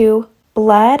connected to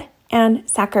blood and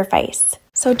sacrifice.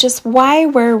 So just why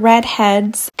were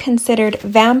redheads considered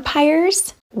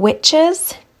vampires,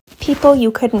 witches, people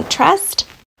you couldn't trust,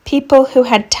 people who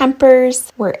had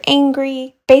tempers, were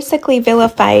angry, basically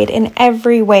vilified in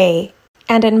every way?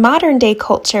 And in modern day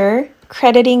culture,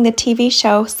 crediting the TV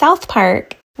show South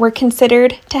Park, were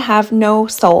considered to have no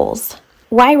souls.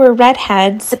 Why were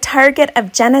redheads the target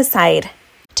of genocide,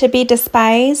 to be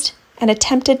despised and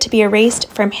attempted to be erased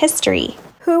from history?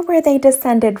 Who were they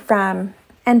descended from?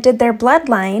 And did their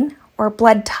bloodline or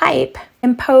blood type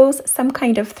impose some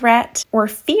kind of threat or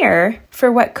fear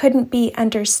for what couldn't be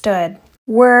understood?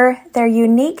 Were their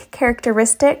unique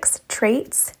characteristics,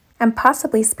 traits, and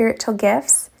possibly spiritual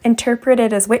gifts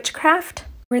interpreted as witchcraft?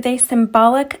 Were they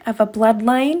symbolic of a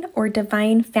bloodline or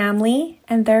divine family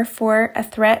and therefore a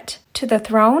threat to the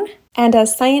throne? And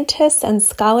as scientists and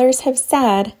scholars have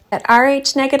said, that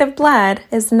Rh negative blood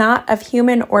is not of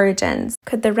human origins.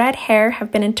 Could the red hair have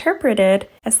been interpreted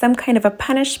as some kind of a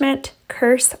punishment,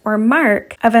 curse, or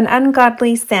mark of an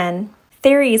ungodly sin?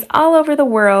 Theories all over the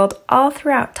world, all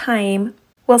throughout time,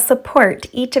 will support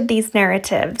each of these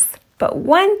narratives. But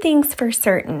one thing's for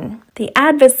certain, the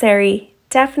adversary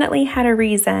definitely had a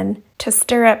reason to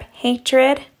stir up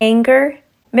hatred, anger,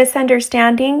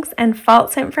 misunderstandings, and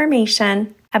false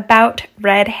information about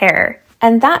red hair.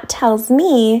 And that tells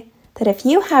me that if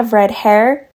you have red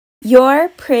hair, you're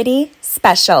pretty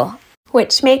special,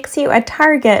 which makes you a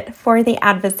target for the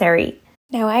adversary.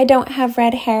 Now, I don't have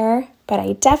red hair, but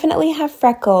I definitely have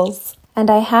freckles, and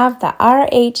I have the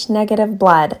Rh negative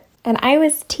blood. And I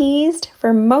was teased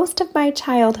for most of my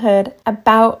childhood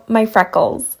about my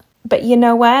freckles. But you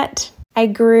know what? I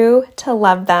grew to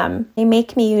love them. They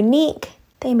make me unique,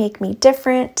 they make me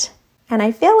different, and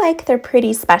I feel like they're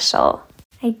pretty special.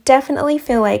 I definitely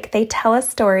feel like they tell a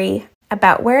story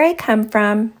about where I come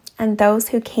from and those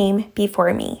who came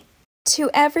before me. To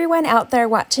everyone out there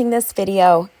watching this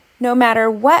video, no matter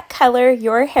what color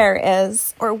your hair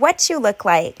is or what you look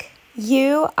like,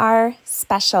 you are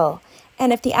special.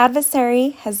 And if the adversary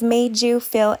has made you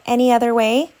feel any other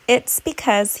way, it's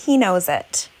because he knows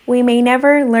it. We may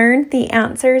never learn the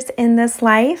answers in this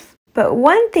life, But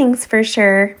one thing's for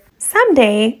sure,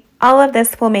 someday all of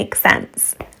this will make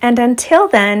sense. And until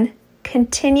then,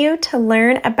 continue to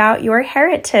learn about your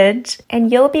heritage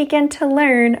and you'll begin to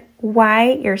learn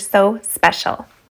why you're so special.